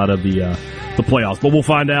outside of the playoffs. But we'll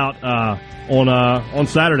find out on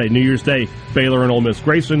Saturday, New Year's Day, Baylor and Ole Miss.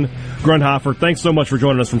 Grayson Grundhofer, thanks so much for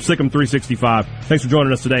joining us from Sikkim 365. Thanks for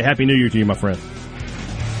joining us today. Happy New Year to you, my friend.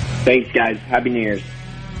 Thanks, guys. Happy New Year's.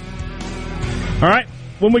 All right.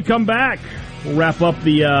 When we come back, we'll wrap up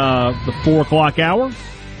the 4 o'clock hour,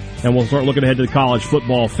 and we'll start looking ahead to the college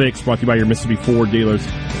football fix brought to you by your Mississippi Ford dealers.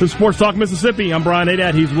 This is Sports Talk Mississippi. I'm Brian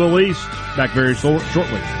Haydad. He's Will East. Back very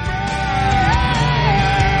shortly.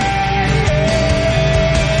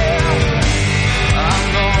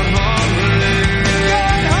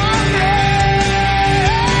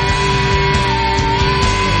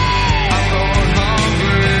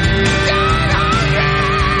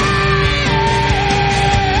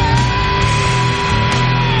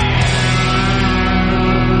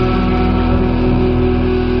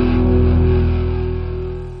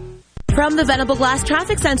 the Venable Glass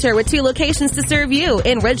Traffic Center with 2 locations to serve you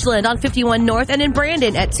in Ridgeland on 51 North and in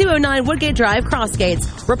Brandon at 209 Woodgate Drive,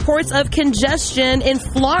 Crossgates. Reports of congestion in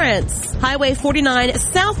Florence. Highway 49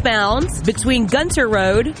 southbound between Gunter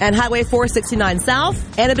Road and Highway 469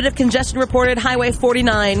 South, and a bit of congestion reported Highway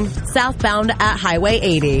 49 southbound at Highway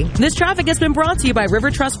 80. This traffic has been brought to you by River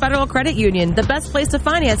Trust Federal Credit Union, the best place to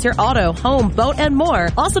finance your auto, home, boat, and more.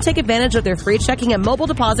 Also take advantage of their free checking and mobile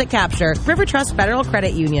deposit capture. River Trust Federal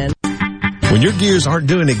Credit Union. When your gears aren't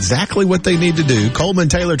doing exactly what they need to do, Coleman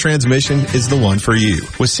Taylor Transmission is the one for you.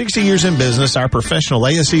 With 60 years in business, our professional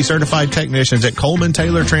ASE certified technicians at Coleman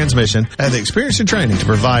Taylor Transmission have the experience and training to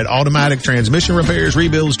provide automatic transmission repairs,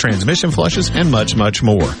 rebuilds, transmission flushes, and much, much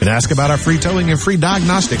more. And ask about our free towing and free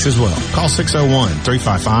diagnostics as well. Call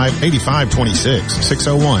 601-355-8526,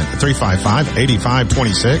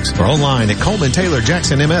 601-355-8526, or online at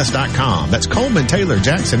ColemanTaylorJacksonMS.com. That's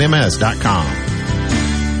ColemanTaylorJacksonMS.com.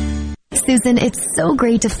 Susan, it's so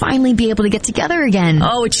great to finally be able to get together again.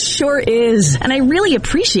 Oh, it sure is. And I really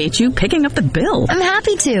appreciate you picking up the bill. I'm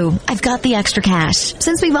happy to. I've got the extra cash.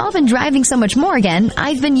 Since we've all been driving so much more again,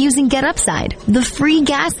 I've been using Get Upside, the free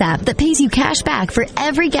gas app that pays you cash back for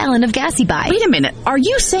every gallon of gas you buy. Wait a minute. Are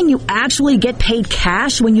you saying you actually get paid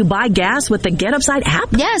cash when you buy gas with the Get Upside app?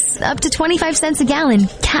 Yes, up to 25 cents a gallon.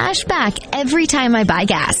 Cash back every time I buy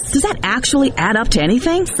gas. Does that actually add up to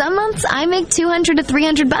anything? Some months I make $200 to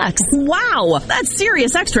 $300. Wow, that's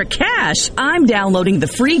serious extra cash. I'm downloading the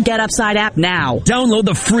free Get Upside app now. Download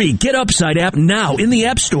the free Get Upside app now in the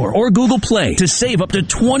App Store or Google Play to save up to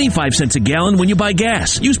 25 cents a gallon when you buy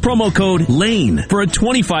gas. Use promo code LANE for a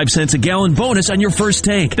 25 cents a gallon bonus on your first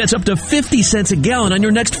tank. That's up to 50 cents a gallon on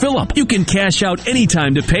your next fill-up. You can cash out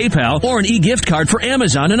anytime to PayPal or an e-gift card for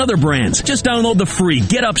Amazon and other brands. Just download the free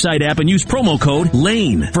Get Upside app and use promo code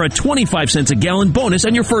LANE for a 25 cents a gallon bonus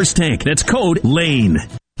on your first tank. That's code LANE.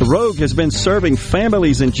 The Rogue has been serving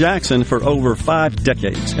families in Jackson for over 5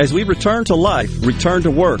 decades. As we return to life, return to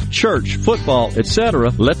work, church, football, etc.,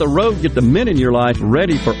 let the Rogue get the men in your life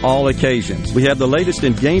ready for all occasions. We have the latest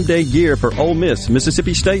in game day gear for Ole Miss,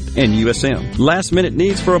 Mississippi State, and USM. Last minute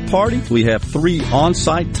needs for a party? We have 3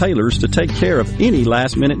 on-site tailors to take care of any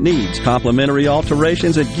last minute needs. Complimentary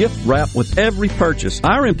alterations and gift wrap with every purchase.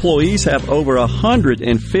 Our employees have over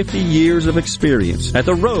 150 years of experience at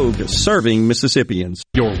the Rogue serving Mississippians.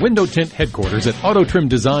 Your window tint headquarters at Auto Trim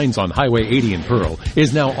Designs on Highway 80 in Pearl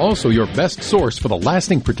is now also your best source for the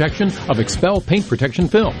lasting protection of XPEL paint protection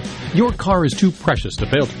film. Your car is too precious to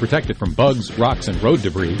fail to protect it from bugs, rocks, and road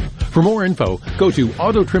debris. For more info, go to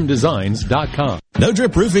autotrimdesigns.com. No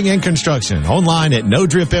Drip Roofing and Construction. Online at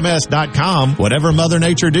NoDripMS.com. Whatever Mother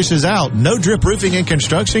Nature dishes out, No Drip Roofing and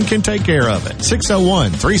Construction can take care of it.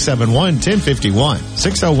 601-371-1051.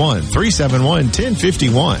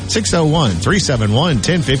 601-371-1051.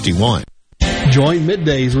 601-371-1051. Join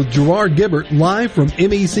Middays with Gerard Gibbert live from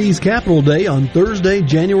MEC's Capital Day on Thursday,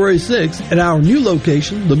 January 6th at our new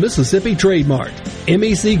location, the Mississippi Trade Mart.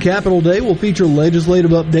 MEC Capital Day will feature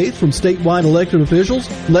legislative updates from statewide elected officials,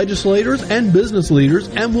 legislators, and business leaders,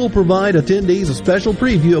 and will provide attendees a special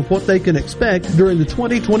preview of what they can expect during the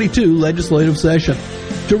 2022 legislative session.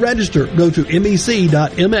 To register, go to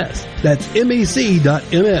mec.ms. That's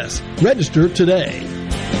mec.ms. Register today.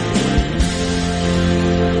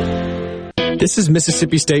 This is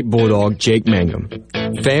Mississippi State Bulldog Jake Mangum.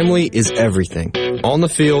 Family is everything. On the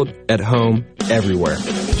field, at home, everywhere.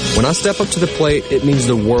 When I step up to the plate, it means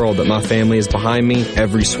the world that my family is behind me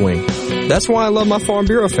every swing. That's why I love my Farm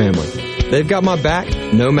Bureau family. They've got my back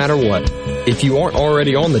no matter what. If you aren't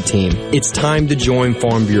already on the team, it's time to join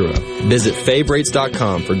Farm Bureau. Visit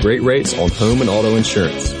favrates.com for great rates on home and auto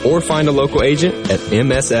insurance, or find a local agent at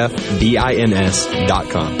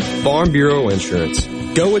msfbins.com. Farm Bureau Insurance.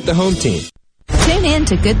 Go with the home team. Tune in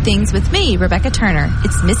to Good Things with me, Rebecca Turner.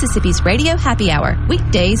 It's Mississippi's Radio Happy Hour,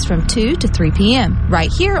 weekdays from 2 to 3 p.m.,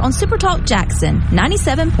 right here on Super Talk Jackson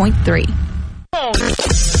 97.3. Are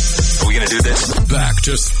we going to do this? Back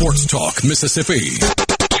to Sports Talk Mississippi.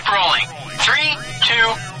 Keep rolling. 3, 2,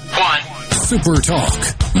 1. Super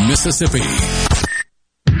Talk Mississippi.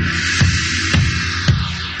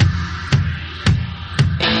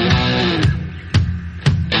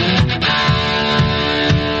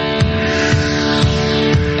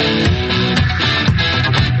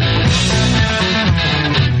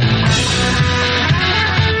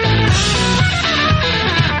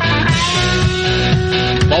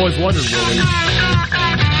 Always wondered, Willie,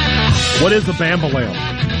 what is a bambalam?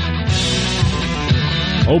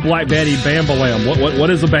 Oh, Black Betty, bambalam. What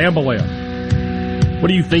is a bambalam? What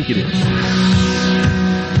do you think it is?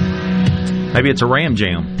 Maybe it's a ram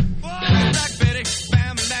jam.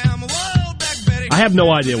 I have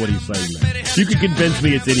no idea what he's saying, man. You can convince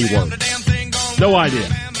me it's any word. No idea.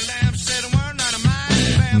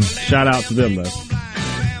 Shout out to them, though.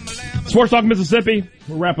 Sports Talk Mississippi.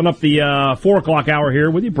 We're wrapping up the 4 o'clock hour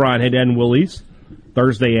here with you. Brian Haydad and Will East.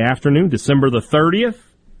 Thursday afternoon, December the 30th.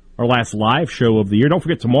 Our last live show of the year. Don't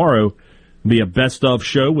forget, tomorrow will be a best-of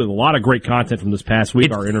show with a lot of great content from this past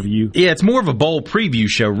week, our interview. Yeah, it's more of a bowl preview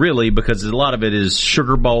show, really, because a lot of it is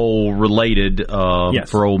Sugar Bowl-related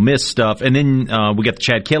for Ole Miss stuff. And then we got the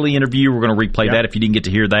Chad Kelly interview. We're going to replay that if you didn't get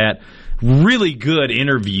to hear that. Really good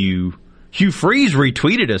interview. Hugh Freeze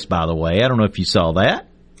retweeted us, by the way. I don't know if you saw that.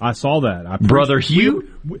 I saw that. Brother Hugh?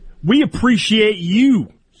 We appreciate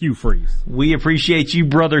you, Hugh Freeze. We appreciate you,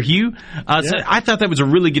 Brother Hugh. So I thought that was a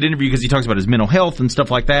really good interview because he talks about his mental health and stuff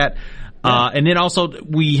like that. And then also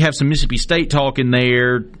we have some Mississippi State talk in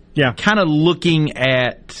there. Yeah. Kind of looking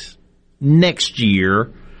at next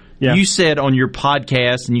year. Yeah. You said on your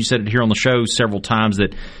podcast, and you said it here on the show several times,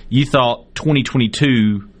 that you thought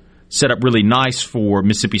 2022 set up really nice for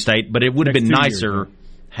Mississippi State, but it would have been nicer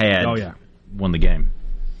had won the game.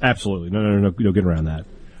 Absolutely. No, getting around that.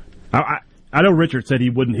 I know Richard said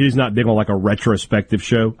he's not big on like a retrospective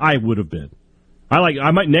show. I would have been.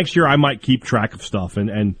 Next year I might keep track of stuff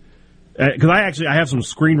and because I have some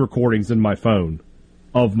screen recordings in my phone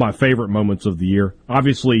of my favorite moments of the year.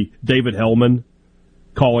 Obviously, David Hellman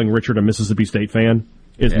calling Richard a Mississippi State fan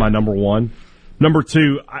is my number one. Number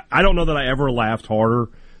two, I don't know that I ever laughed harder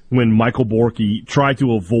when Michael Borky tried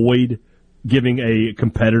to avoid giving a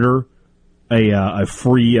competitor a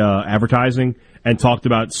free advertising and talked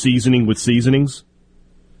about seasoning with seasonings.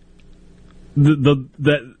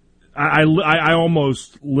 I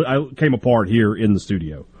almost came apart here in the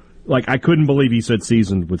studio. Like, I couldn't believe he said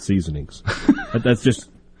seasoned with seasonings. That's just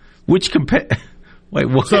Wait,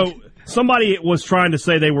 what? So somebody was trying to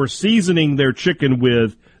say they were seasoning their chicken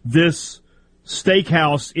with this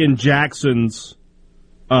steakhouse in Jackson's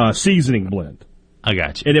seasoning blend. I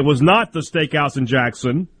got you. And it was not the steakhouse in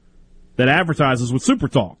Jackson that advertises with Super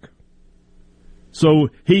Talk. So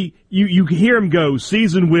you hear him go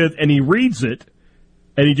season with, and he reads it,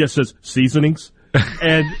 and he just says seasonings.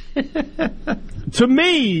 And to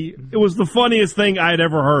me, it was the funniest thing I had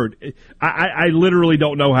ever heard. I literally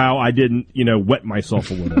don't know how I didn't, wet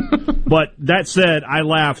myself a little. But that said, I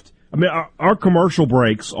laughed. I mean, our commercial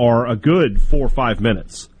breaks are a good 4 or 5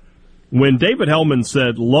 minutes. When David Hellman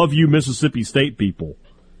said, "Love you, Mississippi State people,"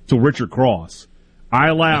 to Richard Cross,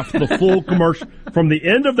 I laughed the full commercial from the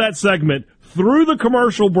end of that segment through the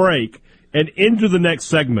commercial break and into the next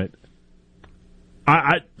segment.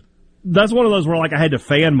 That's one of those where I had to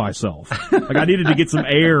fan myself. I needed to get some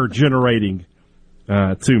air generating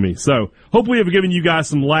to me. So hopefully I've given you guys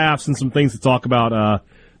some laughs and some things to talk about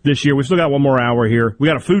this year. We've still got one more hour here. We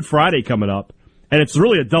got a Food Friday coming up, and it's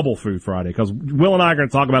really a double Food Friday because Will and I are going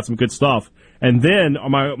to talk about some good stuff. And then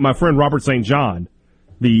my friend Robert St. John,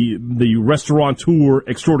 the restaurateur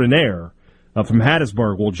extraordinaire from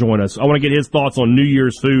Hattiesburg, will join us. I want to get his thoughts on New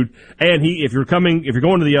Year's food. And if you're going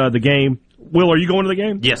to the game, Will, are you going to the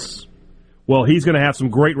game? Yes. Well, he's going to have some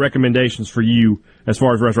great recommendations for you as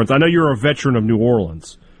far as restaurants. I know you're a veteran of New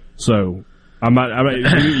Orleans, so I've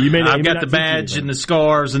got the badge and the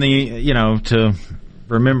scars and to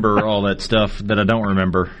remember all that stuff that I don't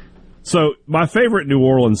remember. So my favorite New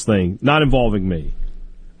Orleans thing, not involving me,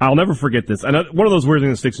 I'll never forget this. And one of those weird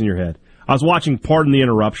things that sticks in your head. I was watching Pardon the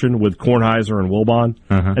Interruption with Kornheiser and Wilbon,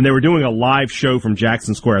 and they were doing a live show from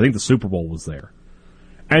Jackson Square. I think the Super Bowl was there.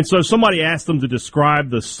 And so somebody asked them to describe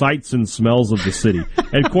the sights and smells of the city.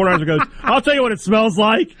 And Kornheiser goes, "I'll tell you what it smells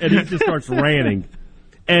like." And he just starts ranting.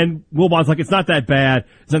 And Wilbon's like, "It's not that bad.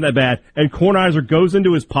 It's not that bad." And Kornheiser goes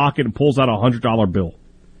into his pocket and pulls out a $100 bill.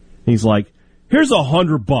 He's like, "Here's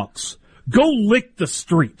 $100. Go lick the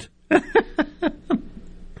street."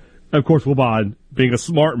 Of course, Wilbon, being a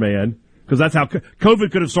smart man, because that's how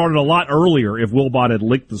COVID could have started a lot earlier if Wilbon had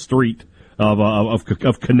licked the street of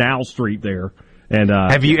Canal Street there. And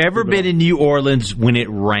have you ever been in New Orleans when it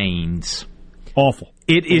rains? Awful.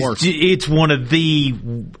 It is. It's one of the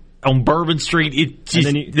on Bourbon Street.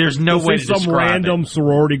 There's no way to describe some random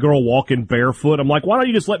sorority girl walking barefoot. I'm like, why don't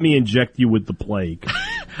you just let me inject you with the plague?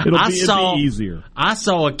 It'll be easier. I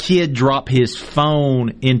saw a kid drop his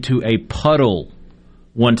phone into a puddle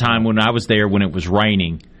one time when I was there when it was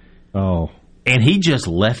raining. Oh. And he just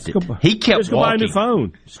left it. He kept walking. Buy a new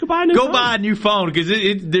phone. Just go buy a new phone. Go buy a new phone because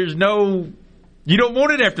there's no. You don't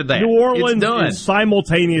want it after that. New Orleans is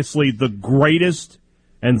simultaneously the greatest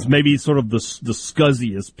and maybe sort of the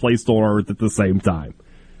scuzziest place on earth at the same time.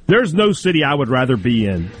 There's no city I would rather be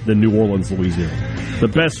in than New Orleans, Louisiana. The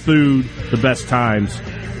best food, the best times.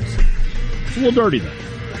 It's a little dirty, though.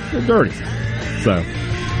 A little dirty. So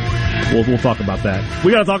we'll talk about that.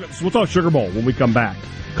 We'll talk Sugar Bowl when we come back.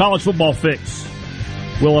 College football fix.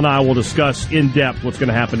 Will and I will discuss in depth what's going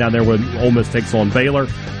to happen down there when Ole Miss takes on Baylor,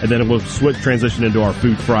 and then we'll transition into our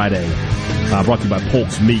Food Friday, brought to you by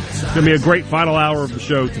Polk's Meats. It's going to be a great final hour of the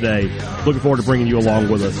show today. Looking forward to bringing you along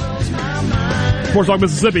with us. Sports Talk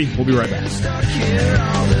Mississippi. We'll be right back.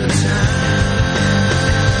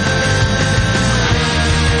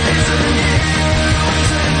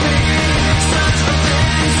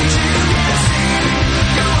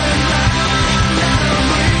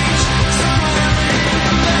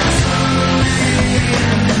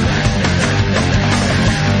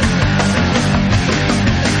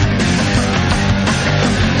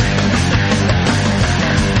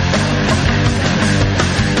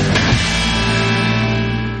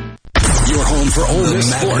 For Ole Miss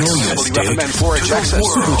Sports. WFMN Florida Jackson.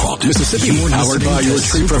 Super Talk Mississippi. Powered by your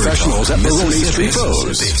tree professionals at Maroney's Tree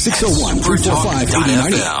Pros.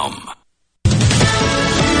 601-345-8090.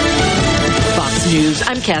 Fox News,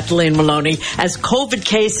 I'm Kathleen Maloney. As COVID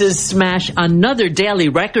cases smash another daily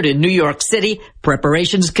record in New York City,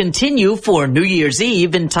 preparations continue for New Year's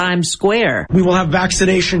Eve in Times Square. We will have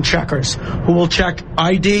vaccination checkers who will check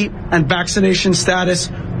ID and vaccination status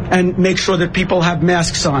and make sure that people have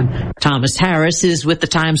masks on. Thomas Harris is with the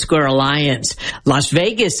Times Square Alliance. Las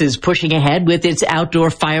Vegas is pushing ahead with its outdoor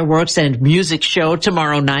fireworks and music show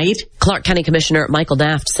tomorrow night. Clark County Commissioner Michael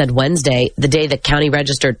Daft said Wednesday, the day the county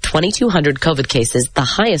registered 2,200 COVID cases, the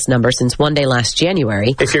highest number since one day last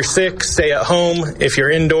January. If you're sick, stay at home. If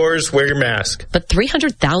you're indoors, wear your mask. But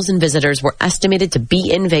 300,000 visitors were estimated to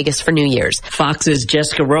be in Vegas for New Year's. Fox's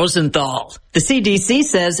Jessica Rosenthal. The CDC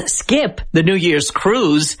says skip the New Year's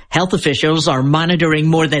cruise. Health officials are monitoring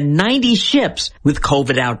more than 90 ships with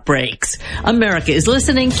COVID outbreaks. America is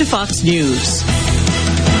listening to Fox News.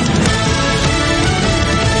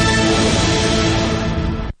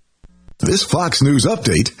 This Fox News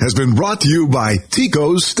update has been brought to you by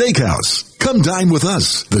Tico's Steakhouse. Come dine with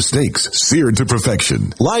us. The steaks seared to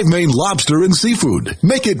perfection. Live Maine lobster and seafood.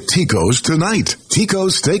 Make it Tico's tonight.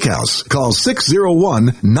 Tico's Steakhouse. Call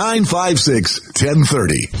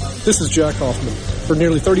 601-956-1030. This is Jack Hoffman. For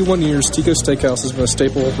nearly 31 years, Tico's Steakhouse has been a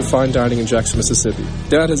staple of fine dining in Jackson, Mississippi.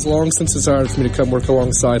 Dad has long since desired for me to come work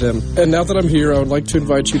alongside him. And now that I'm here, I would like to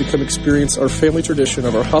invite you to come experience our family tradition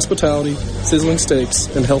of our hospitality, sizzling steaks,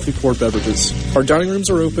 and healthy poured beverages. Our dining rooms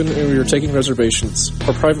are open and we are taking reservations.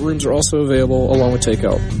 Our private rooms are also available along with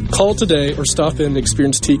takeout. Call today or stop in to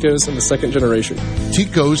experience Tico's in the second generation.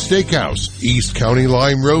 Tico's Steakhouse, East County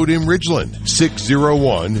Lime Road in Ridgeland,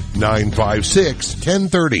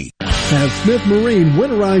 601-956-1030. Have Smith Marine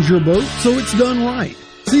winterize your boat so it's done right.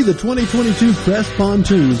 See the 2022 Crest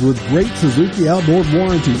pontoons with great Suzuki outboard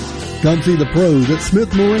warranties. Come see the pros at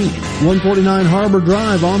Smith Marine, 149 Harbor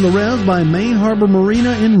Drive on the Rev by Main Harbor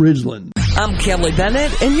Marina in Ridgeland. I'm Kelly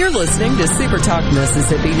Bennett, and you're listening to Super Talk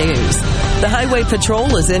Mississippi News. The Highway Patrol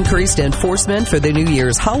has increased enforcement for the New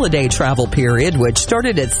Year's holiday travel period, which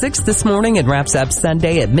started at 6 this morning and wraps up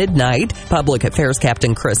Sunday at midnight. Public Affairs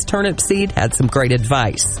Captain Chris Turnipseed had some great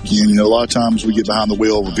advice. You know, a lot of times we get behind the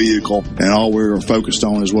wheel of a vehicle, and all we're focused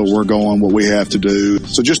on is where we're going, what we have to do.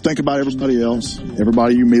 So just think about everybody else.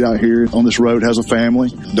 Everybody you meet out here on this road has a family.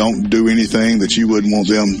 Don't do anything that you wouldn't want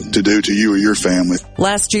them to do to you or your family.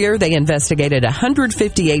 Last year, they investigated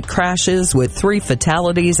 158 crashes with 3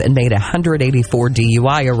 fatalities and made 184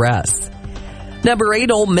 DUI arrests. Number 8,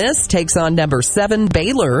 Ole Miss takes on number 7,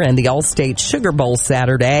 Baylor, in the All-State Sugar Bowl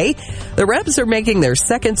Saturday. The Rebs are making their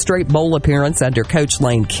second straight bowl appearance under Coach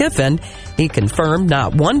Lane Kiffin. He confirmed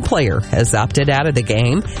not one player has opted out of the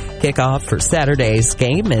game. Kickoff for Saturday's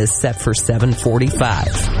game is set for 7:45.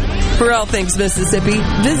 For all things Mississippi,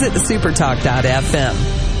 visit supertalk.fm.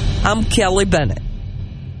 I'm Kelly Bennett.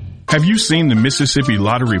 Have you seen the Mississippi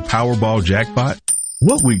Lottery Powerball jackpot?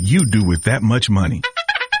 What would you do with that much money?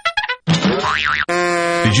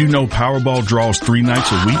 Did you know Powerball draws 3 nights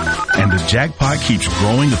a week and the jackpot keeps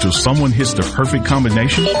growing until someone hits the perfect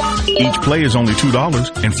combination? Each play is only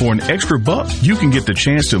 $2, and for an extra $1, you can get the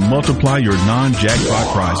chance to multiply your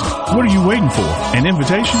non-jackpot prizes. What are you waiting for? An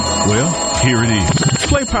invitation? Well, here it is.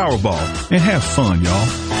 Play Powerball and have fun, y'all.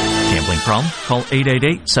 Gambling problem? Call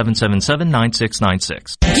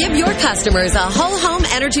 888-777-9696. Give your customers a whole home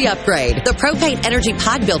energy upgrade. The Propane Energy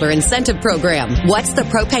Pod Builder Incentive Program. What's the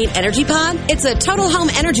Propane Energy Pod? It's a total home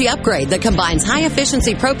energy upgrade that combines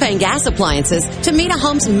high-efficiency propane gas appliances to meet a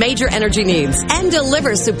home's major energy needs and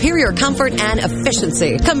delivers superior comfort and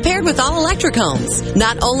efficiency compared with all-electric homes.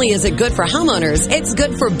 Not only is it good for homeowners, it's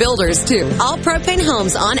good for builders, too. All propane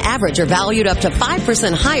homes, on average, are valued up to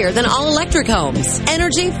 5% higher than all-electric homes.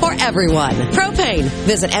 Energy for everyone. Propane.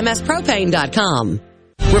 Visit mspropane.com.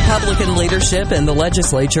 Republican leadership in the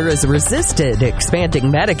legislature has resisted expanding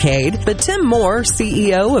Medicaid, but Tim Moore,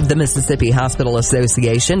 CEO of the Mississippi Hospital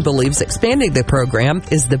Association, believes expanding the program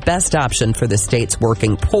is the best option for the state's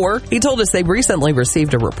working poor. He told us they recently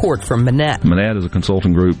received a report from Manette. Manette is a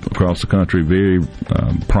consulting group across the country, very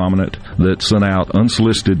prominent, that sent out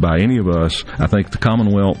unsolicited by any of us. I think the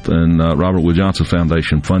Commonwealth and Robert Wood Johnson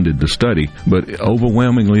Foundation funded the study, but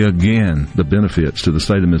overwhelmingly, again, the benefits to the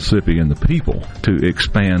state of Mississippi and the people to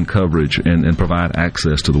expand coverage and provide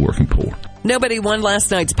access to the working poor. Nobody won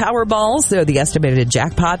last night's Powerball, so the estimated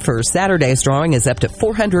jackpot for Saturday's drawing is up to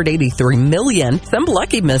 $483 million. Some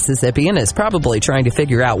lucky Mississippian is probably trying to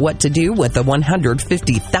figure out what to do with the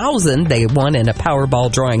 $150,000 they won in a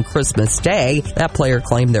Powerball drawing Christmas Day. That player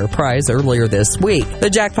claimed their prize earlier this week.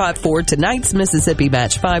 The jackpot for tonight's Mississippi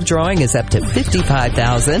Match 5 drawing is up to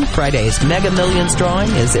 $55,000. Friday's Mega Millions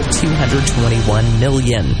drawing is at $221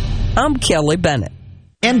 million. I'm Kelly Bennett.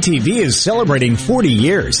 MTV is celebrating 40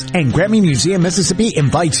 years, and Grammy Museum Mississippi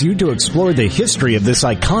invites you to explore the history of this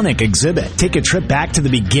iconic exhibit. Take a trip back to the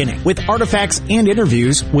beginning with artifacts and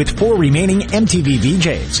interviews with 4 remaining MTV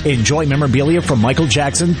VJs. Enjoy memorabilia from Michael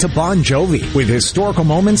Jackson to Bon Jovi, with historical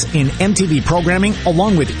moments in MTV programming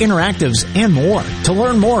along with interactives and more. To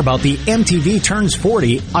learn more about the MTV Turns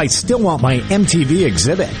 40, I Still Want My MTV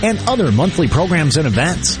exhibit, and other monthly programs and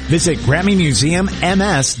events, visit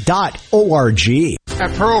GrammyMuseumMS.org.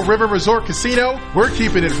 At Pearl River Resort Casino, we're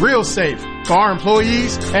keeping it real safe for our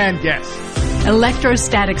employees and guests.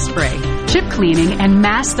 Electrostatic spray, chip cleaning, and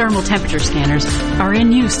mass thermal temperature scanners are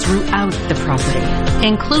in use throughout the property,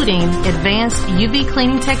 including advanced UV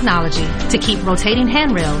cleaning technology to keep rotating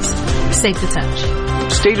handrails safe to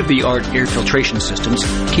touch. State-of-the-art air filtration systems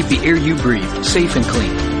keep the air you breathe safe and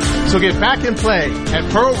clean. So get back and play at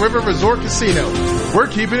Pearl River Resort Casino. We're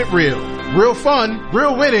keeping it real. Real fun,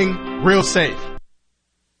 real winning, real safe.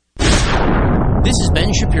 This is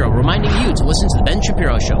Ben Shapiro reminding you to listen to The Ben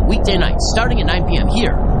Shapiro Show weekday nights starting at 9 p.m.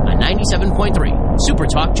 here on 97.3 Super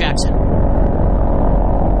Talk Jackson.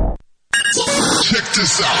 Check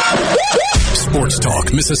this out. Sports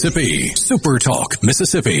Talk Mississippi. Super Talk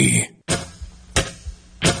Mississippi.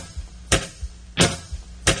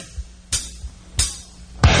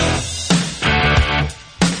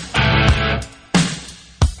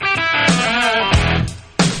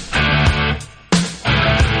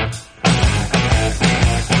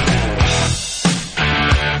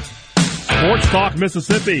 Talk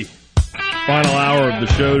Mississippi. Final hour of the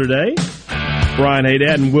show today. Brian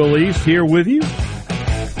Haydad and Will East here with you.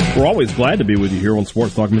 We're always glad to be with you here on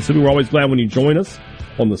Sports Talk Mississippi. We're always glad when you join us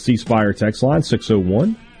on the C Spire text line,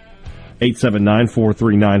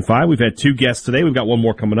 601-879-4395. We've had 2 guests today. We've got one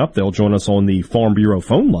more coming up. They'll join us on the Farm Bureau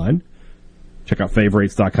phone line. Check out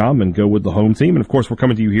favorites.com and go with the home team. And, of course, we're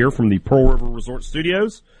coming to you here from the Pearl River Resort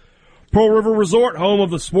Studios. Pearl River Resort, home of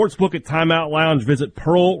the Sportsbook at Timeout Lounge. Visit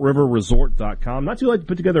PearlRiverResort.com. Not too late to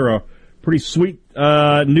put together a pretty sweet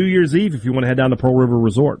New Year's Eve if you want to head down to Pearl River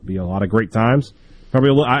Resort. Be a lot of great times.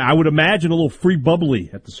 Probably I would imagine a little free bubbly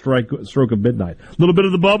at the stroke of midnight. A little bit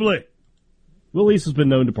of the bubbly. Will East has been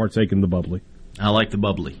known to partake in the bubbly. I like the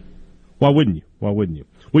bubbly. Why wouldn't you?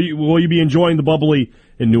 Will you be enjoying the bubbly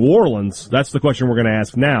in New Orleans? That's the question we're going to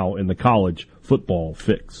ask now in the college football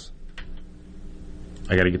fix.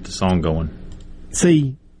 I got to get the song going.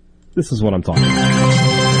 See, this is what I'm talking about.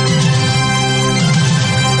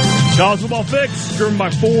 College Football Fix, driven by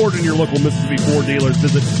Ford and your local Mississippi Ford dealers.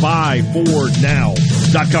 Visit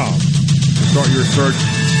buyfordnow.com. Start your search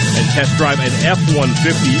and test drive an F-150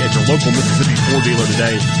 at your local Mississippi Ford dealer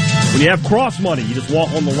today. When you have cross money, you just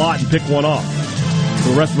walk on the lot and pick one up. For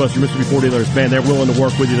the rest of us, your Mississippi Ford dealers, man, they're willing to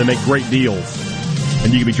work with you. They make great deals.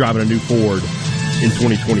 And you can be driving a new Ford in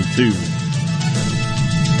 2022.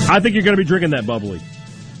 I think you're going to be drinking that bubbly,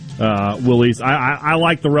 Willie. I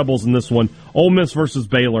like the Rebels in this one. Ole Miss versus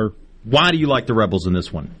Baylor. Why do you like the Rebels in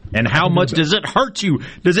this one? And how much does it hurt you?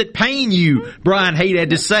 Does it pain you, Brian Haydad,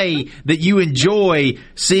 to say that you enjoy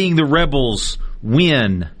seeing the Rebels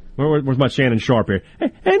win? Where's my Shannon Sharp here?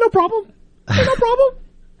 Hey, no problem. Hey, no problem.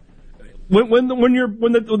 When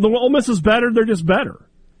the Ole Miss is better, they're just better,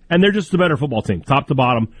 and they're just a better football team, top to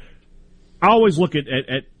bottom. I always look at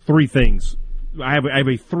 3 things I have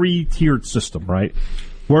a 3-tiered system, right?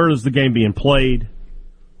 Where is the game being played?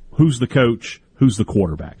 Who's the coach? Who's the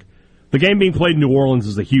quarterback? The game being played in New Orleans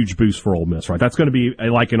is a huge boost for Ole Miss, right? That's going to be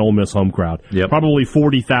like an Ole Miss home crowd. Yep. Probably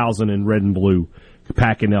 40,000 in red and blue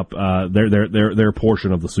packing up their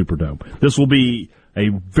portion of the Superdome. This will be a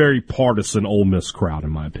very partisan Ole Miss crowd, in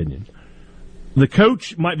my opinion. The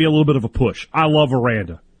coach might be a little bit of a push. I love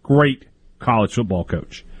Aranda. Great college football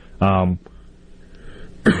coach. A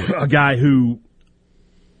guy who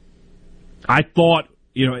I thought,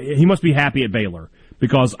 he must be happy at Baylor,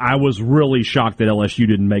 because I was really shocked that LSU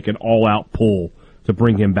didn't make an all-out pull to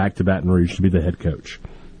bring him back to Baton Rouge to be the head coach.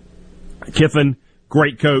 Kiffin,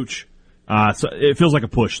 great coach. So it feels like a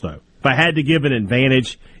push, though. If I had to give an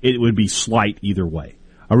advantage, it would be slight either way.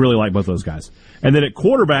 I really like both those guys. And then at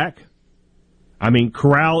quarterback,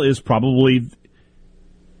 Corral is probably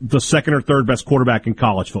the second or third best quarterback in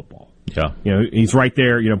college football. Yeah. He's right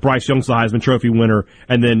there. Bryce Young's the Heisman Trophy winner,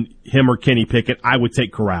 and then him or Kenny Pickett. I would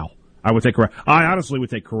take Corral. I honestly would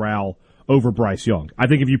take Corral over Bryce Young. I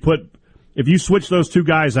think if you switch those two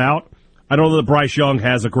guys out, I don't know that Bryce Young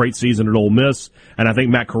has a great season at Ole Miss, and I think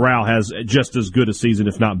Matt Corral has just as good a season,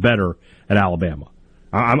 if not better, at Alabama.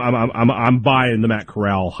 I'm buying the Matt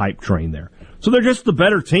Corral hype train there. So they're just the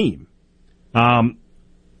better team. The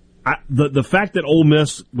fact that Ole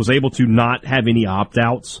Miss was able to not have any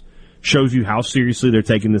opt-outs shows you how seriously they're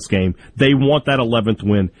taking this game. They want that 11th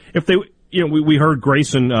win. If they, we heard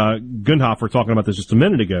Grayson Gunhofer talking about this just a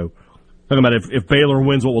minute ago, talking about if Baylor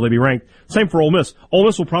wins, what will they be ranked? Same for Ole Miss. Ole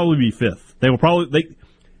Miss will probably be 5th.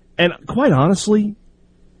 And quite honestly,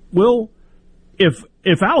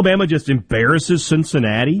 if Alabama just embarrasses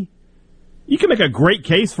Cincinnati, you can make a great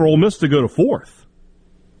case for Ole Miss to go to 4th.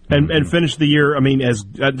 And finish the year,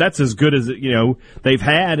 that's as good as, they've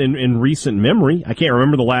had in recent memory. I can't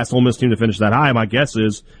remember the last Ole Miss team to finish that high. My guess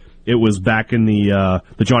is it was back in the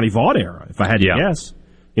Johnny Vaught era, if I had to guess.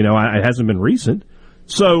 It hasn't been recent.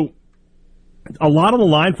 So, a lot on the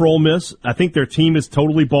line for Ole Miss. I think their team is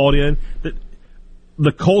totally bought in.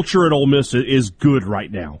 The culture at Ole Miss is good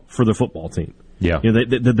right now for the football team. Yeah.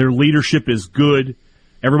 Their leadership is good.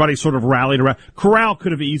 Everybody's sort of rallied around. Corral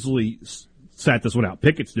could have easily sat this one out.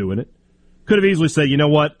 Pickett's doing it. Could have easily said, you know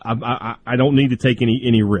what, I don't need to take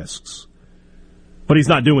any risks. But he's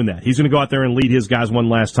not doing that. He's going to go out there and lead his guys one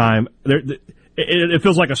last time. It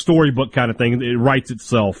feels like a storybook kind of thing. It writes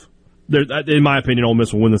itself. In my opinion, Ole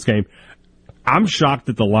Miss will win this game. I'm shocked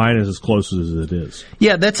that the line is as close as it is.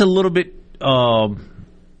 Yeah, that's a little bit that's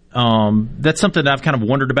something that I've kind of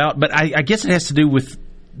wondered about. But I guess it has to do with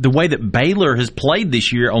the way that Baylor has played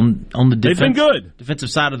this year on the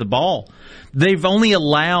defensive side of the ball. They've only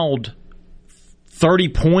allowed 30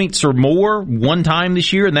 points or more one time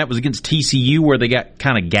this year, and that was against TCU where they got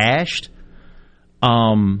kind of gashed.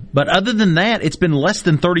 But other than that, it's been less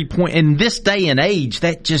than 30 points. In this day and age,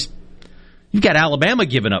 you've got Alabama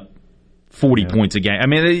giving up 40 points a game.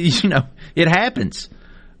 It happens.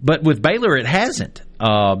 But with Baylor, it hasn't.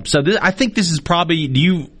 I think this is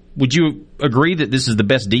probably, would you agree that this is the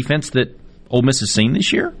best defense that Ole Miss has seen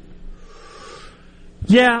this year?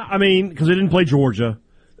 Yeah, because they didn't play Georgia.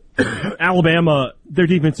 Alabama, their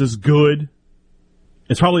defense is good.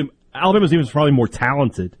 Alabama's defense is probably more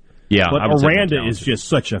talented. Yeah, but Aranda is just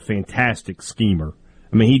such a fantastic schemer.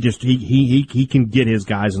 He can get his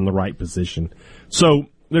guys in the right position. So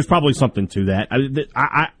there's probably something to that.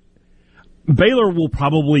 Baylor will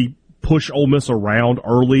probably push Ole Miss around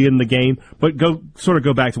early in the game, but go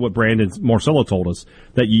back to what Brandon Marcello told us,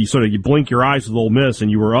 that you blink your eyes with Ole Miss and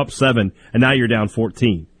you were up 7 and now you're down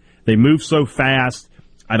 14. They move so fast.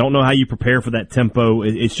 I don't know how you prepare for that tempo.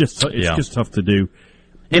 It's just tough to do.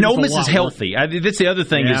 And Ole Miss is healthy. That's the other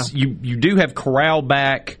thing is you do have Corral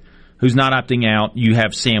back, who's not opting out. You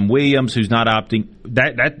have Sam Williams, who's not opting.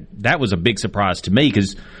 That was a big surprise to me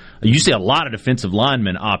because you see a lot of defensive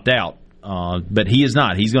linemen opt out. But he is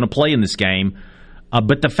not. He's going to play in this game.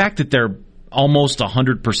 But the fact that they're almost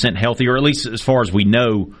 100% healthy, or at least as far as we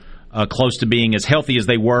know, close to being as healthy as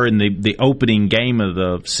they were in the opening game of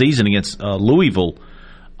the season against Louisville,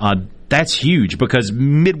 that's huge because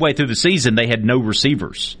midway through the season they had no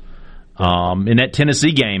receivers. In that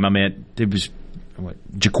Tennessee game, it was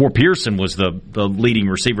Ja'Cour Pearson was the leading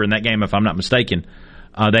receiver in that game, if I'm not mistaken.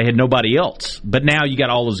 They had nobody else. But now you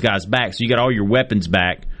got all those guys back, so you got all your weapons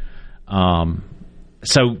back.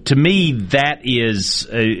 So to me, that is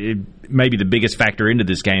maybe the biggest factor into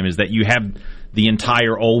this game is that you have the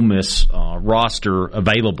entire Ole Miss roster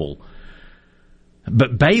available.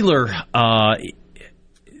 But Baylor,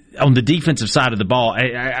 on the defensive side of the ball,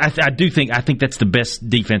 I think that's the best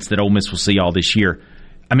defense that Ole Miss will see all this year.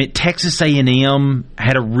 I mean, Texas A&M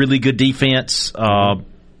had a really good defense,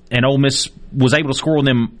 and Ole Miss was able to score on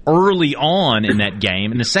them early on in that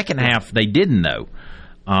game. In the second half, they didn't, though.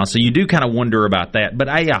 So you do kind of wonder about that. But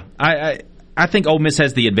I think Ole Miss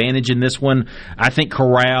has the advantage in this one. I think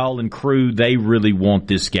Corral and Crew, they really want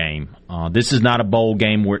this game. This is not a bowl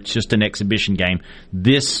game where it's just an exhibition game.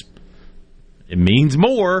 It means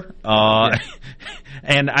more. And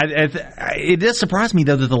it does surprise me,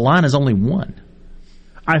 though, that the line is only 1.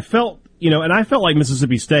 I felt like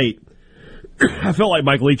Mississippi State, I felt like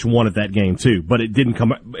Mike Leach wanted that game, too, but it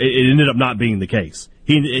ended up not being the case.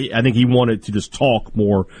 I think he wanted to just talk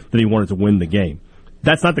more than he wanted to win the game.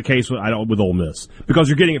 That's not the case with Ole Miss, because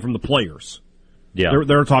you're getting it from the players. Yeah.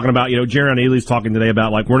 They're talking about, Jerrion Ealy's talking today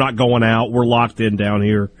about, like, we're not going out, we're locked in down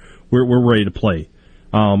here, we're ready to play.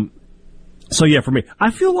 So yeah, for me,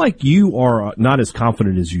 I feel like you are not as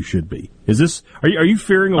confident as you should be. Are you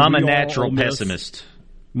fearing? I'm a natural pessimist.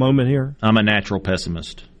 Moment here. I'm a natural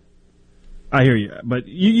pessimist. I hear you, but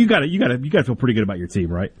you got to feel pretty good about your team,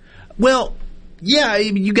 right? Well, yeah,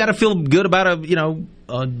 you got to feel good about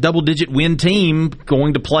a double-digit win team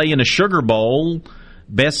going to play in a Sugar Bowl,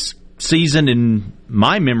 best season in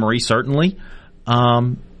my memory, certainly,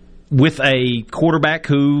 with a quarterback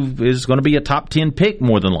who is going to be a top 10 pick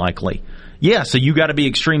more than likely. Yeah, so you got to be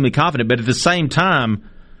extremely confident, but at the same time,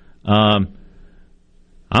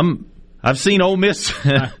 I've seen Ole Miss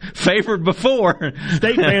favored before.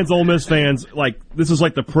 State fans, Ole Miss fans, like this is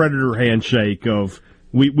like the Predator handshake of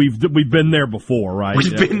we've been there before, right?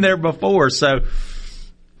 We've been there before. So,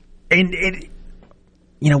 and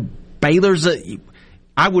Baylor's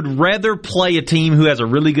I would rather play a team who has a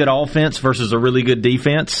really good offense versus a really good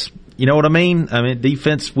defense. You know what I mean? I mean,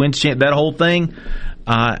 defense wins that whole thing.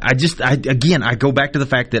 I go back to the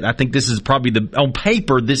fact that I think this is probably on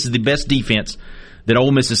paper, this is the best defense that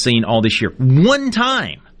Ole Miss has seen all this year. One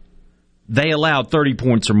time they allowed 30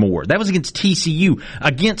 points or more. That was against TCU.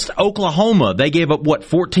 Against Oklahoma, they gave up,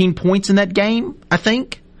 14 points in that game, I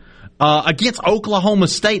think? Against Oklahoma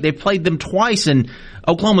State, they played them twice, and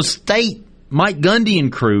Oklahoma State, Mike Gundy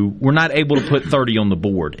and crew, were not able to put 30 on the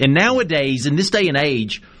board. And nowadays, in this day and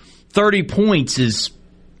age, 30 points is...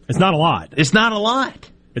 It's not a lot. It's not a lot.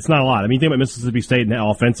 It's not a lot. I mean, you think about Mississippi State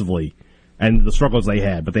now offensively and the struggles they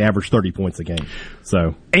had, but they averaged 30 points a game.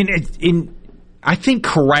 So, and I think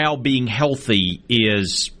Corral being healthy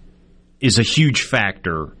is a huge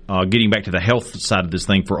factor. Getting back to the health side of this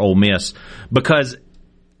thing for Ole Miss, because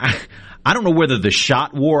I don't know whether the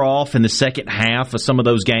shot wore off in the second half of some of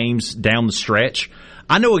those games down the stretch.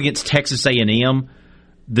 I know against Texas A&M,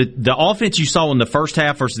 the offense you saw in the first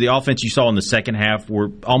half versus the offense you saw in the second half were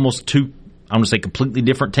almost two, I'm going to say, completely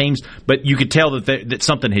different teams, but you could tell that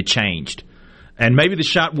something had changed. And maybe the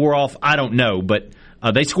shot wore off, I don't know, but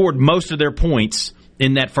they scored most of their points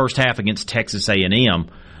in that first half against Texas A&M.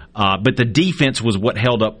 But the defense was what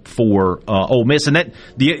held up for Ole Miss. And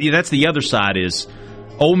that's the other side is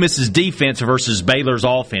Ole Miss's defense versus Baylor's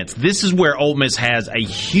offense. This is where Ole Miss has a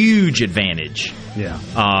huge advantage.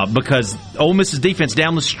 Yeah. Because Ole Miss's defense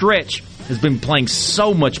down the stretch has been playing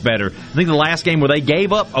so much better. I think the last game where they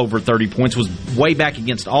gave up over 30 points was way back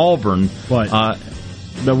against Auburn. But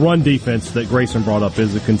the run defense that Grayson brought up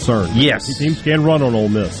is a concern. Yes. Teams can run on Ole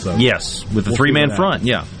Miss. So yes, with the three-man front,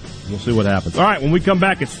 yeah. We'll see what happens. All right, when we come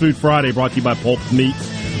back, it's Food Friday, brought to you by Pulp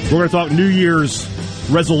Meats. We're going to talk New Year's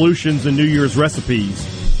resolutions and New Year's recipes,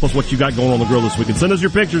 plus what you got going on the grill this weekend. Send us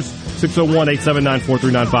your pictures,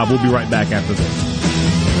 601-879-4395. We'll be right back after this.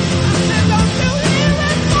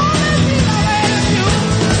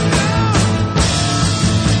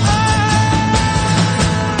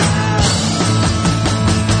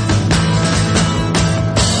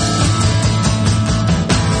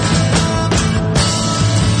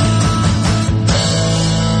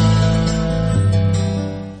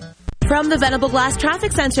 From the Venable Glass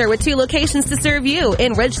Traffic Center with 2 locations to serve you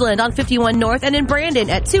in Ridgeland on 51 North and in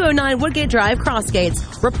Brandon at 209 Woodgate Drive,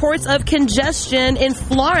 Crossgates. Reports of congestion in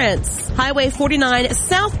Florence. Highway 49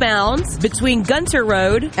 southbound between Gunter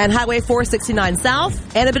Road and Highway 469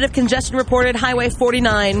 South. And a bit of congestion reported Highway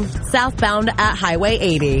 49 southbound at Highway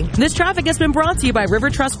 80. This traffic has been brought to you by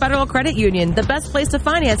River Trust Federal Credit Union, the best place to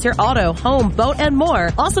finance your auto, home, boat, and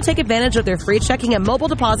more. Also take advantage of their free checking and mobile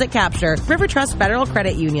deposit capture. River Trust Federal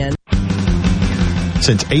Credit Union.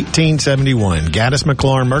 Since 1871, Gaddis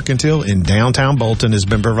McLaurin Mercantile in downtown Bolton has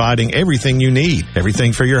been providing everything you need.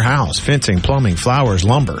 Everything for your house, fencing, plumbing, flowers,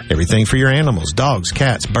 lumber. Everything for your animals, dogs,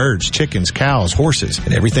 cats, birds, chickens, cows, horses,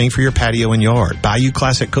 and everything for your patio and yard. Bayou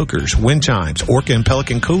Classic cookers, wind chimes, Orca and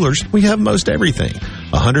Pelican coolers. We have most everything.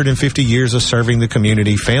 150 years of serving the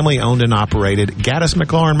community, family owned and operated. Gaddis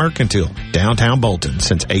McLaurin Mercantile, downtown Bolton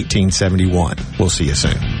since 1871. We'll see you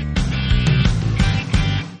soon.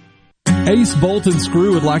 Ace Bolt and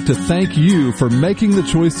Screw would like to thank you for making the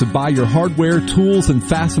choice to buy your hardware, tools, and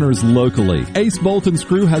fasteners locally. Ace Bolt and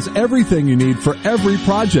Screw has everything you need for every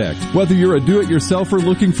project. Whether you're a do-it-yourselfer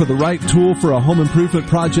looking for the right tool for a home improvement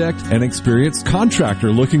project, an experienced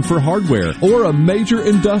contractor looking for hardware, or a major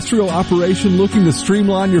industrial operation looking to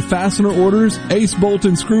streamline your fastener orders, Ace Bolt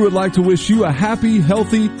and Screw would like to wish you a happy,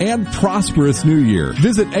 healthy, and prosperous new year.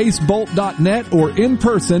 Visit acebolt.net or in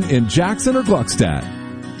person in Jackson or Gluckstadt.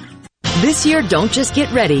 This year, don't just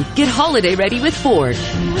get ready. Get holiday ready with Ford.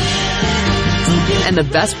 And the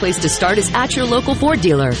best place to start is at your local Ford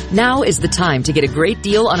dealer. Now is the time to get a great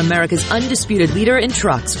deal on America's undisputed leader in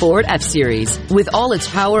trucks, Ford F-Series. With all its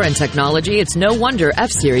power and technology, it's no wonder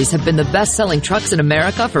F-Series have been the best-selling trucks in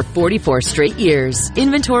America for 44 straight years.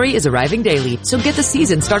 Inventory is arriving daily, so get the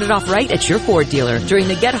season started off right at your Ford dealer during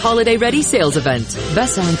the Get Holiday Ready sales event.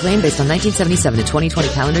 Best-selling claim based on 1977 to 2020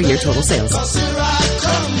 calendar year total sales.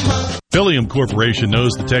 Pilium Corporation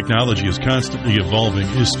knows the technology is constantly evolving,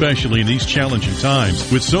 especially in these challenging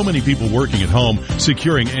times. With so many people working at home,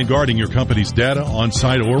 securing and guarding your company's data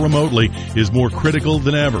on-site or remotely is more critical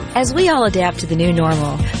than ever. As we all adapt to the new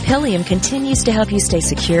normal, Pilium continues to help you stay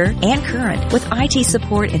secure and current with IT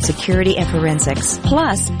support in security and forensics,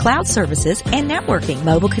 plus cloud services and networking,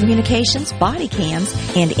 mobile communications, body cams,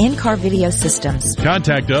 and in-car video systems.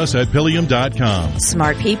 Contact us at Pilium.com.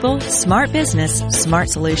 Smart people, smart business, smart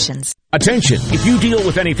solutions. Attention! If you deal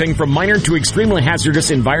with anything from minor to extremely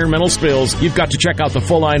hazardous environmental spills, you've got to check out the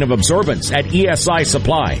full line of absorbents at ESI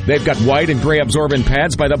Supply. They've got white and gray absorbent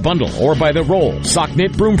pads by the bundle or by the roll, sock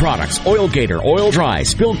knit broom products, oil gator, oil dry,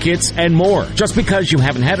 spill kits, and more. Just because you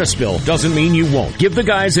haven't had a spill doesn't mean you won't. Give the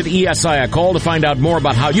guys at ESI a call to find out more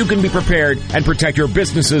about how you can be prepared and protect your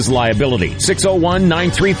business's liability.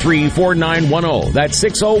 601-933-4910. That's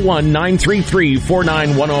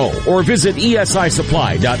 601-933-4910. Or visit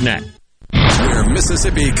esisupply.net. Where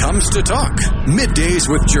Mississippi comes to talk. Middays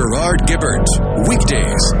with Gerard Gibbert.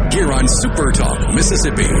 Weekdays here on Super Talk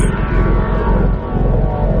Mississippi.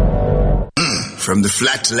 From the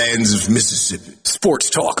flatlands of Mississippi. Sports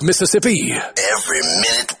Talk Mississippi. Every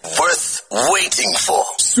minute worth waiting for.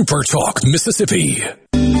 Super Talk Mississippi.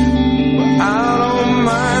 I don't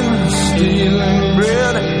mind stealing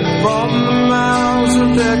bread from the mouths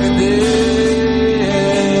of decadence.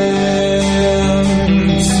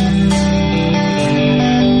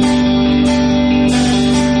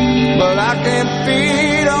 I can't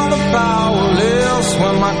feed on the powerless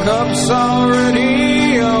when my cup's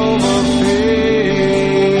already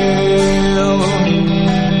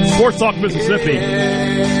overfilled. Sports Talk Mississippi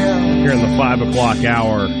here in the 5 o'clock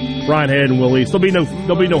hour. Brian Head and Will East.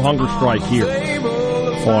 There'll be no hunger strike here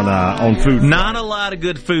on food. Not a lot of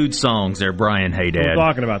good food songs there, Brian Haydad. We're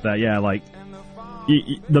talking about that, yeah. Like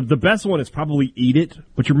the best one is probably Eat It,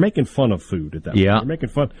 but you're making fun of food at that point. You're making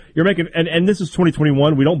fun. And this is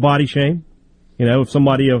 2021. We don't body shame. You know, if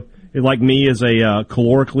somebody like me is a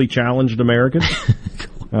calorically challenged American,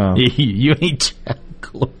 you ain't.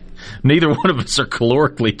 Neither one of us are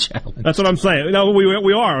calorically challenged. That's what I'm saying. No,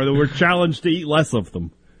 we are. We're challenged to eat less of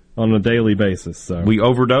them on a daily basis. So. We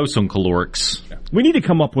overdose on calorics. We need to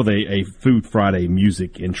come up with a Food Friday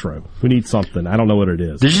music intro. We need something. I don't know what it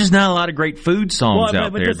is. There's just not a lot of great food songs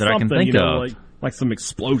out there that I can think of. Like some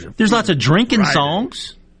explosion. There's lots of drinking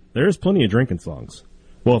songs. There's plenty of drinking songs.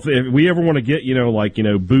 Well, if we ever want to get,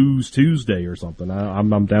 Booze Tuesday or something,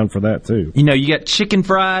 I'm down for that, too. You got Chicken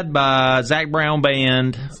Fried by Zac Brown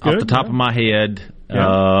Band off the top of my head.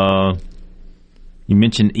 Yeah. You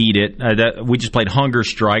mentioned Eat It. We just played Hunger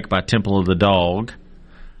Strike by Temple of the Dog.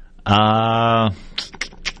 I'm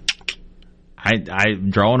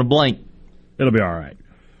drawing a blank. It'll be all right.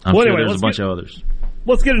 I'm sure there's a bunch of others.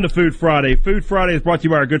 Let's get into Food Friday. Food Friday is brought to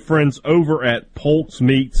you by our good friends over at Polk's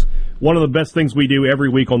Meats. One of the best things we do every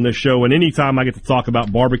week on this show, and anytime I get to talk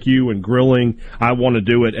about barbecue and grilling, I want to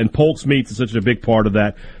do it, and Polk's Meats is such a big part of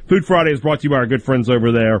that. Food Friday is brought to you by our good friends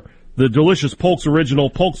over there. The delicious Polk's Original,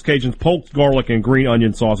 Polk's Cajuns, Polk's Garlic, and Green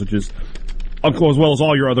Onion sausages, as well as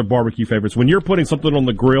all your other barbecue favorites. When you're putting something on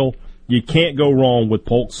the grill, you can't go wrong with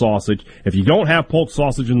Polk's sausage. If you don't have Polk's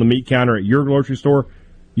sausage in the meat counter at your grocery store,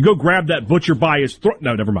 you go grab that butcher by his throat.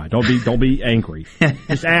 No, never mind. Don't be angry.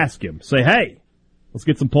 Just ask him. Say, hey, let's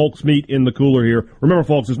get some Polk's meat in the cooler here. Remember,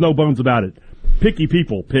 folks, there's no bones about it. Picky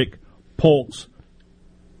people pick Polk's.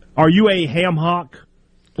 Are you a ham hock,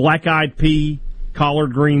 black-eyed pea,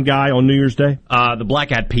 collard green guy on New Year's Day? The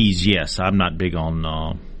black-eyed peas, yes. I'm not big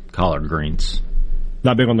on collard greens.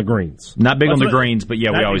 Not big on the greens. Not big on the greens, but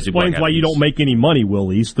yeah, we always do black eyed peas. That explains why you don't make any money,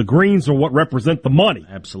 Will East. The greens are what represent the money.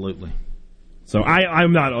 Absolutely. So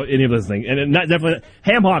I'm not any of those things. And not definitely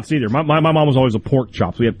ham hocks either. My mom was always a pork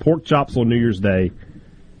chops. We had pork chops on New Year's Day.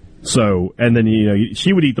 So, and then,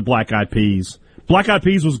 she would eat the black eyed peas. Black eyed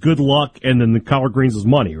peas was good luck, and then the collard greens was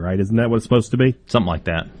money, right? Isn't that what it's supposed to be? Something like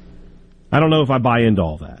that. I don't know if I buy into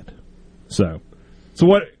all that. So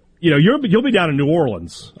what, you'll be down in New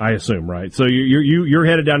Orleans, I assume, right? So you're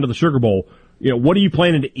headed down to the Sugar Bowl. What are you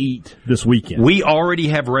planning to eat this weekend? We already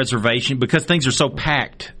have reservation because things are so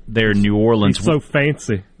packed there in New Orleans. It's so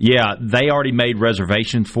fancy. Yeah, they already made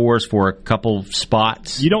reservations for us for a couple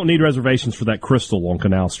spots. You don't need reservations for that Crystal on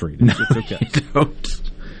Canal Street. It's okay. You don't.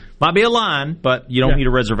 Might be a line, but you don't need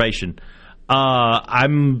a reservation.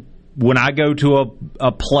 When I go to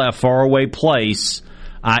a faraway place,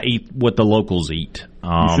 I eat what the locals eat.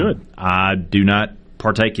 You should. I do not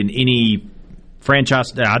partake in any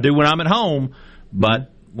franchise. I do when I'm at home,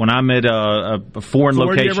 but when I'm at a foreign location.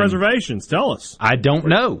 Where do you have reservations? Tell us. I don't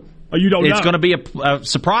know. Oh, you don't know? It's going to be a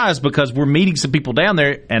surprise because we're meeting some people down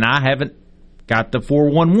there, and I haven't got the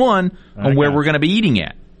 411 on where we're going to be eating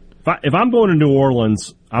at. If I'm going to New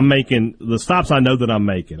Orleans, I'm making the stops I know that I'm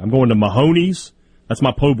making. I'm going to Mahoney's. That's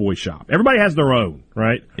my po' boy shop. Everybody has their own,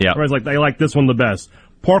 right? Yeah. Everybody's like, they like this one the best.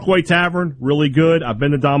 Parkway Tavern, really good. I've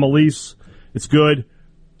been to Dom Elise. It's good.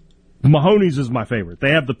 Mahoney's is my favorite.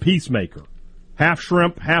 They have the Peacemaker. Half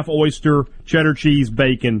shrimp, half oyster, cheddar cheese,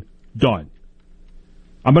 bacon, done.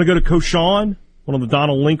 I'm going to go to Cochon, one of the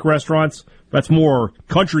Donald Link restaurants. That's more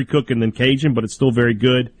country cooking than Cajun, but it's still very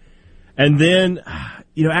good. And then,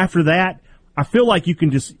 after that, I feel like you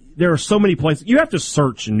can there are so many places. You have to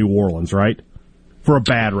search in New Orleans, right, for a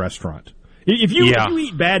bad restaurant. If you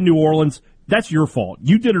eat bad New Orleans, that's your fault.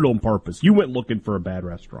 You did it on purpose. You went looking for a bad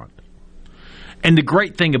restaurant. And the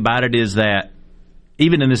great thing about it is that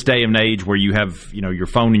even in this day and age where you have, your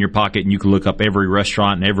phone in your pocket and you can look up every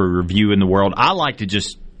restaurant and every review in the world, I like to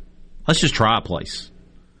let's just try a place.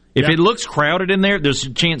 If it looks crowded in there, there's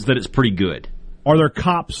a chance that it's pretty good. Are there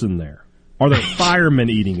cops in there? Are there firemen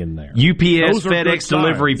eating in there? UPS, FedEx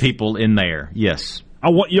delivery people in there, yes.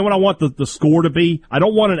 You know what I want the score to be? I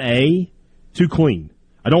don't want an A, too clean.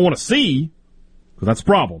 I don't want a C, because that's a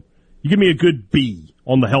problem. You give me a good B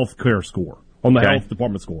on the health care score, on the health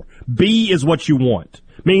department score. B is what you want.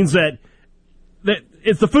 Means that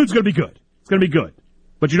the food's going to be good. It's going to be good.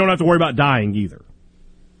 But you don't have to worry about dying either.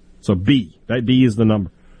 So B. That B is the number.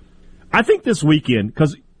 I think this weekend,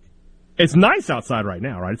 because it's nice outside right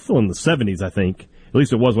now, right? It's still in the 70s, I think. At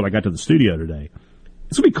least it was when I got to the studio today.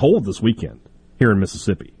 It's going to be cold this weekend here in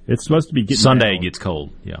Mississippi. It's supposed to be getting Sunday down. Gets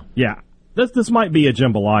cold, yeah. Yeah. This might be a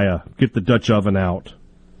jambalaya, get the Dutch oven out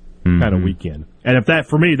kind of weekend. And if that,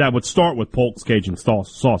 for me, that would start with Polk's Cajun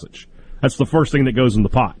sausage. That's the first thing that goes in the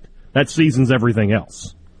pot. That seasons everything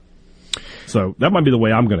else. So that might be the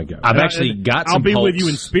way I'm going to go. I've actually got some I'll be Polk's. with you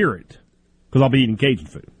in spirit because I'll be eating Cajun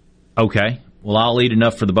food. Okay. Well, I'll eat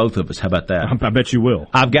enough for the both of us. How about that? I bet you will.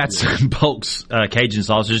 I've got some Polk's Cajun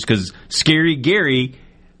sausages because Scary Gary,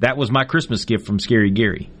 that was my Christmas gift from Scary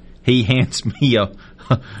Gary. He hands me a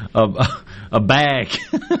bag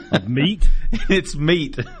of meat. It's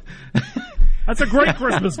meat. That's a great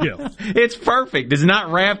Christmas gift. It's perfect. It's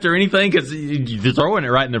not wrapped or anything because you're throwing it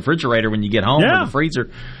right in the refrigerator when you get home or the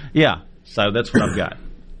freezer. Yeah. So that's what I've got.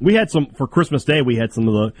 We had some for Christmas Day. We had some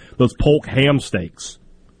of those Polk ham steaks,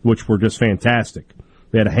 which were just fantastic.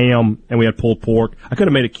 We had ham and we had pulled pork. I could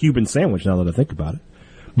have made a Cuban sandwich now that I think about it.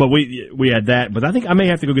 But we had that. But I think I may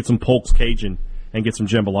have to go get some Polk's Cajun and get some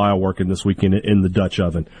jambalaya working this weekend in the Dutch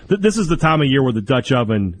oven. This is the time of year where the Dutch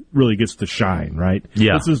oven really gets to shine, right?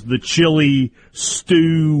 Yeah. This is the chili,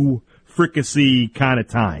 stew, fricassee kind of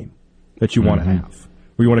time that you want to have.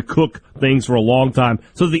 Where you want to cook things for a long time.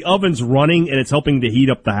 So the oven's running and it's helping to heat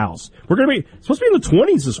up the house. We're going to be supposed to be in the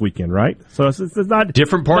 20s this weekend, right? So it's not...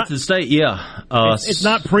 Different parts of the state, yeah. It's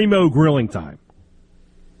not primo grilling time.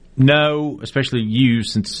 No, especially you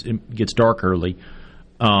since it gets dark early.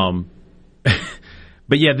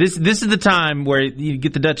 But yeah, this is the time where you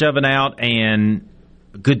get the Dutch oven out and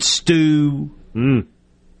a good stew,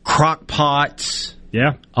 crock pots,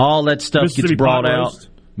 all that stuff gets brought out.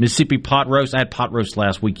 Mississippi pot roast. I had pot roast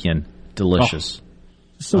last weekend. Delicious.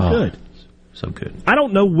 So good. So good. I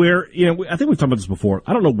don't know where, I think we've talked about this before.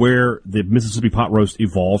 I don't know where the Mississippi pot roast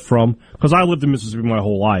evolved from because I lived in Mississippi my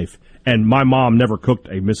whole life and my mom never cooked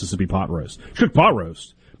a Mississippi pot roast. She cooked pot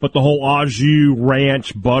roast, but the whole au jus,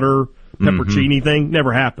 ranch, butter, peppercini thing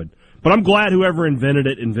never happened. But I'm glad whoever invented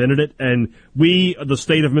it, and we, the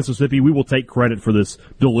state of Mississippi, we will take credit for this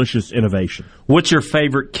delicious innovation. What's your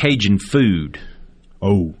favorite Cajun food?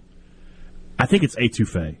 Oh, I think it's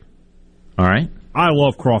etouffee. All right. I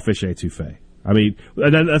love crawfish etouffee. I mean,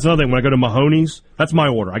 that's another thing. When I go to Mahoney's, that's my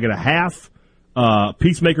order. I get a half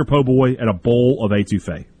Peacemaker po' boy and a bowl of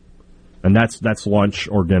etouffee, and that's lunch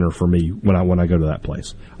or dinner for me when I go to that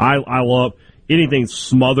place. I love anything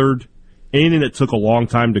smothered, anything that took a long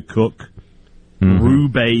time to cook, roux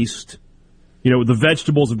based. You know, the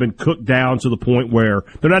vegetables have been cooked down to the point where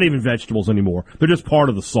they're not even vegetables anymore. They're just part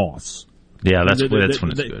of the sauce. Yeah, that's when it's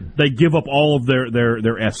good. They give up all of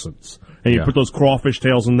their essence. And you put those crawfish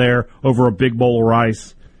tails in there over a big bowl of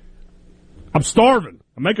rice. I'm starving.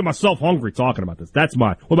 I'm making myself hungry talking about this. That's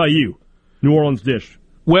mine. What about you? New Orleans dish.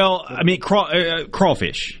 Well, I mean,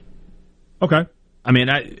 crawfish. Okay. I mean,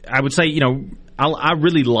 I would say, you know, I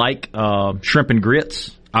really like shrimp and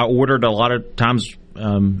grits. I ordered a lot of times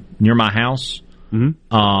near my house.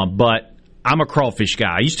 Mm-hmm. But I'm a crawfish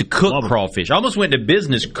guy. I used to cook crawfish. I almost went into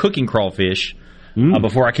business cooking crawfish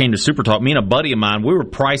before I came to Super Talk. Me and a buddy of mine, we were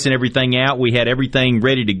pricing everything out. We had everything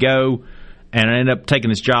ready to go. And I ended up taking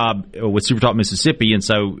this job with Super Talk Mississippi, and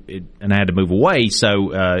I had to move away,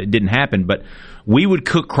 so it didn't happen. But we would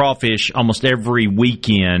cook crawfish almost every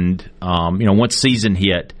weekend. Once season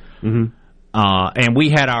hit, and we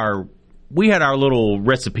had our little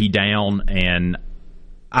recipe down, and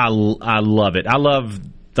I love it. I love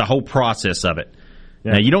the whole process of it.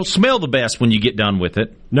 Yeah. Now, you don't smell the best when you get done with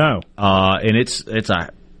it. No, and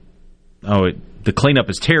the cleanup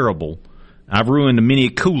is terrible. I've ruined many a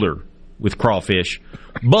cooler with crawfish,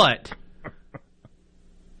 but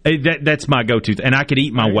that's my go-to, and I could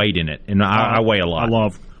eat my weight in it, and I weigh a lot. I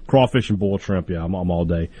love crawfish and bull shrimp. Yeah, I'm all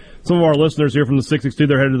day. Some of our listeners here from the 662,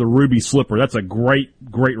 they're headed to the Ruby Slipper. That's a great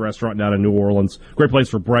restaurant down in New Orleans. Great place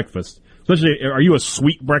for breakfast. Especially, are you a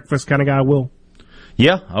sweet breakfast kind of guy, Will?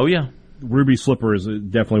 Yeah. Oh, yeah. Ruby Slipper is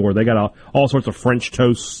definitely where they got all sorts of French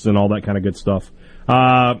toasts and all that kind of good stuff.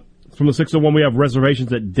 From the 601, we have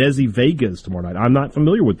reservations at Desi Vegas tomorrow night. I'm not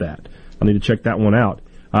familiar with that. I need to check that one out.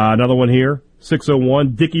 Another one here,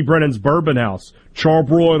 601, Dickie Brennan's Bourbon House.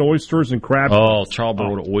 Charbroiled oysters and crab. Oh,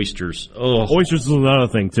 charbroiled oysters. Oh. Oysters is another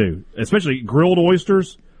thing, too. Especially grilled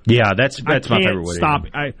oysters. Yeah, that's my favorite way. Stop.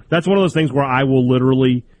 That's one of those things where I will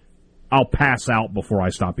I'll pass out before I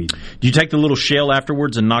stop eating. Do you take the little shell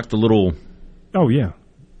afterwards and knock the little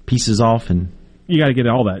pieces off? And you got to get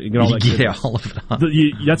all that. You get all that. Yeah, all of it.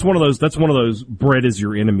 That's one of those bread is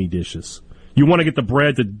your enemy dishes. You want to get the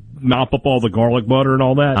bread to mop up all the garlic butter and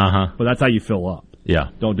all that, but that's how you fill up. Yeah.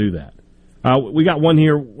 Don't do that. We got one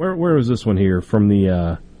here. Where was this one here? From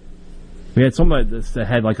the, we had somebody that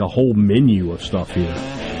had like a whole menu of stuff here.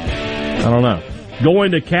 I don't know.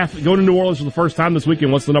 Going to New Orleans for the first time this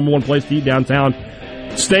weekend. What's the number one place to eat downtown?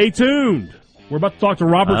 Stay tuned. We're about to talk to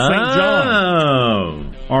Robert St.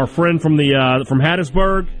 John. Our friend from from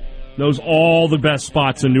Hattiesburg knows all the best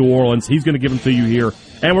spots in New Orleans. He's going to give them to you here.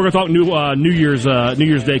 And we're going to talk New Year's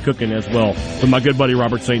Day cooking as well with my good buddy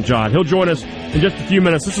Robert St. John. He'll join us in just a few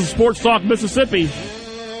minutes. This is Sports Talk Mississippi.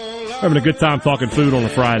 Having a good time talking food on a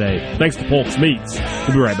Friday. Thanks to Polk's Meats.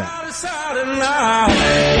 We'll be right back.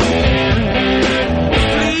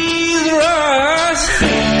 Please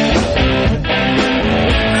rush.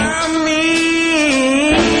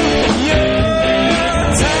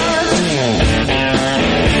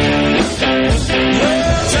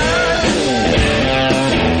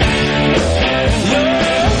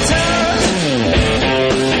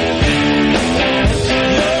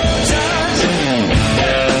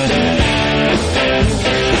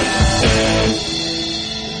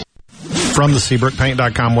 From the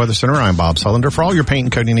SeabrookPaint.com Weather Center, I'm Bob Sullender. For all your paint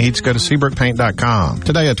and coating needs, go to SeabrookPaint.com.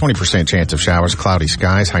 Today, a 20% chance of showers, cloudy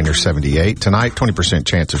skies, high near 78. Tonight, 20%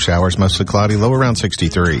 chance of showers, mostly cloudy, low around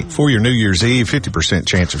 63. For your New Year's Eve, 50%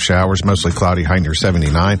 chance of showers, mostly cloudy, high near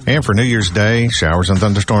 79. And for New Year's Day, showers and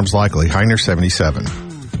thunderstorms likely, high near 77.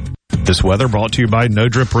 This weather brought to you by No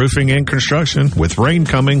Drip Roofing and Construction. With rain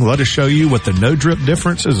coming, let us show you what the No Drip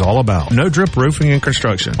difference is all about. No Drip Roofing and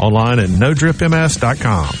Construction. Online at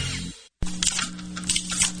NoDripMS.com.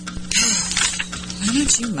 Why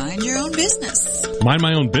don't you mind your own business? Mind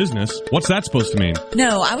my own business? What's that supposed to mean?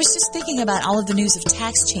 No, I was just thinking about all of the news of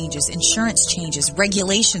tax changes, insurance changes,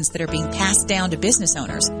 regulations that are being passed down to business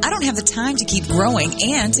owners. I don't have the time to keep growing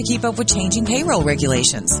and to keep up with changing payroll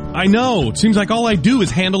regulations. I know. It seems like all I do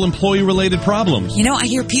is handle employee-related problems. You know, I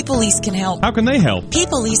hear People Lease can help. How can they help?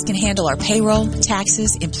 People Lease can handle our payroll,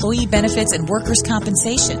 taxes, employee benefits, and workers'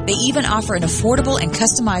 compensation. They even offer an affordable and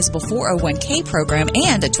customizable 401k program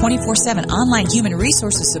and a 24/7 online human resource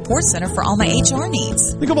Resources Support Center for all my HR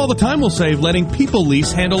needs. Think of all the time we'll save letting People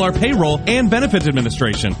Lease handle our payroll and benefits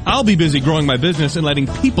administration. I'll be busy growing my business and letting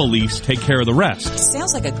People Lease take care of the rest.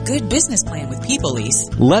 Sounds like a good business plan with People Lease.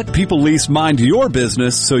 Let People Lease mind your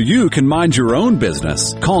business so you can mind your own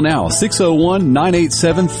business. Call now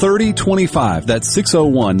 601-987-3025. That's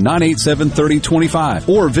 601-987-3025.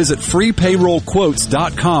 Or visit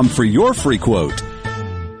freepayrollquotes.com for your free quote.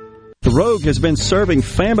 The Rogue has been serving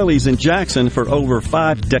families in Jackson for over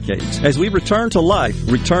 5 decades. As we return to life,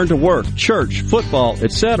 return to work, church, football,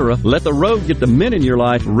 etc., let the Rogue get the men in your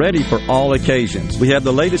life ready for all occasions. We have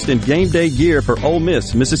the latest in game day gear for Ole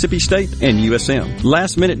Miss, Mississippi State, and USM.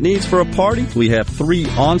 Last minute needs for a party? We have 3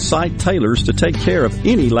 on-site tailors to take care of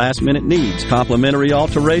any last minute needs. Complimentary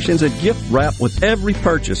alterations and gift wrap with every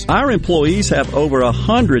purchase. Our employees have over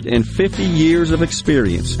 150 years of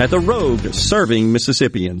experience at the Rogue serving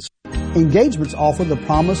Mississippians. Engagements offer the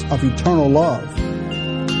promise of eternal love.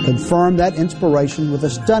 Confirm that inspiration with a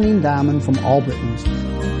stunning diamond from Albritton's.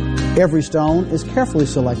 Every stone is carefully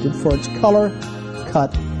selected for its color,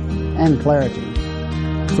 cut, and clarity.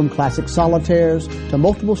 From classic solitaires to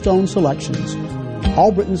multiple stone selections,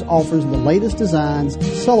 Albritton's offers the latest designs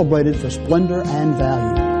celebrated for splendor and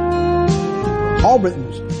value.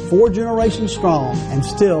 Albritton's, 4 generations strong and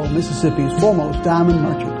still Mississippi's foremost diamond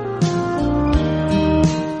merchant.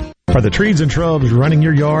 Are the trees and shrubs running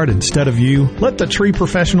your yard instead of you? Let the tree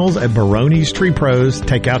professionals at Baroni's Tree Pros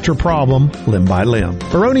take out your problem limb by limb.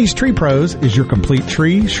 Baroni's Tree Pros is your complete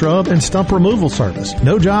tree, shrub, and stump removal service.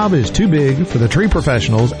 No job is too big for the tree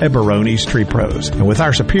professionals at Baroni's Tree Pros. And with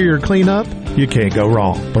our superior cleanup, you can't go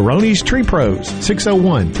wrong. Baroni's Tree Pros,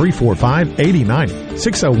 601-345-8090.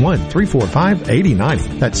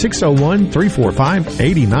 601-345-8090. That's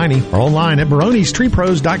 601-345-8090. Or online at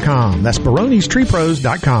baronestreepros.com. That's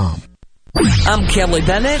baronestreepros.com. I'm Kelly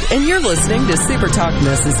Bennett, and you're listening to Super Talk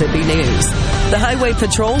Mississippi News. The Highway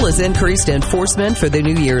Patrol has increased enforcement for the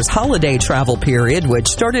New Year's holiday travel period, which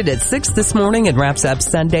started at 6 this morning and wraps up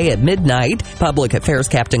Sunday at midnight. Public Affairs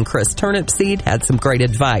Captain Chris Turnipseed had some great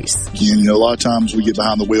advice. You know, a lot of times we get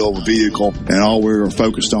behind the wheel of a vehicle, and all we're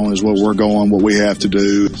focused on is where we're going, what we have to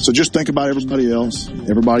do. So just think about everybody else.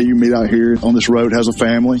 Everybody you meet out here on this road has a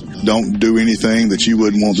family. Don't do anything that you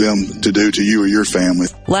wouldn't want them to do to you or your family.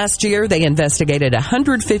 Last year, they investigated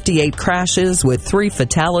 158 crashes with 3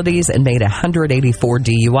 fatalities and made 184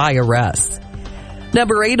 DUI arrests.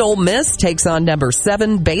 Number 8, Ole Miss takes on number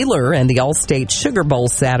 7, Baylor, in the All-State Sugar Bowl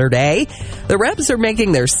Saturday. The Rebs are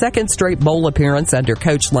making their 2nd straight bowl appearance under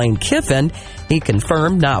Coach Lane Kiffin. He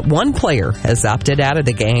confirmed not one player has opted out of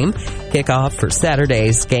the game. Kickoff for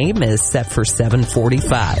Saturday's game is set for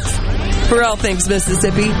 7:45. For all things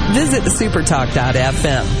Mississippi, visit the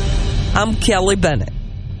supertalk.fm. I'm Kelly Bennett.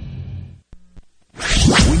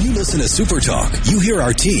 When you listen to Super Talk, you hear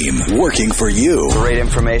our team working for you. Great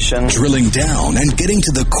information. Drilling down and getting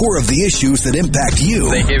to the core of the issues that impact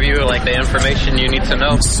you. They give you the information you need to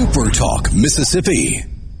know. Super Talk Mississippi.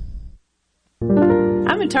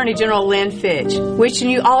 I'm Attorney General Lynn Fitch,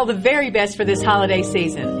 wishing you all the very best for this holiday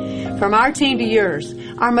season. From our team to yours,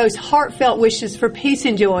 our most heartfelt wishes for peace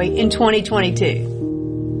and joy in 2022.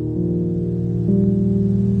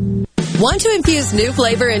 Want to infuse new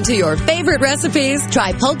flavor into your favorite recipes?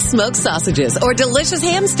 Try Polk's smoked sausages or delicious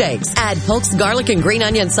ham steaks. Add Polk's garlic and green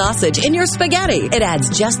onion sausage in your spaghetti. It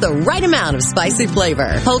adds just the right amount of spicy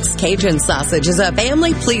flavor. Polk's Cajun sausage is a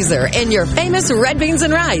family pleaser in your famous red beans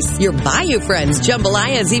and rice. Your Bayou Friends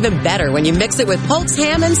jambalaya is even better when you mix it with Polk's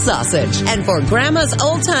ham and sausage. And for Grandma's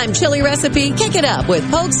old-time chili recipe, kick it up with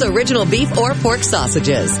Polk's original beef or pork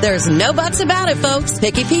sausages. There's no buts about it, folks.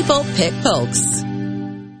 Picky people pick Polk's.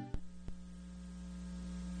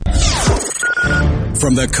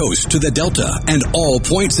 From the coast to the Delta and all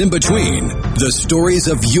points in between, the stories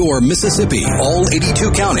of your Mississippi, all 82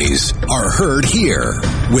 counties, are heard here.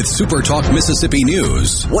 With Super Talk Mississippi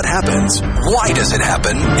News, what happens? Why does it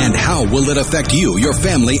happen? And how will it affect you, your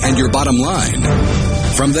family, and your bottom line?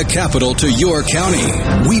 From the capital to your county,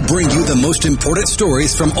 we bring you the most important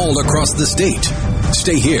stories from all across the state.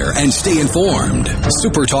 Stay here and stay informed.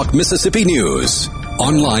 Super Talk Mississippi News.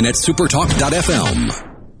 Online at supertalk.fm.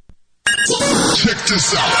 Check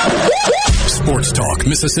this out. Sports Talk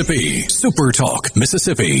Mississippi. Super Talk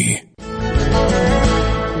Mississippi.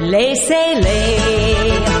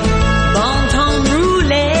 Laissez-les, bon temps rouler.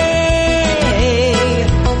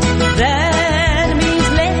 That means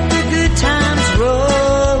let the good times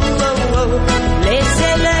roll.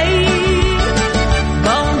 Laissez-les,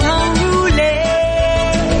 bon temps rouler.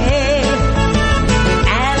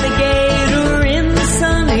 Alligator in the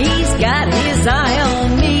sun, he's got his eye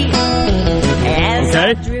on me.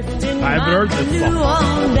 Okay, I haven't heard this song.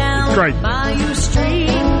 Great.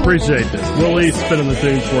 Appreciate this. Will East spinning the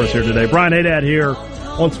tunes for us here today. Brian Haydad here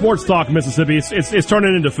on Sports Talk Mississippi. It's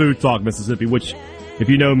turning into Food Talk Mississippi, which, if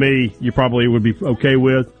you know me, you probably would be okay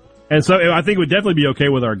with. And so I think it would definitely be okay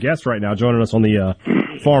with our guest right now joining us on the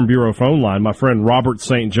Farm Bureau phone line, my friend Robert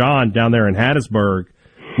St. John down there in Hattiesburg,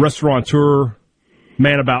 restaurateur,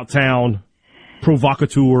 man about town,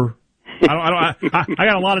 provocateur. I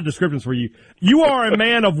got a lot of descriptions for you. You are a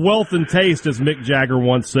man of wealth and taste, as Mick Jagger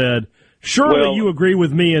once said. Surely you agree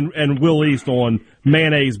with me and Will East on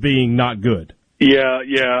mayonnaise being not good. Yeah,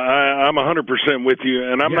 I'm 100% with you,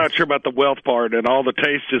 and I'm not sure about the wealth part, and all the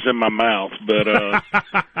taste is in my mouth, but I'll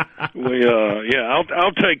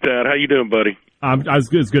take that. How you doing, buddy? It's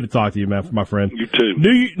good to talk to you, man, my friend. You too.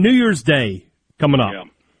 New Year's Day coming up.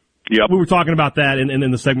 Yeah. We were talking about that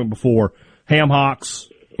in the segment before. Ham hocks,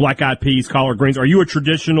 black-eyed peas, collard greens. Are you a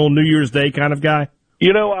traditional New Year's Day kind of guy?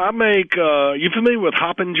 You know, I make. You familiar with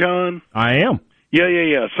Hoppin' John? I am.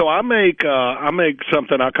 Yeah. So I make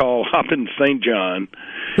something I call Hoppin' St. John,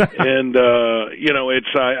 and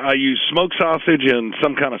it's I use smoked sausage and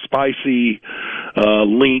some kind of spicy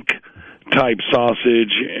link type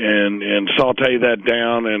sausage, and saute that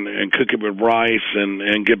down and cook it with rice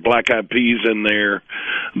and get black-eyed peas in there,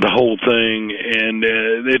 the whole thing, and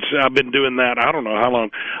I've been doing that. I don't know how long.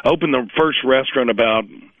 I opened the first restaurant about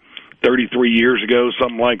 33 years ago,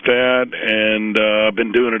 something like that, and I've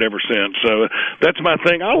been doing it ever since. So that's my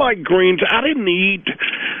thing. I like greens. I didn't eat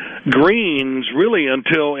greens really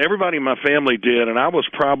until everybody in my family did, and I was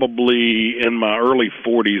probably in my early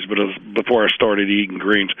 40s before I started eating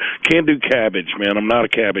greens. Can't do cabbage, man. I'm not a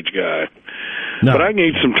cabbage guy. No. But I can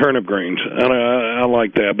eat some turnip greens, and I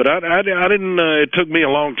like that. But I didn't. It took me a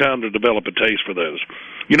long time to develop a taste for those.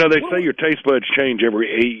 You know, they say your taste buds change every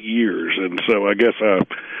 8 years, and so I guess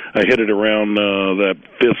I hit it around that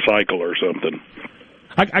fifth cycle or something.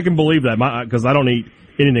 I can believe that because I don't eat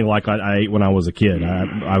anything like I ate when I was a kid.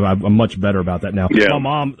 I'm much better about that now. Yeah. My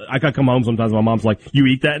mom, I can come home sometimes. My mom's like, "You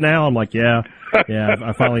eat that now?" I'm like, "Yeah."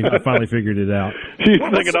 I finally figured it out. She's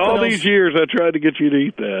thinking all these years I tried to get you to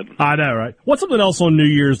eat that. I know, right? What's something else on New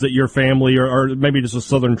Year's that your family or maybe just a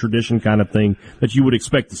Southern tradition kind of thing that you would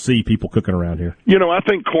expect to see people cooking around here? You know, I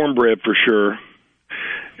think cornbread for sure.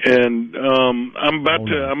 And I'm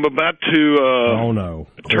about to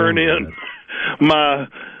turn in my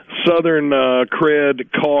Southern cred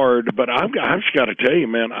card, but I've just got to tell you,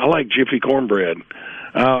 man, I like Jiffy cornbread.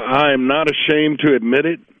 I am not ashamed to admit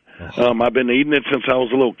it. I've been eating it since I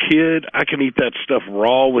was a little kid. I can eat that stuff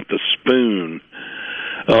raw with the spoon.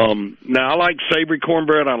 Now I like savory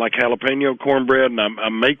cornbread. I like jalapeno cornbread, and I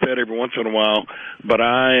make that every once in a while. But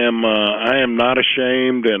I am not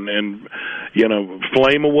ashamed, and you know,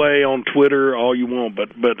 flame away on Twitter all you want.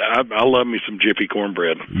 But I love me some Jiffy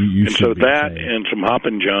cornbread, and so that ashamed. And some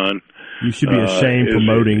Hoppin' John. You should be ashamed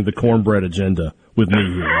promoting the cornbread agenda with me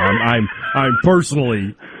here. I'm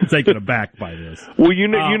personally taken aback by this. Well, you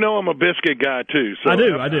know I'm a biscuit guy too. So I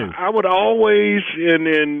do. I would always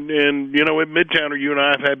and you know at Midtowner you and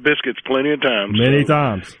I have had biscuits plenty of times. Many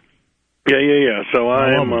times. Yeah. So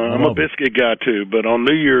I'm a biscuit guy too. But on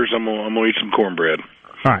New Year's I'm gonna eat some cornbread.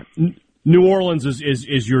 All right. New Orleans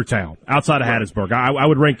is your town outside of Hattiesburg. I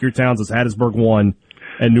would rank your towns as Hattiesburg 1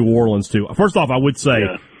 and New Orleans 2. First off, I would say,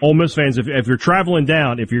 Ole Miss fans, if you're traveling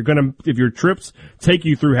down, if your trips take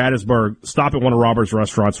you through Hattiesburg, stop at one of Robert's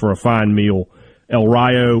restaurants for a fine meal. El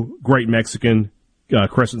Rayo, great Mexican,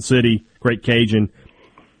 Crescent City, great Cajun.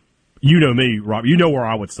 You know me, Rob. You know where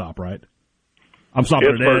I would stop, right? I'm stopping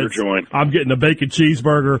at Ed's. Joint. I'm getting a bacon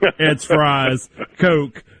cheeseburger, Ed's fries,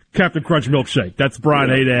 Coke, Captain Crunch milkshake. That's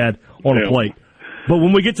Brian Haydad on a plate. But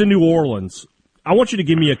when we get to New Orleans, I want you to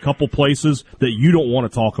give me a couple places that you don't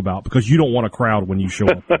want to talk about because you don't want a crowd when you show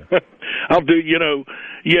up there. I'll do,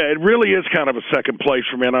 it really is kind of a second place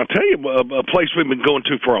for me. And I'll tell you a place we've been going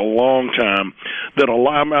to for a long time that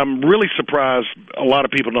I'm really surprised a lot of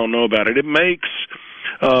people don't know about it. It makes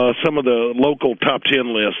some of the local top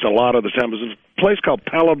 10 lists a lot of the time. There's a place called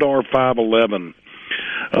Paladar 511.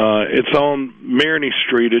 It's on Marigny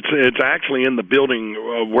Street. It's actually in the building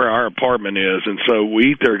where our apartment is, and so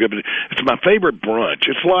we eat there. It's my favorite brunch.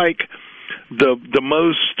 It's like the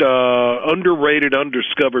most underrated,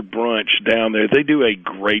 undiscovered brunch down there. They do a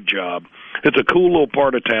great job. It's a cool little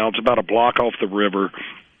part of town. It's about a block off the river.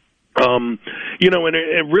 And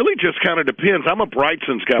it really just kind of depends. I'm a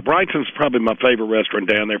Brightson's guy. Brightson's probably my favorite restaurant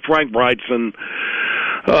down there. Frank Brigtson,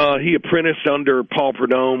 He apprenticed under Paul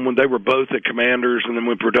Prudhomme when they were both at Commanders, and then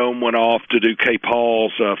when Prudhomme went off to do K.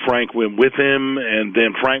 Paul's, Frank went with him, and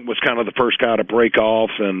then Frank was kind of the first guy to break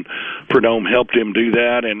off, and Prudhomme helped him do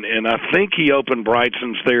that, and I think he opened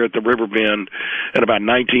Brightson's there at the River Bend in about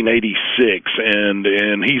 1986,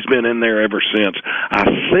 and he's been in there ever since. I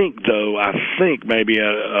think maybe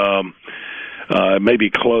maybe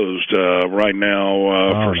closed right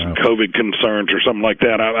now for some COVID concerns or something like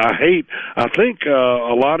that. I think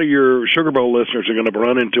a lot of your Sugar Bowl listeners are going to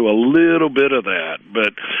run into a little bit of that.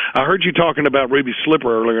 But I heard you talking about Ruby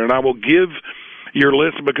Slipper earlier, and I will give your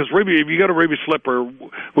list, because if you go to Ruby Slipper,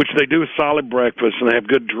 which they do a solid breakfast and they have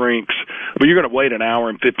good drinks, but you're going to wait an hour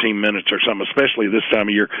and 15 minutes or something, especially this time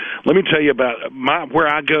of year. Let me tell you about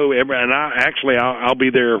where I go I'll be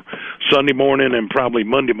there Sunday morning and probably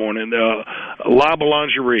Monday morning. La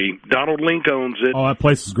Boulangerie. Donald Link owns it. Oh, that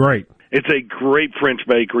place is great. It's a great French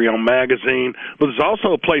bakery on Magazine, but there's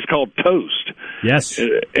also a place called Toast. Yes.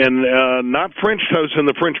 And not French Toast in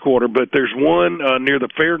the French Quarter, but there's one near the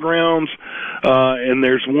fairgrounds, and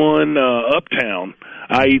there's one uptown.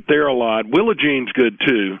 I eat there a lot. Willa Jean's good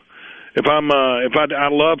too. I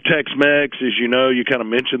love Tex-Mex, as you know, you kind of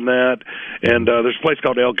mentioned that. And there's a place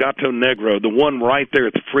called El Gato Negro. The one right there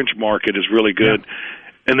at the French Market is really good. Yeah.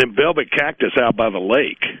 And then Velvet Cactus out by the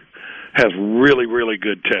lake has really, really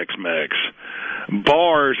good Tex-Mex.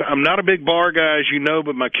 Bars, I'm not a big bar guy, as you know,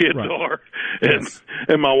 but my kids are,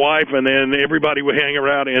 and my wife, and then everybody would hang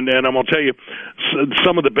around, and I'm going to tell you,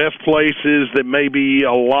 some of the best places that maybe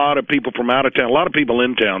a lot of people from out of town, a lot of people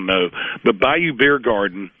in town know, but Bayou Beer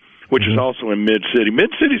Garden, which is also in Mid-City.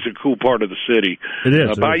 Mid-City's a cool part of the city. It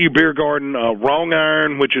is. Bayou Beer Garden, Wrong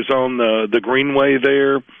Iron, which is on the Greenway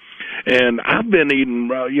there. And I've been eating,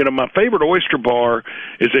 my favorite oyster bar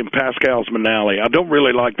is in Pascal's Manali. I don't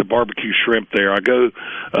really like the barbecue shrimp there. I go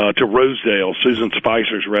to Rosedale, Susan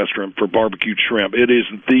Spicer's restaurant, for barbecued shrimp. It is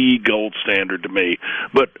the gold standard to me.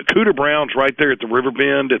 But Cooter Brown's right there at the River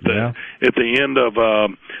Bend at the end of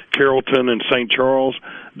Carrollton and St. Charles.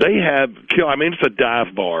 They have, it's a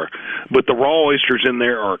dive bar, but the raw oysters in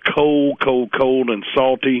there are cold, and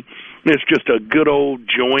salty. It's just a good old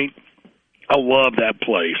joint. I love that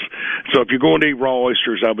place. So if you're going to eat raw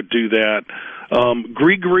oysters, I would do that.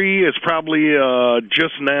 Gree is probably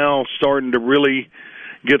just now starting to really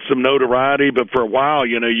get some notoriety, but for a while,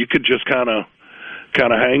 you could just kind of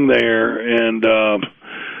hang there, and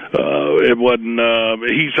it wasn't.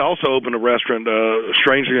 He's also opened a restaurant,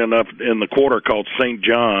 strangely enough, in the Quarter called St.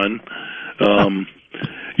 John.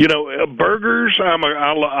 Burgers,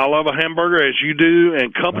 I love a hamburger, as you do,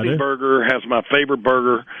 and Company Burger has my favorite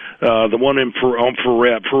burger, the one on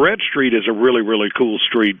Ferret. Ferret Street is a really, really cool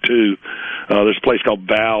street, too. There's a place called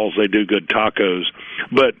Val's. They do good tacos.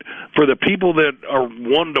 But for the people that are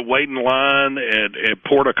wanting to wait in line at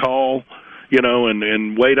Port of Call,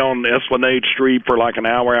 and wait on Esplanade Street for like an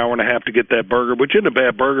hour and a half to get that burger, which isn't a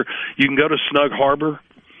bad burger, you can go to Snug Harbor,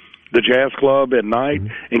 the Jazz Club, at night,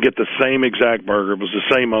 and get the same exact burger. It was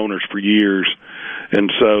the same owners for years, and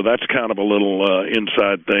so that's kind of a little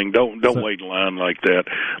inside thing. Don't wait in line like that.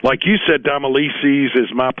 Like you said, Domalice's is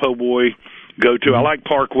my po' boy go-to. I like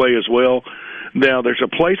Parkway as well. Now, there's a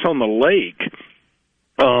place on the lake.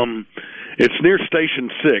 It's near Station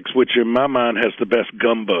 6, which in my mind has the best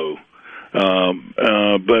gumbo.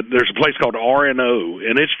 But there's a place called R&O,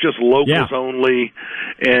 and it's just locals only,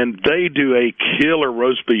 and they do a killer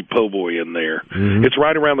roast beef po' boy in there. It's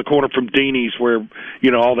right around the corner from Deanie's, where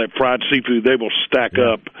all that fried seafood, they will stack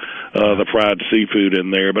up the fried seafood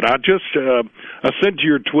in there. But I sent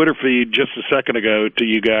your Twitter feed just a second ago to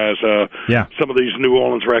you guys some of these New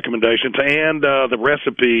Orleans recommendations and the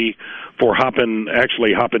recipe for hopping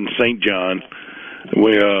St. John.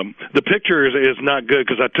 The picture is not good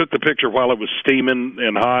because I took the picture while it was steaming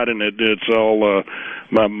and hot, and it's all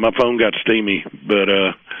my phone got steamy. But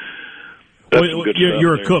that's some good stuff.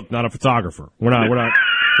 You're a cook, not a photographer. We're not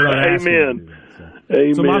asking you to do that,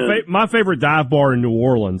 Amen. So my favorite dive bar in New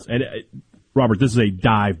Orleans, and Robert, this is a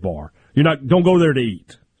dive bar. Don't go there to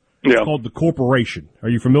eat. It's called the Corporation. Are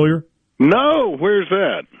you familiar? No. Where's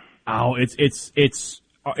that? Oh,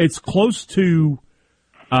 it's close to.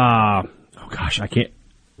 Gosh, I can't.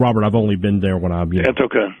 Robert, I've only been there when I'm. That's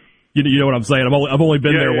okay. You know what I'm saying? I've only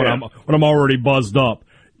been there when I'm already buzzed up.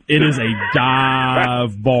 It is a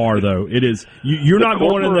dive bar, though. It is. You're not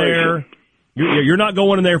going in there. You're not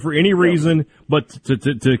going in there for any reason but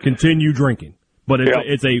to continue drinking. But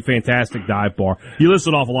it's a fantastic dive bar. You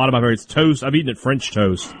listed off a lot of my favorites. Toast. I've eaten at French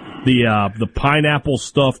Toast. The pineapple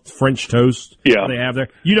stuffed French toast they have there.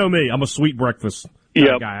 You know me. I'm a sweet breakfast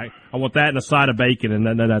guy. I want that and a side of bacon, and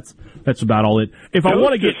then that's about all it. If I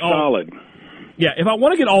want to get solid. if I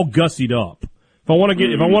want to get all gussied up, if I want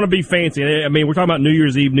to be fancy, I mean, we're talking about New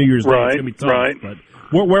Year's Eve, New Year's Day. It's gonna be tough, right. But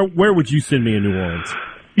where would you send me in New Orleans?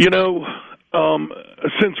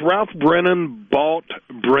 Since Ralph Brennan bought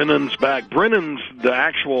Brennan's back, the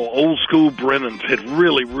actual old school Brennan's had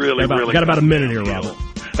really got about a minute here, Robert.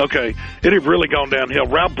 Okay, it had really gone downhill.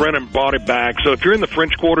 Ralph Brennan bought it back. So if you're in the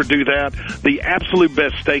French Quarter, do that. The absolute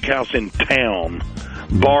best steakhouse in town,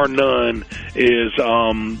 bar none, is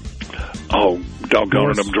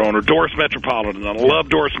doggone it, I'm drawing her. Doris Metropolitan. I love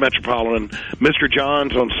Doris Metropolitan. Mr.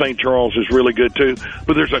 John's on St. Charles is really good, too.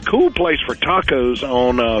 But there's a cool place for tacos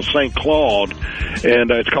on St. Claude,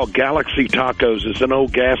 and it's called Galaxy Tacos. It's an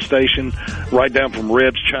old gas station right down from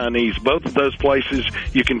Red's Chinese. Both of those places,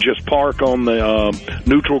 you can just park on the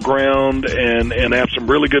neutral ground and have some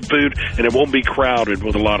really good food, and it won't be crowded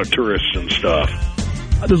with a lot of tourists and stuff.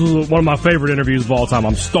 This was one of my favorite interviews of all time.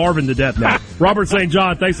 I'm starving to death now. Robert St.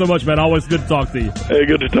 John, thanks so much, man. Always good to talk to you. Hey,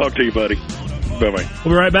 good to talk to you, buddy. Bye-bye.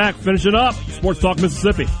 We'll be right back. Finishing up Sports Talk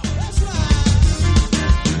Mississippi.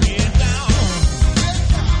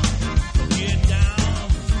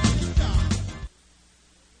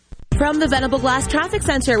 From the Venable Glass Traffic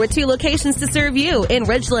Center with 2 locations to serve you in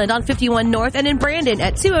Ridgeland on 51 North and in Brandon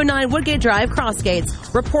at 209 Woodgate Drive,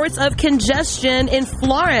 Crossgates. Reports of congestion in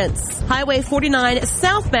Florence. Highway 49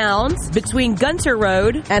 southbound between Gunter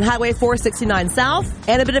Road and Highway 469 South.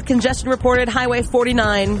 And a bit of congestion reported Highway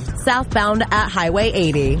 49 southbound at Highway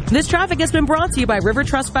 80. This traffic has been brought to you by River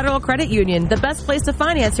Trust Federal Credit Union, the best place to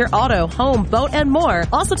finance your auto, home, boat, and more.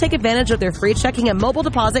 Also take advantage of their free checking and mobile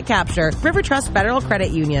deposit capture. River Trust Federal Credit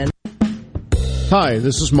Union. Hi,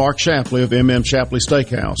 this is Mark Shapley of M.M. Shapley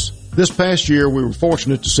Steakhouse. This past year, we were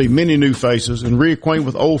fortunate to see many new faces and reacquaint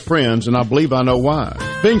with old friends, and I believe I know why.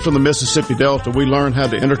 Being from the Mississippi Delta, we learned how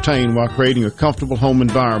to entertain while creating a comfortable home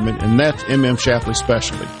environment, and that's M.M. Shapley's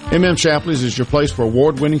specialty. M.M. Shapley's is your place for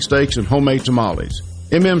award-winning steaks and homemade tamales.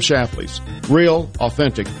 M.M. Shapley's, real,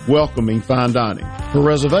 authentic, welcoming fine dining. For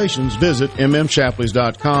reservations, visit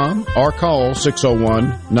mmshapleys.com or call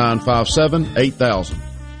 601-957-8000.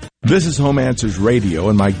 This is Home Answers Radio,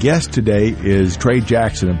 and my guest today is Trey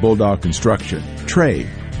Jackson of Bulldog Construction. Trey,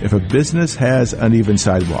 if a business has uneven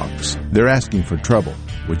sidewalks, they're asking for trouble.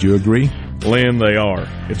 Would you agree? Lynn, they are.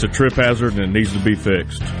 It's a trip hazard and it needs to be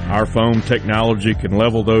fixed. Our foam technology can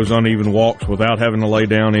level those uneven walks without having to lay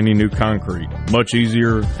down any new concrete. Much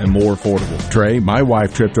easier and more affordable. Trey, my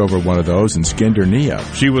wife tripped over one of those and skinned her knee up.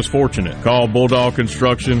 She was fortunate. Call Bulldog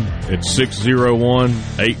Construction at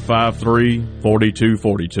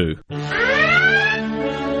 601-853-4242.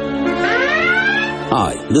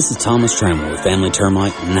 Hi, this is Thomas Trammell with Family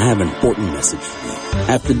Termite, and I have an important message for you.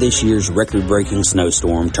 After this year's record-breaking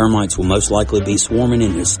snowstorm, termites will most likely be swarming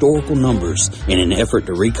in historical numbers in an effort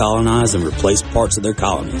to recolonize and replace parts of their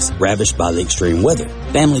colonies ravaged by the extreme weather.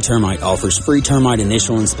 Family Termite offers free termite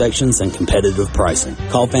initial inspections and competitive pricing.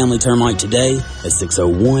 Call Family Termite today at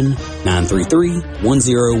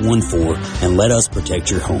 601-933-1014 and let us protect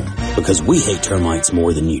your home, because we hate termites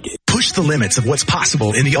more than you do. Push the limits of what's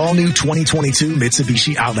possible in the all-new 2022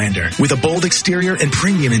 Mitsubishi Outlander. With a bold exterior and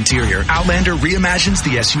premium interior, Outlander reimagines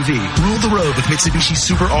the SUV. Rule the road with Mitsubishi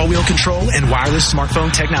Super all-wheel control and wireless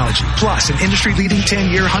smartphone technology. Plus, an industry-leading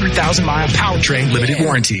 10-year, 100,000-mile powertrain limited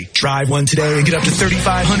warranty. Drive one today and get up to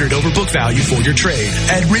 $3,500 over book value for your trade.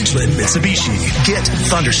 At Ridgeland Mitsubishi, get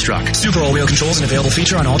Thunderstruck. Super all-wheel controls and available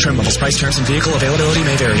feature on all trim levels. Price, terms, and vehicle availability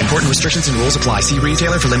may vary. Important restrictions and rules apply. See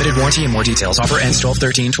retailer for limited warranty and more details. Offer ends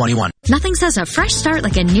 12/13/21. Nothing says a fresh start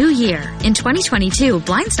like a new year. In 2022,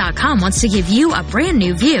 Blinds.com wants to give you a brand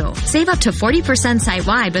new view. Save up to 40%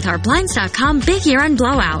 site-wide with our Blinds.com Big Year-End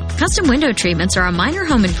Blowout. Custom window treatments are a minor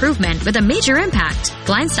home improvement with a major impact.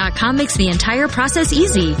 Blinds.com makes the entire process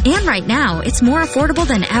easy. And right now, it's more affordable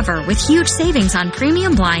than ever with huge savings on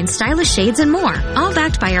premium blinds, stylish shades, and more. All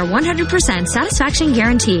backed by our 100% satisfaction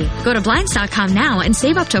guarantee. Go to Blinds.com now and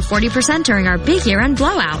save up to 40% during our Big Year-End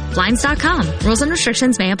Blowout. Blinds.com. Rules and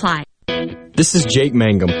restrictions may apply. This is Jake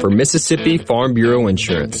Mangum for Mississippi Farm Bureau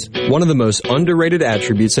Insurance. One of the most underrated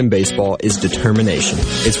attributes in baseball is determination.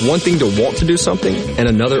 It's one thing to want to do something and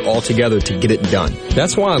another altogether to get it done.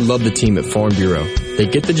 That's why I love the team at Farm Bureau. They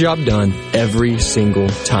get the job done every single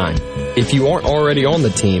time. If you aren't already on the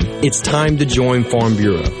team, it's time to join Farm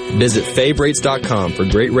Bureau. Visit favrates.com for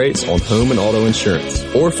great rates on home and auto insurance,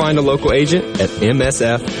 or find a local agent at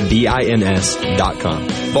msfbins.com.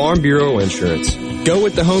 Farm Bureau Insurance. Go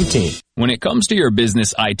with the home team. When it comes to your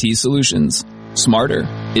business IT solutions, smarter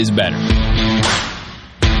is better.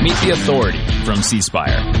 Meet the authority from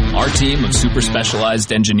C-Spire. Our team of super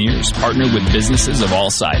specialized engineers partner with businesses of all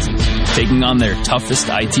sizes, taking on their toughest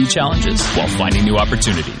IT challenges while finding new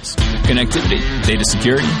opportunities. connectivity, data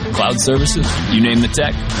security, cloud services, you name the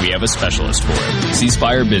tech, we have a specialist for it.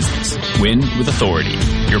 C-Spire Business. Win with authority.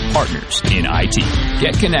 Your partners in IT.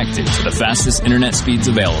 Get connected to the fastest internet speeds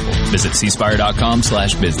available. Visit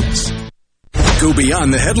cspire.com/business. Go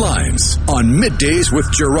beyond the headlines on Middays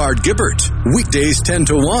with Gerard Gibbert. Weekdays 10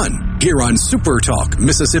 to 1 here on Super Talk,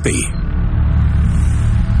 Mississippi.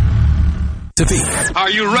 Are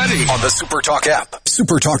you ready? On the Super Talk app,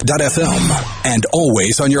 supertalk.fm, and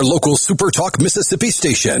always on your local Super Talk Mississippi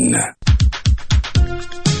station.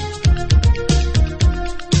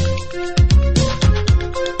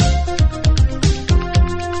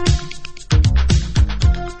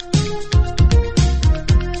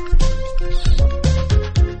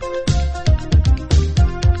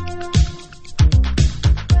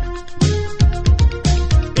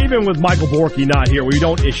 Even with Michael Borky not here, we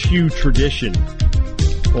don't eschew tradition.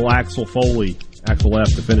 Well, Axel Foley, Axel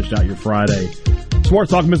F. to finish out your Friday. Smart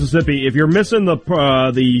Talk Mississippi. If you're missing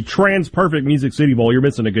the Trans-Perfect Music City Bowl, you're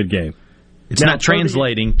missing a good game. It's not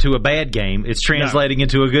translating to a bad game. It's translating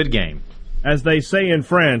into a good game. As they say in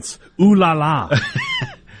France, ooh la la.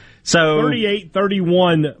 So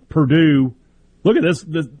 38-31 Purdue. Look at this.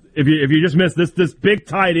 If you just missed this big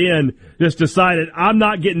tight end just decided, I'm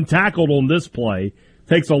not getting tackled on this play.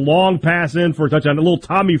 Takes a long pass in for a touchdown. A little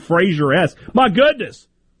Tommy Frazier-esque. My goodness.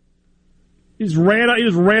 He just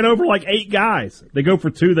ran over like 8 guys. They go for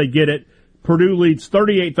 2. They get it. Purdue leads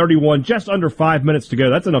 38-31. Just under 5 minutes to go.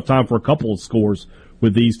 That's enough time for a couple of scores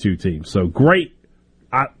with these two teams. So great.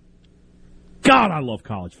 I love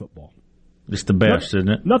college football. It's the best, isn't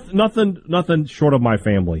it? Nothing short of my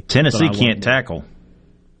family. Tennessee can't tackle.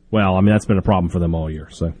 Well, I mean, that's been a problem for them all year.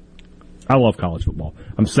 So I love college football.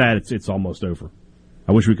 I'm sad it's almost over.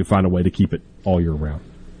 I wish we could find a way to keep it all year round.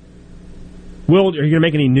 Will, are you going to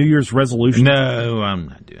make any New Year's resolutions? No, I'm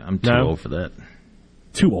not doing. I'm too old for that.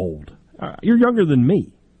 Too old? You're younger than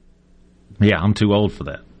me. Yeah, I'm too old for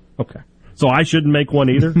that. Okay. So I shouldn't make one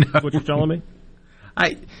either? No. That's what you're telling me?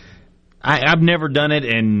 I've never done it,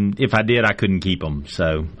 and if I did, I couldn't keep them.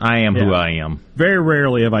 So I am who I am. Very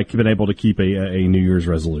rarely have I been able to keep a New Year's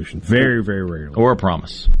resolution. Very, very rarely. Or a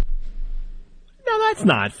promise. No, that's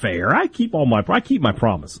not fair. I keep my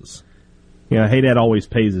promises. Hey Dad always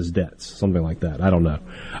pays his debts, something like that. I don't know.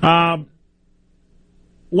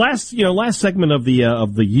 Last segment of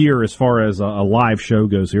the year as far as a live show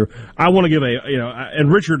goes here. I want to give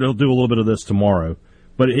and Richard will do a little bit of this tomorrow,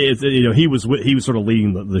 but he was sort of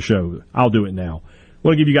leading the show. I'll do it now. I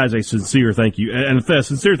want to give you guys a sincere thank you, and a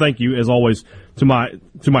sincere thank you as always to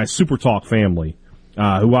my Super Talk family,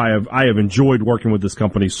 who I have enjoyed working with this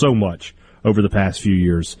company so much over the past few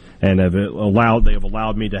years, and they have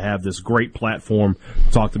allowed me to have this great platform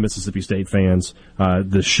to talk to Mississippi State fans,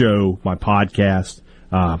 the show, my podcast.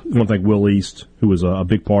 I want to thank Will East, who was a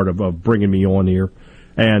big part of bringing me on here,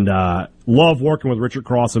 and love working with Richard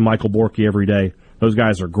Cross and Michael Borky every day. Those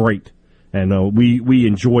guys are great, and we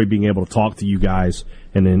enjoy being able to talk to you guys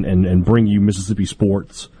and bring you Mississippi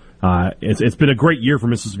sports. It's been a great year for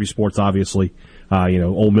Mississippi sports, obviously.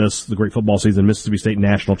 Ole Miss, the great football season, Mississippi State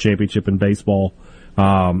National Championship in baseball.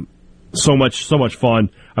 So much fun.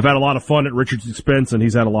 I've had a lot of fun at Richard's expense, and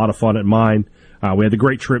he's had a lot of fun at mine. We had the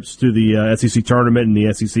great trips to the SEC tournament and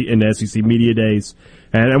the SEC media days,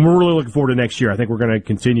 and we're really looking forward to next year. I think we're going to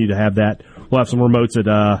continue to have that. We'll have some remotes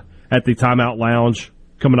at the Timeout Lounge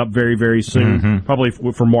coming up very, very soon, probably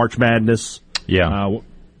for March Madness. Yeah.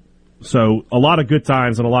 So a lot of good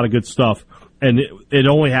times and a lot of good stuff. And it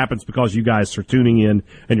only happens because you guys are tuning in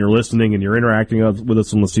and you're listening and you're interacting with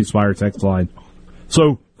us on the C Spire text line.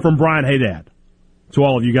 So from Brian Haydad to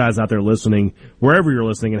all of you guys out there listening, wherever you're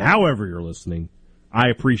listening and however you're listening, I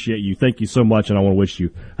appreciate you. Thank you so much, and I want to wish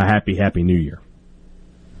you a happy New Year.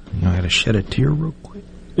 I got to shed a tear real quick.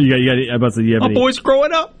 My boy's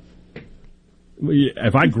growing up.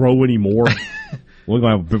 If I grow any more, we're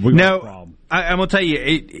going to have a problem. I'm going to tell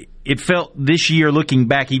you, it felt this year, looking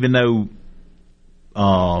back, even though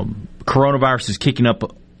coronavirus is kicking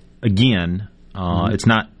up again. It's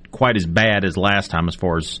not quite as bad as last time as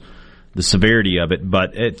far as the severity of it,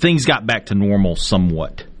 but things got back to normal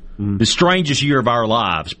somewhat. The strangest year of our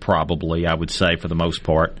lives, probably, I would say, for the most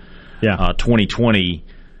part. Yeah. 2020.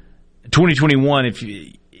 2021, if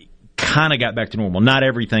you kind of got back to normal. Not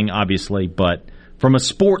everything, obviously, but from a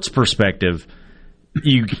sports perspective,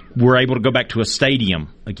 you were able to go back to a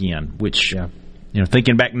stadium again, which... Yeah.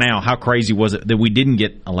 Thinking back now, how crazy was it that we didn't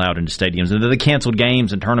get allowed into stadiums and that they canceled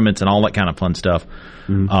games and tournaments and all that kind of fun stuff.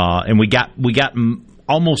 And we got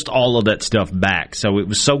almost all of that stuff back. So it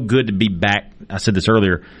was so good to be back. I said this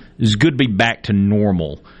earlier. It was good to be back to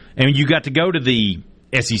normal. And you got to go to the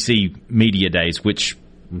SEC media days, which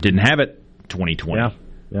Didn't have it 2020.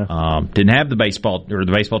 Yeah. Didn't have the baseball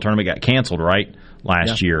tournament got canceled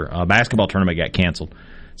last year. Basketball tournament got canceled.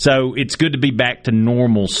 So it's good to be back to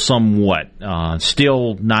normal somewhat.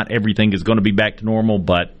 Still, not everything is going to be back to normal,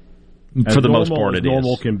 but for the most part, it is.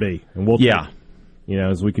 Normal can be, and we'll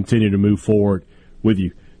as we continue to move forward with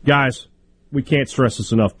you guys. We can't stress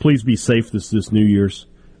this enough. Please be safe this New Year's.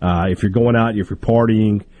 If you're going out, if you're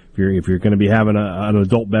partying, if you're going to be having an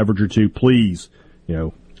adult beverage or two, please,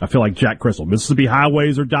 I feel like Jack Crystal. Mississippi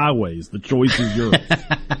highways or dyways. The choice is yours.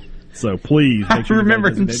 So please make sure I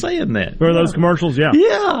remember him saying that. Remember those commercials? Yeah.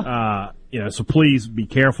 Yeah. So please be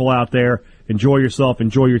careful out there. Enjoy yourself.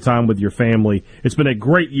 Enjoy your time with your family. It's been a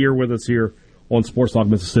great year with us here on Sports Talk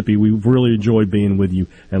Mississippi. We've really enjoyed being with you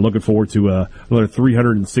and looking forward to another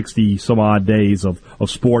 360 some odd days of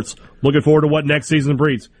sports. Looking forward to what next season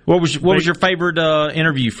breeds. What was your favorite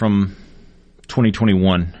interview from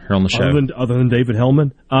 2021 here on the show? Other than David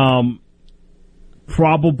Hellman?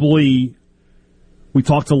 Probably we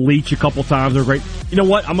talked to Leach a couple times. They're great. You know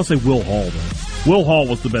what? I'm going to say Will Hall, though. Will Hall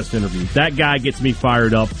was the best interview. That guy gets me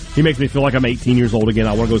fired up. He makes me feel like I'm 18 years old again.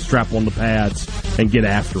 I want to go strap on the pads and get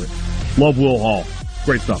after it. Love Will Hall.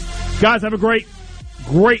 Great stuff. Guys, have a great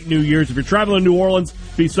New Year's. If you're traveling to New Orleans,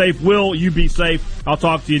 be safe. Will, you be safe. I'll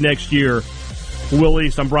talk to you next year. For Will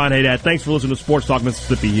East, I'm Brian Haydad. Thanks for listening to Sports Talk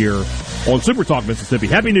Mississippi here on Super Talk Mississippi.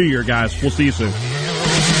 Happy New Year, guys. We'll see you soon.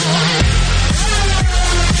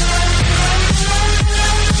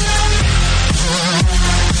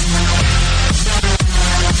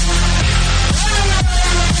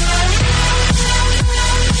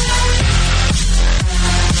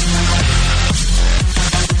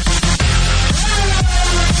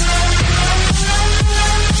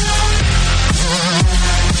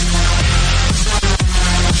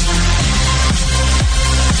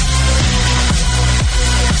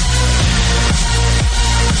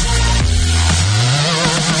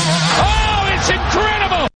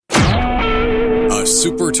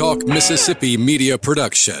 Super Talk Mississippi Media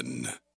Production.